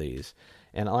some of these.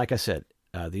 And like I said,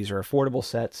 these are affordable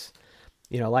sets.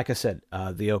 Like I said,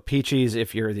 the O-Pee-Chees,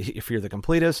 if you're the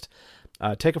completist,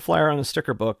 take a flyer on a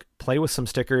sticker book, play with some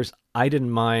stickers. I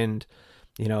didn't mind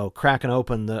cracking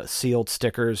open the sealed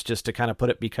stickers just to kind of put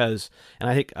it, because, and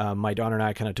I think my daughter and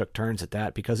I kind of took turns at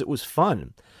that because it was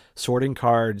fun. Sorting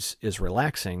cards is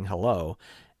relaxing. Hello.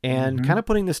 And kind of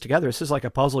putting this together. This is like a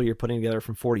puzzle you're putting together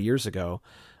from 40 years ago.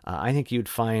 I think you'd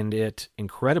find it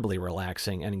incredibly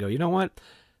relaxing and go, you know what?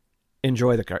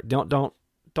 Enjoy the card. Don't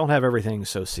have everything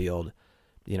so sealed.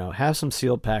 Have some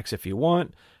sealed packs if you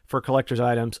want for collector's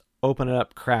items. Open it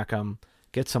up, crack them,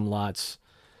 get some lots.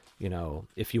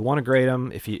 If you want to grade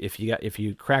them, if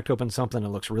you cracked open something that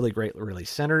looks really great, really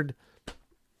centered,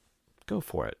 go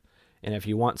for it. And if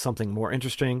you want something more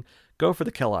interesting, go for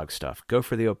the Kellogg stuff. Go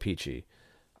for the O-Pee-Chee.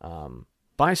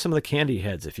 Buy some of the candy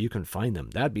heads if you can find them.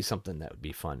 That'd be something that would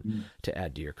be fun to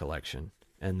add to your collection.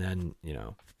 And then,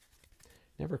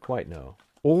 never quite know.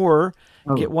 Or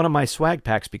get one of my swag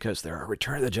packs, because there are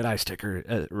Return of the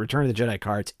Jedi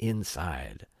cards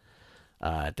inside.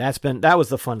 That was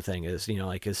the fun thing, is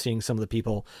seeing some of the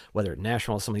people, whether at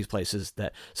National, some of these places,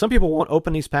 that some people won't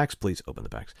open these packs. Please open the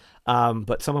packs.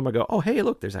 But some of them will go, oh, hey,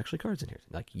 look, there's actually cards in here.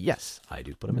 Like, yes, I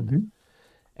do put them in there.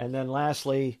 And then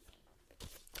lastly,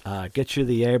 get you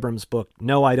the Abrams book.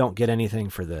 No, I don't get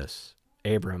anything for this.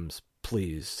 Abrams,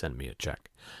 please send me a check.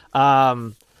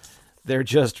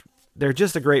 They're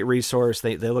just a great resource.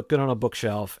 They look good on a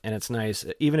bookshelf, and it's nice.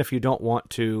 Even if you don't want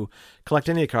to collect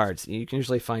any cards, you can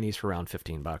usually find these for around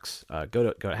 $15.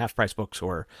 Go to Half Price Books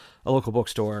or a local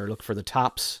bookstore. Look for the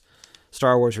Topps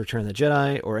Star Wars Return of the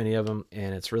Jedi or any of them,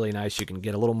 and it's really nice. You can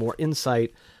get a little more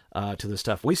insight to the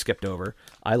stuff we skipped over.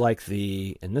 I like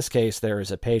in this case, there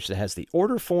is a page that has the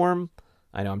order form.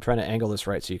 I know I'm trying to angle this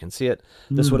right so you can see it.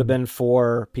 This would have been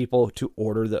for people to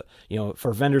order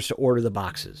for vendors to order the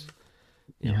boxes.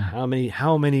 How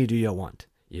many do you want?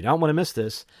 You don't want to miss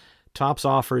this. Topps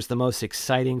offers the most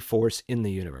exciting force in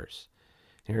the universe.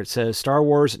 Here it says Star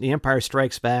Wars The Empire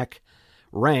Strikes Back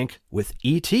rank with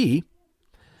E.T.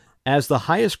 as the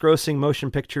highest grossing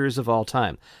motion pictures of all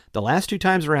time. The last two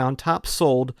times around, Topps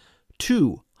sold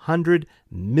 200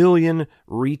 million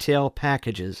retail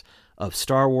packages of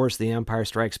Star Wars The Empire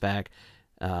Strikes Back,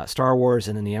 Star Wars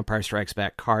and then The Empire Strikes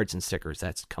Back cards and stickers.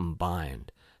 That's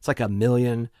combined. It's like 1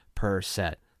 million per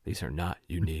set. These are not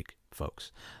unique,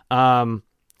 folks.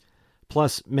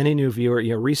 Plus, many new viewers.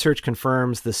 Research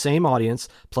confirms the same audience,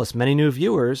 plus many new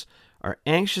viewers, are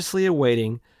anxiously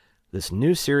awaiting this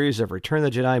new series of Return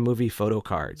of the Jedi movie photo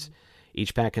cards.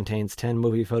 Each pack contains 10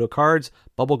 movie photo cards,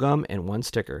 bubblegum, and 1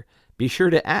 sticker. Be sure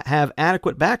to have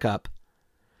adequate backup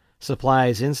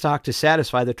supplies in stock to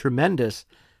satisfy the tremendous,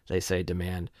 they say,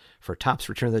 demand for Topps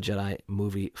Return of the Jedi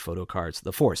movie photo cards.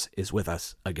 The Force is with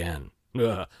us again.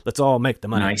 Let's all make the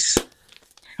money. Nice.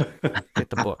 Get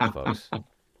the book, folks.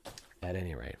 At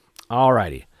any rate. All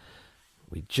righty.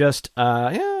 We just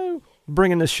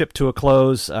bringing this ship to a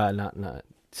close. Not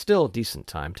still a decent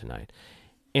time tonight.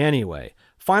 Anyway,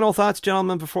 final thoughts,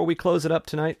 gentlemen, before we close it up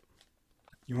tonight.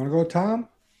 You want to go, Tom?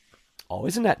 Oh,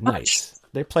 isn't that nice?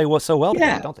 They play so well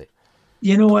together, don't they?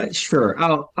 You know what? Sure,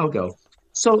 I'll go.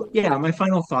 So yeah, my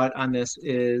final thought on this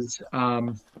is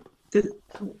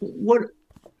what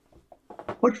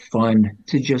fun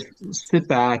to just sit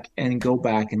back and go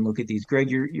back and look at these. Greg,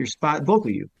 your spot, both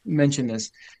of you mentioned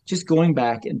this, just going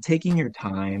back and taking your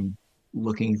time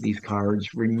looking at these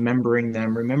cards, remembering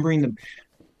them.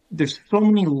 There's so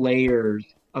many layers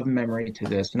of memory to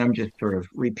this, and I'm just sort of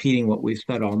repeating what we've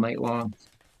said all night long.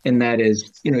 And that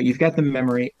is, you've got the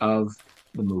memory of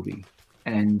the movie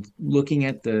and looking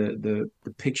at the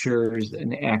pictures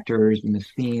and the actors and the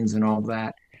scenes and all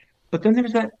that. But then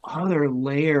there's that other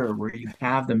layer where you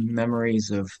have the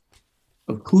memories of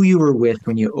who you were with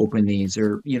when you open these,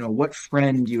 or what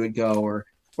friend you would go,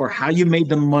 or how you made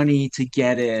the money to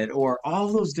get it, or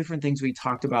all those different things we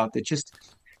talked about that just,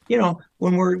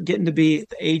 when we're getting to be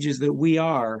the ages that we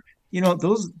are,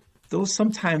 those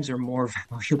sometimes are more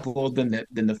valuable than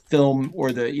the film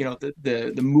or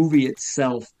the movie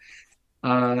itself.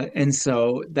 And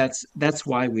so that's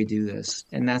why we do this,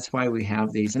 and that's why we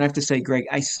have these. And I have to say, Greg,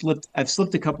 I've slipped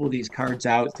a couple of these cards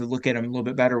out to look at them a little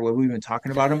bit better when we've been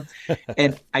talking about them.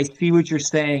 And I see what you're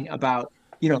saying about,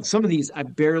 some of these I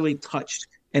barely touched,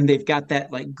 and they've got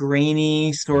that like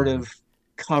grainy sort of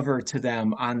cover to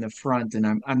them on the front.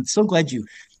 And I'm so glad you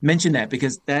mentioned that,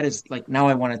 because that is like, now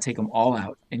I want to take them all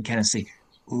out and kind of see,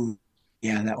 ooh,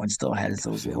 yeah, that one still has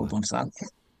those little bumps on.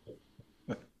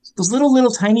 Those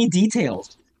little tiny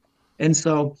details. And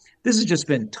so this has just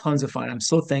been tons of fun. I'm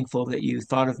so thankful that you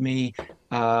thought of me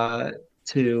to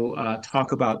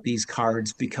talk about these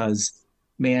cards, because,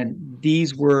 man,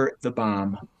 these were the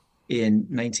bomb in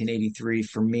 1983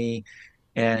 for me.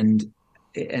 And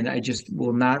I just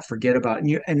will not forget about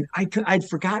it. And I'd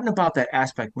forgotten about that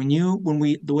aspect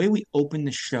the way we opened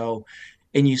the show,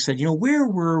 and you said, where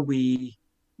were we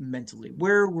mentally?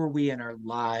 Where were we in our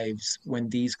lives when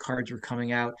these cards were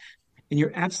coming out? And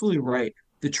you're absolutely right.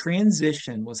 The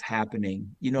transition was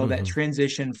happening, that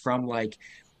transition from like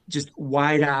just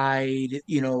wide-eyed,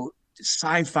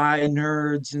 sci-fi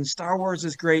nerds, and Star Wars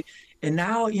is great. And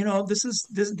now,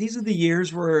 these are the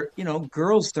years where,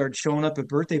 girls start showing up at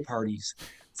birthday parties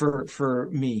for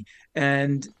me.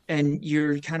 And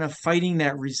you're kind of fighting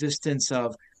that resistance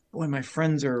of, boy, my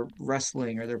friends are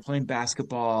wrestling, or they're playing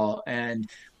basketball and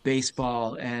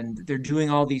baseball, and they're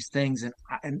doing all these things.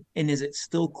 And is it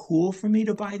still cool for me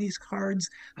to buy these cards?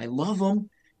 I love them.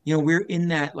 We're in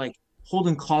that like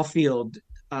Holden Caulfield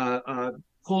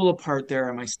pull apart there.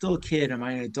 Am I still a kid? Am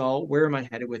I an adult? Where am I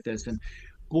headed with this? And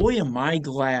boy, am I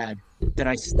glad that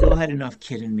I still had enough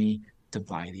kid in me to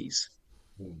buy these.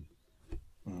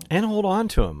 And hold on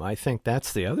to them. I think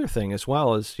that's the other thing as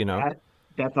well, as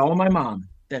that's all my mom.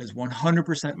 That is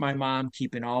 100% my mom,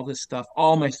 keeping all this stuff,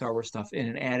 all my Star Wars stuff, in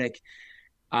an attic.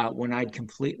 When I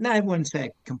wouldn't say I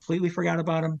completely forgot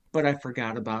about them, but I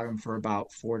forgot about them for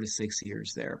about 4 to 6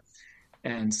 years there.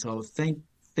 And so thank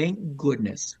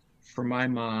goodness for my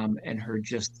mom and her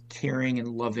just caring and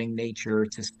loving nature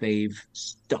to save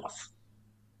stuff.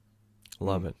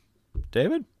 Love it.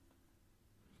 David?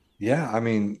 Yeah, I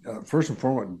mean, first and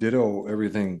foremost, ditto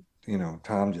everything,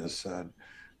 Tom just said.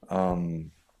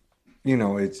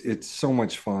 It's so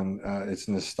much fun. It's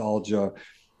nostalgia.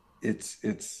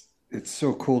 It's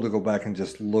so cool to go back and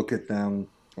just look at them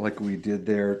like we did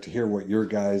there, to hear what your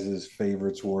guys'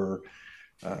 favorites were,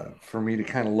 for me to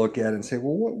kind of look at and say,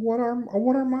 well, what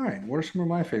are mine? What are some of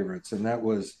my favorites? And that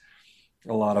was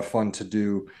a lot of fun to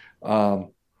do.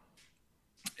 And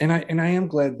I am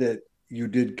glad that you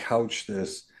did couch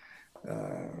this.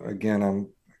 Again, I'm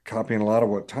copying a lot of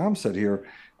what Tom said here,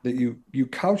 that you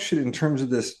couched it in terms of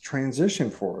this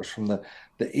transition for us from the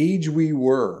age we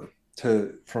were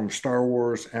from Star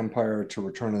Wars, Empire, to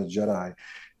Return of the Jedi.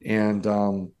 And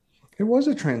it was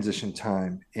a transition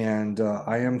time. And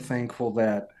I am thankful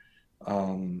that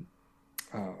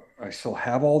I still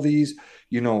have all these.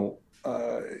 When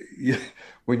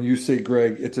you say,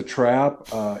 Greg, it's a trap,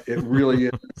 it really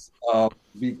is,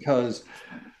 because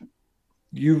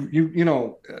I've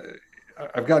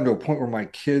gotten to a point where my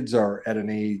kids are at an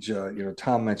age,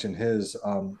 Tom mentioned his,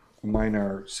 mine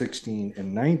are 16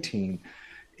 and 19,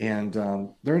 and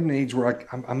they're at an age where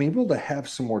I'm able to have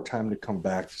some more time to come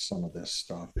back to some of this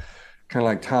stuff. Kind of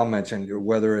like Tom mentioned,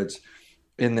 whether it's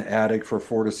in the attic for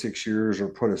 4 to 6 years or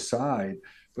put aside,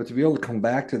 but to be able to come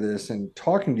back to this and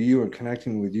talking to you and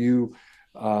connecting with you,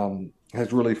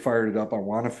 has really fired it up. I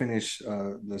want to finish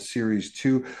the series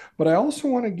 2, but I also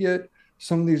want to get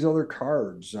some of these other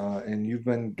cards, and you've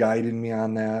been guiding me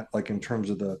on that, like in terms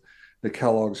of the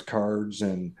Kellogg's cards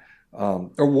and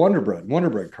or Wonder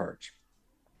Bread cards,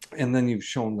 and then you've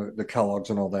shown the Kellogg's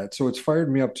and all that. So it's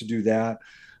fired me up to do that.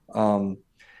 Um,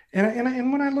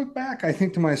 and when I look back, I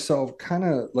think to myself, kind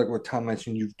of like what Tom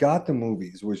mentioned, you've got the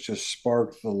movies, which just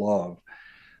sparked the love,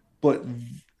 but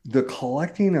the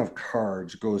collecting of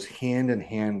cards goes hand in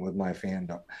hand with my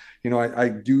fandom. I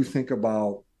do think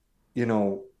about,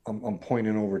 I'm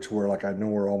pointing over to where, like, I know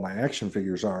where all my action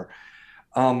figures are.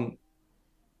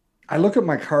 I look at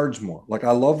my cards more. Like,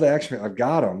 I love the action. I've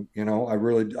got them,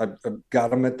 I've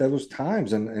got them at those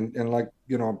times. And like,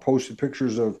 I posted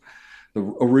pictures of the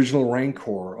original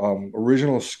Rancor,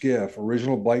 original Skiff,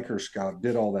 original Biker Scout,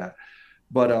 did all that.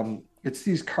 But it's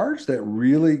these cards that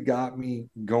really got me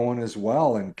going as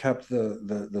well and kept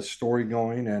the story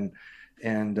going.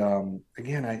 And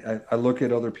again, I look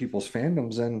at other people's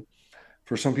fandoms, and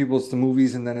for some people it's the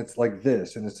movies, and then it's like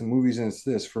this, and it's the movies and it's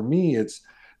this. For me, it's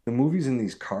the movies and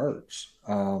these cards.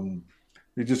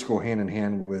 They just go hand in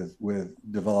hand with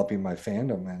developing my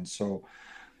fandom, and so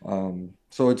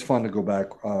it's fun to go back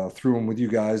through them with you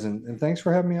guys, and thanks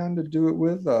for having me on to do it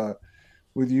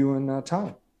with you and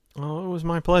Tom. Oh, it was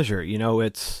my pleasure.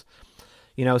 It's,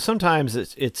 sometimes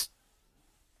it's,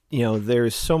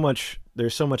 there's so much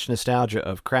nostalgia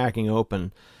of cracking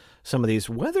open some of these,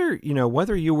 whether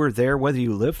you were there, whether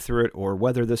you lived through it, or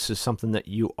whether this is something that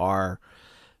you are,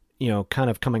 kind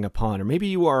of coming upon, or maybe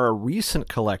you are a recent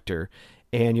collector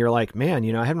and you're like, man,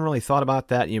 I haven't really thought about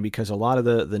that, because a lot of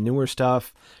the newer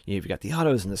stuff, you've got the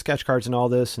autos and the sketch cards and all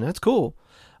this, and that's cool.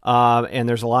 And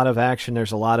there's a lot of action,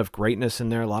 there's a lot of greatness in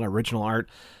there, a lot of original art.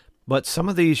 But some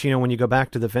of these, when you go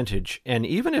back to the vintage, and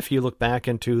even if you look back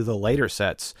into the later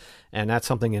sets, and that's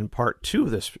something in part 2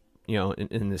 of this,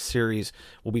 in this series,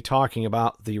 we'll be talking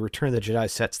about the Return of the Jedi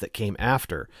sets that came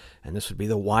after. And this would be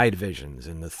the wide visions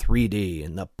and the 3D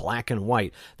and the black and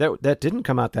white. That didn't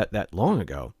come out that long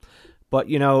ago. But,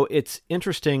 it's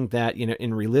interesting that,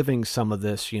 in reliving some of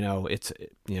this, it's,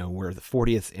 we're the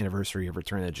 40th anniversary of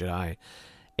Return of the Jedi.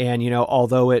 And,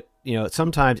 although it,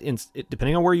 sometimes,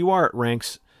 depending on where you are, it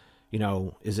ranks,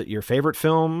 is it your favorite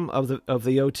film of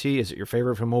the OT? Is it your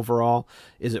favorite film overall?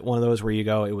 Is it one of those where you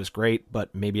go, it was great,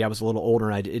 but maybe I was a little older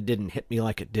and it didn't hit me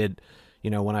like it did,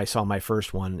 when I saw my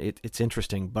first one? It's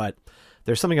interesting, but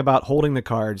there's something about holding the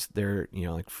cards there,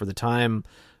 like for the time,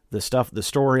 the stuff, the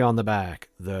story on the back,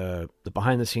 the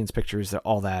behind the scenes pictures,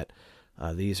 all that.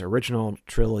 These original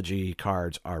trilogy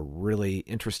cards are really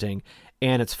interesting,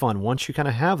 and it's fun once you kind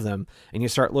of have them and you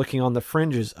start looking on the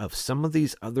fringes of some of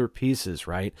these other pieces,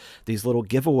 right? These little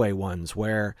giveaway ones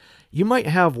where you might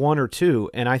have one or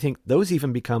two, and I think those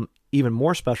even become even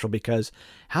more special because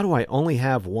how do I only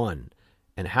have one?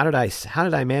 And how did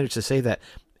I manage to say that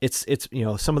it's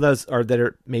some of those that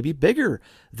are maybe bigger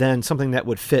than something that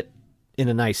would fit in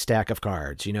a nice stack of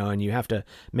cards, and you have to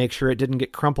make sure it didn't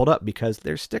get crumpled up because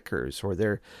they're stickers or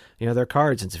they're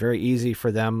cards. It's very easy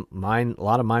for them. A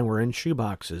lot of mine were in shoe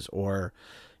boxes or,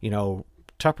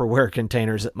 Tupperware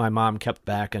containers that my mom kept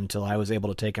back until I was able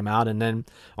to take them out, and then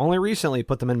only recently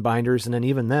put them in binders. And then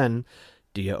even then,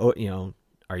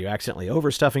 are you accidentally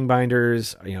overstuffing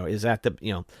binders? Is that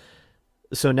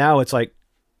so now it's like,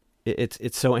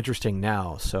 it's so interesting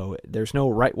now. So there's no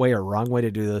right way or wrong way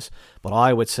to do this. But all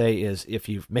I would say is if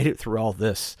you've made it through all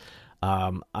this,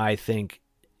 I think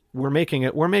we're making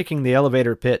the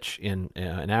elevator pitch in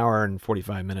an hour and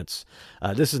 45 minutes.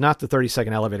 This is not the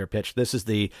 30-second elevator pitch. This is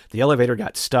the elevator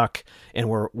got stuck and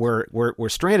we're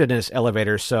stranded in this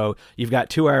elevator. So you've got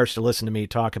 2 hours to listen to me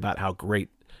talk about how great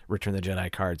Return of the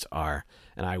Jedi cards are.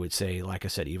 And I would say, like I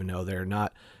said, even though they're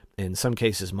not in some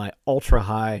cases my ultra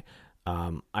high,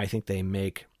 I think they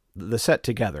make the set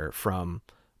together from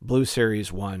Blue Series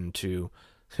 1 to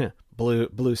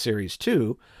Blue Series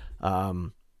 2,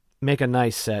 make a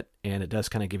nice set, and it does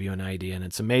kind of give you an idea. And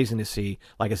it's amazing to see,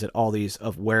 like I said, all these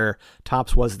of where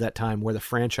Topps was at that time, where the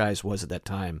franchise was at that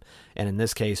time. And in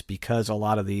this case, because some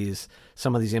of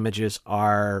these images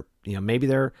are, maybe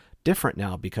they're different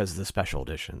now because of the special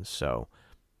editions. So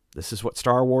this is what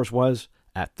Star Wars was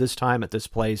at this time, at this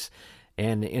place,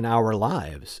 and in our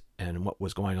lives, and what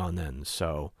was going on then.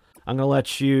 So I'm going to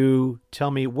let you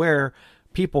tell me where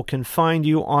people can find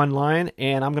you online,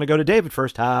 and I'm going to go to David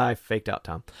first. I faked out,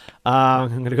 Tom. I'm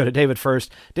going to go to David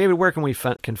first. David, where can we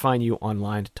can find you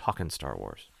online talking Star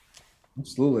Wars?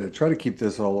 Absolutely. I try to keep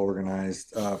this all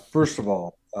organized. First of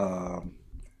all,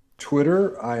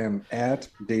 Twitter, I am at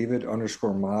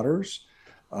David_Modders.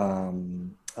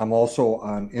 I'm also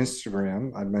on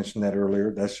Instagram. I mentioned that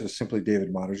earlier. That's just simply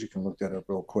David Motters. You can look that up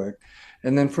real quick.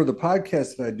 And then for the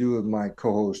podcast that I do with my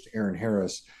co-host Aaron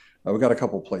Harris, we got a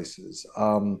couple places.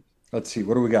 Let's see,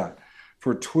 what do we got?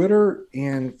 For Twitter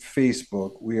and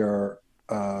Facebook, we are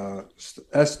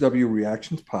SW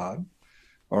Reactions Pod.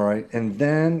 All right. And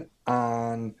then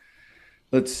on,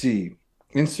 let's see,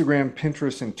 Instagram,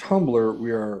 Pinterest, and Tumblr,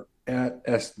 we are at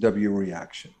SW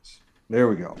Reactions. There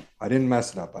we go. I didn't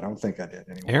mess it up. I don't think I did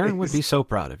anyway. Aaron would be so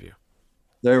proud of you.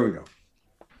 There we go.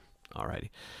 All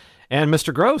righty. And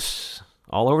Mr. Gross,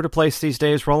 all over the place these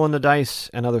days, rolling the dice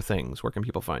and other things. Where can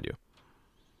people find you?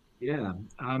 Yeah,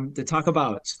 to talk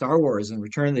about Star Wars and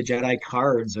Return of the Jedi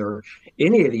cards, or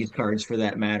any of these cards for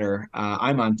that matter,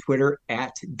 I'm on Twitter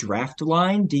at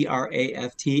Draftline,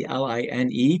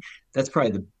 Draftline. That's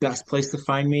probably the best place to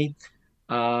find me.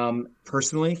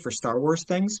 Personally, for Star Wars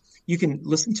things, you can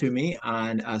listen to me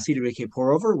on CWK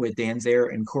Pour Over with Dan Zaire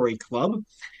and Corey Clubb.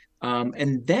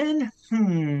 And then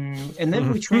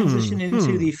we transition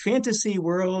into the fantasy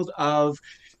world of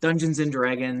Dungeons and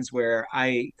Dragons, where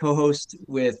I co-host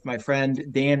with my friend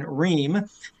Dan Ream,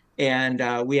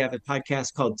 and we have a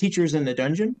podcast called Teachers in the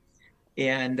Dungeon.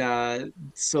 And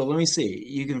so let me see.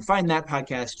 You can find that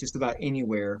podcast just about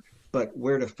anywhere, but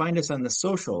where to find us on the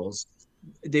socials,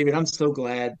 David, I'm so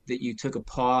glad that you took a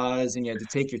pause and you had to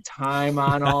take your time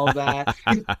on all that.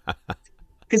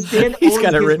 Because Dan always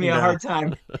gives me a hard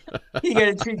time. You got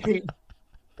to treat me.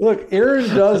 Look, Aaron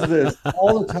does this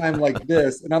all the time like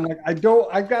this. And I'm like, I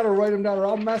got to write them down or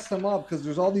I'll mess them up because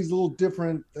there's all these little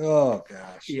different, oh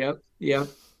gosh. Yep.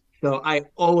 So I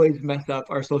always mess up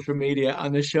our social media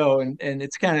on the show. And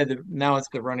it's kind of now it's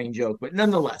the running joke. But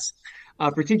nonetheless,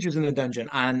 for Teachers in the Dungeon,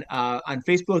 on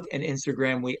Facebook and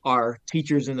Instagram, we are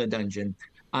Teachers in the Dungeon.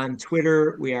 On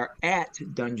Twitter, we are at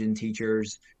Dungeon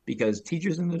Teachers, because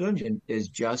Teachers in the Dungeon is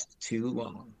just too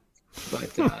long.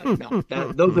 But no,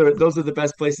 those are the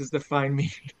best places to find me.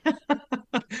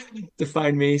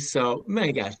 So,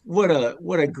 my gosh, what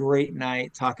a great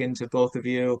night talking to both of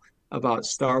you about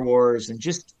Star Wars and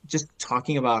just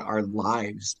talking about our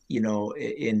lives, in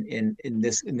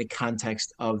the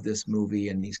context of this movie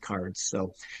and these cards.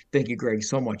 So, thank you, Greg,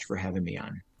 so much for having me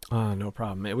on. No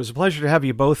problem. It was a pleasure to have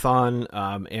you both on,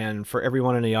 and for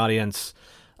everyone in the audience,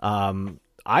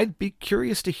 I'd be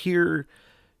curious to hear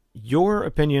your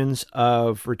opinions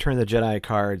of Return of the Jedi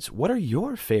cards. What are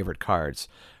your favorite cards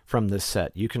from this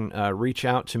set? You can reach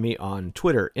out to me on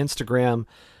Twitter, Instagram,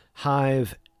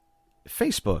 Hive,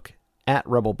 Facebook at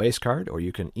Rebel Base Card, or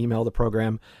you can email the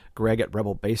program,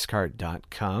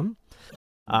 greg@rebelbasecard.com.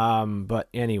 But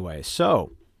anyway,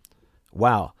 so,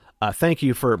 wow. Thank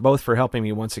you both for helping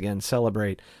me once again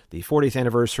celebrate the 40th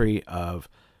anniversary of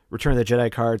Return of the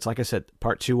Jedi cards. Like I said,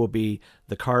 part 2 will be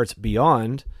the cards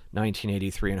beyond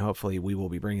 1983, and hopefully we will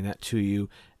be bringing that to you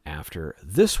after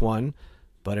this one.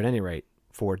 But at any rate,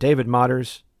 for David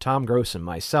Motters, Tom Gross, and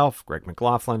myself, Greg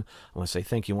McLaughlin, I want to say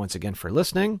thank you once again for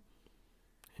listening.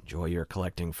 Enjoy your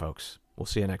collecting, folks. We'll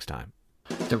see you next time.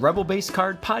 The Rebel Base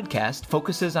Card podcast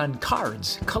focuses on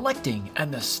cards, collecting,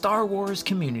 and the Star Wars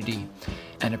community,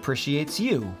 and appreciates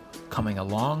you coming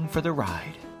along for the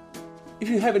ride. If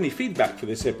you have any feedback for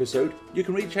this episode, you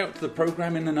can reach out to the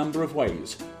program in a number of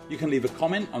ways. You can leave a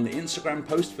comment on the Instagram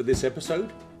post for this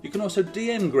episode. You can also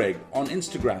DM Greg on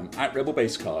Instagram at Rebel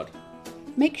Base Card.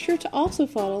 Make sure to also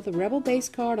follow the Rebel Base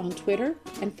Card on Twitter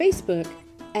and Facebook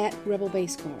at Rebel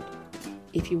Base Card.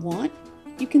 If you want,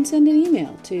 you can send an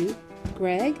email to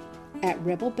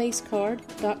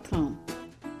greg@rebelbasecard.com.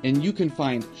 And you can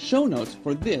find show notes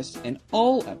for this and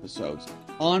all episodes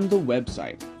on the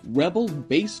website,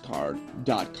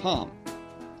 rebelbasecard.com.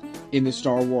 In the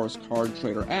Star Wars Card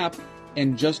Trader app,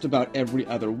 and just about every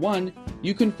other one,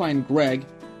 you can find Greg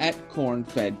at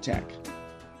CornFedTech.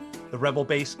 The Rebel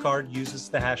Base Card uses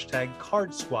the hashtag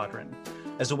Card Squadron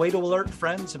as a way to alert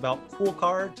friends about cool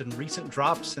cards and recent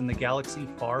drops in the galaxy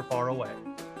far, far away.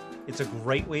 It's a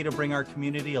great way to bring our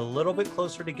community a little bit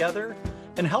closer together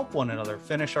and help one another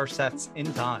finish our sets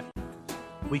in time.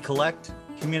 We collect,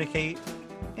 communicate,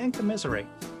 and commiserate.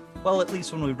 Well, at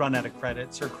least when we run out of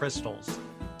credits or crystals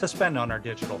to spend on our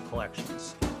digital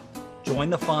collections.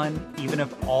 Join the fun, even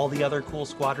if all the other cool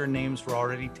squadron names were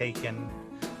already taken.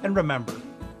 And remember,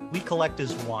 we collect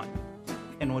as one,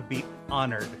 and would be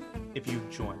honored if you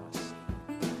join us.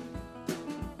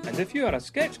 And if you are a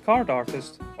sketch card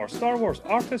artist, or Star Wars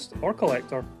artist or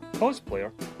collector,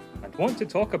 cosplayer, and want to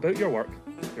talk about your work,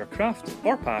 your craft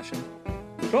or passion,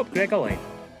 drop Greg a line.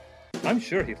 I'm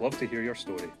sure he'd love to hear your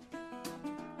story.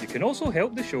 You can also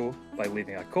help the show by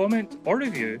leaving a comment or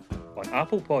review on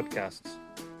Apple Podcasts,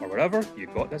 or wherever you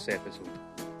got this episode.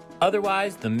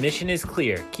 Otherwise, the mission is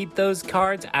clear. Keep those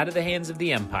cards out of the hands of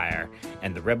the Empire,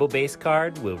 and the Rebel Base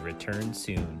Card will return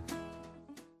soon.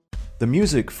 The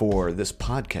music for this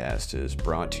podcast is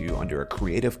brought to you under a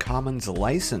Creative Commons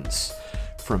license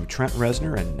from Trent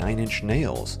Reznor and Nine Inch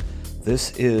Nails.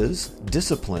 This is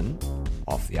Discipline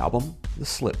off the album The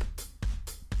Slip.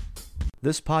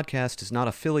 This podcast is not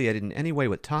affiliated in any way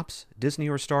with Topps, Disney,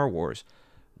 or Star Wars,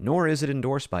 nor is it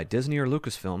endorsed by Disney or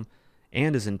Lucasfilm,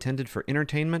 and is intended for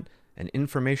entertainment and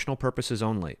informational purposes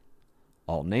only.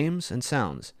 All names and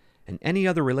sounds and any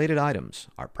other related items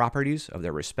are properties of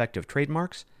their respective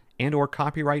trademarks and or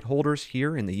copyright holders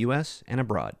here in the U.S. and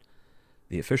abroad.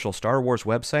 The official Star Wars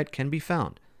website can be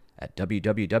found at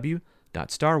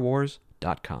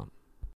www.starwars.com.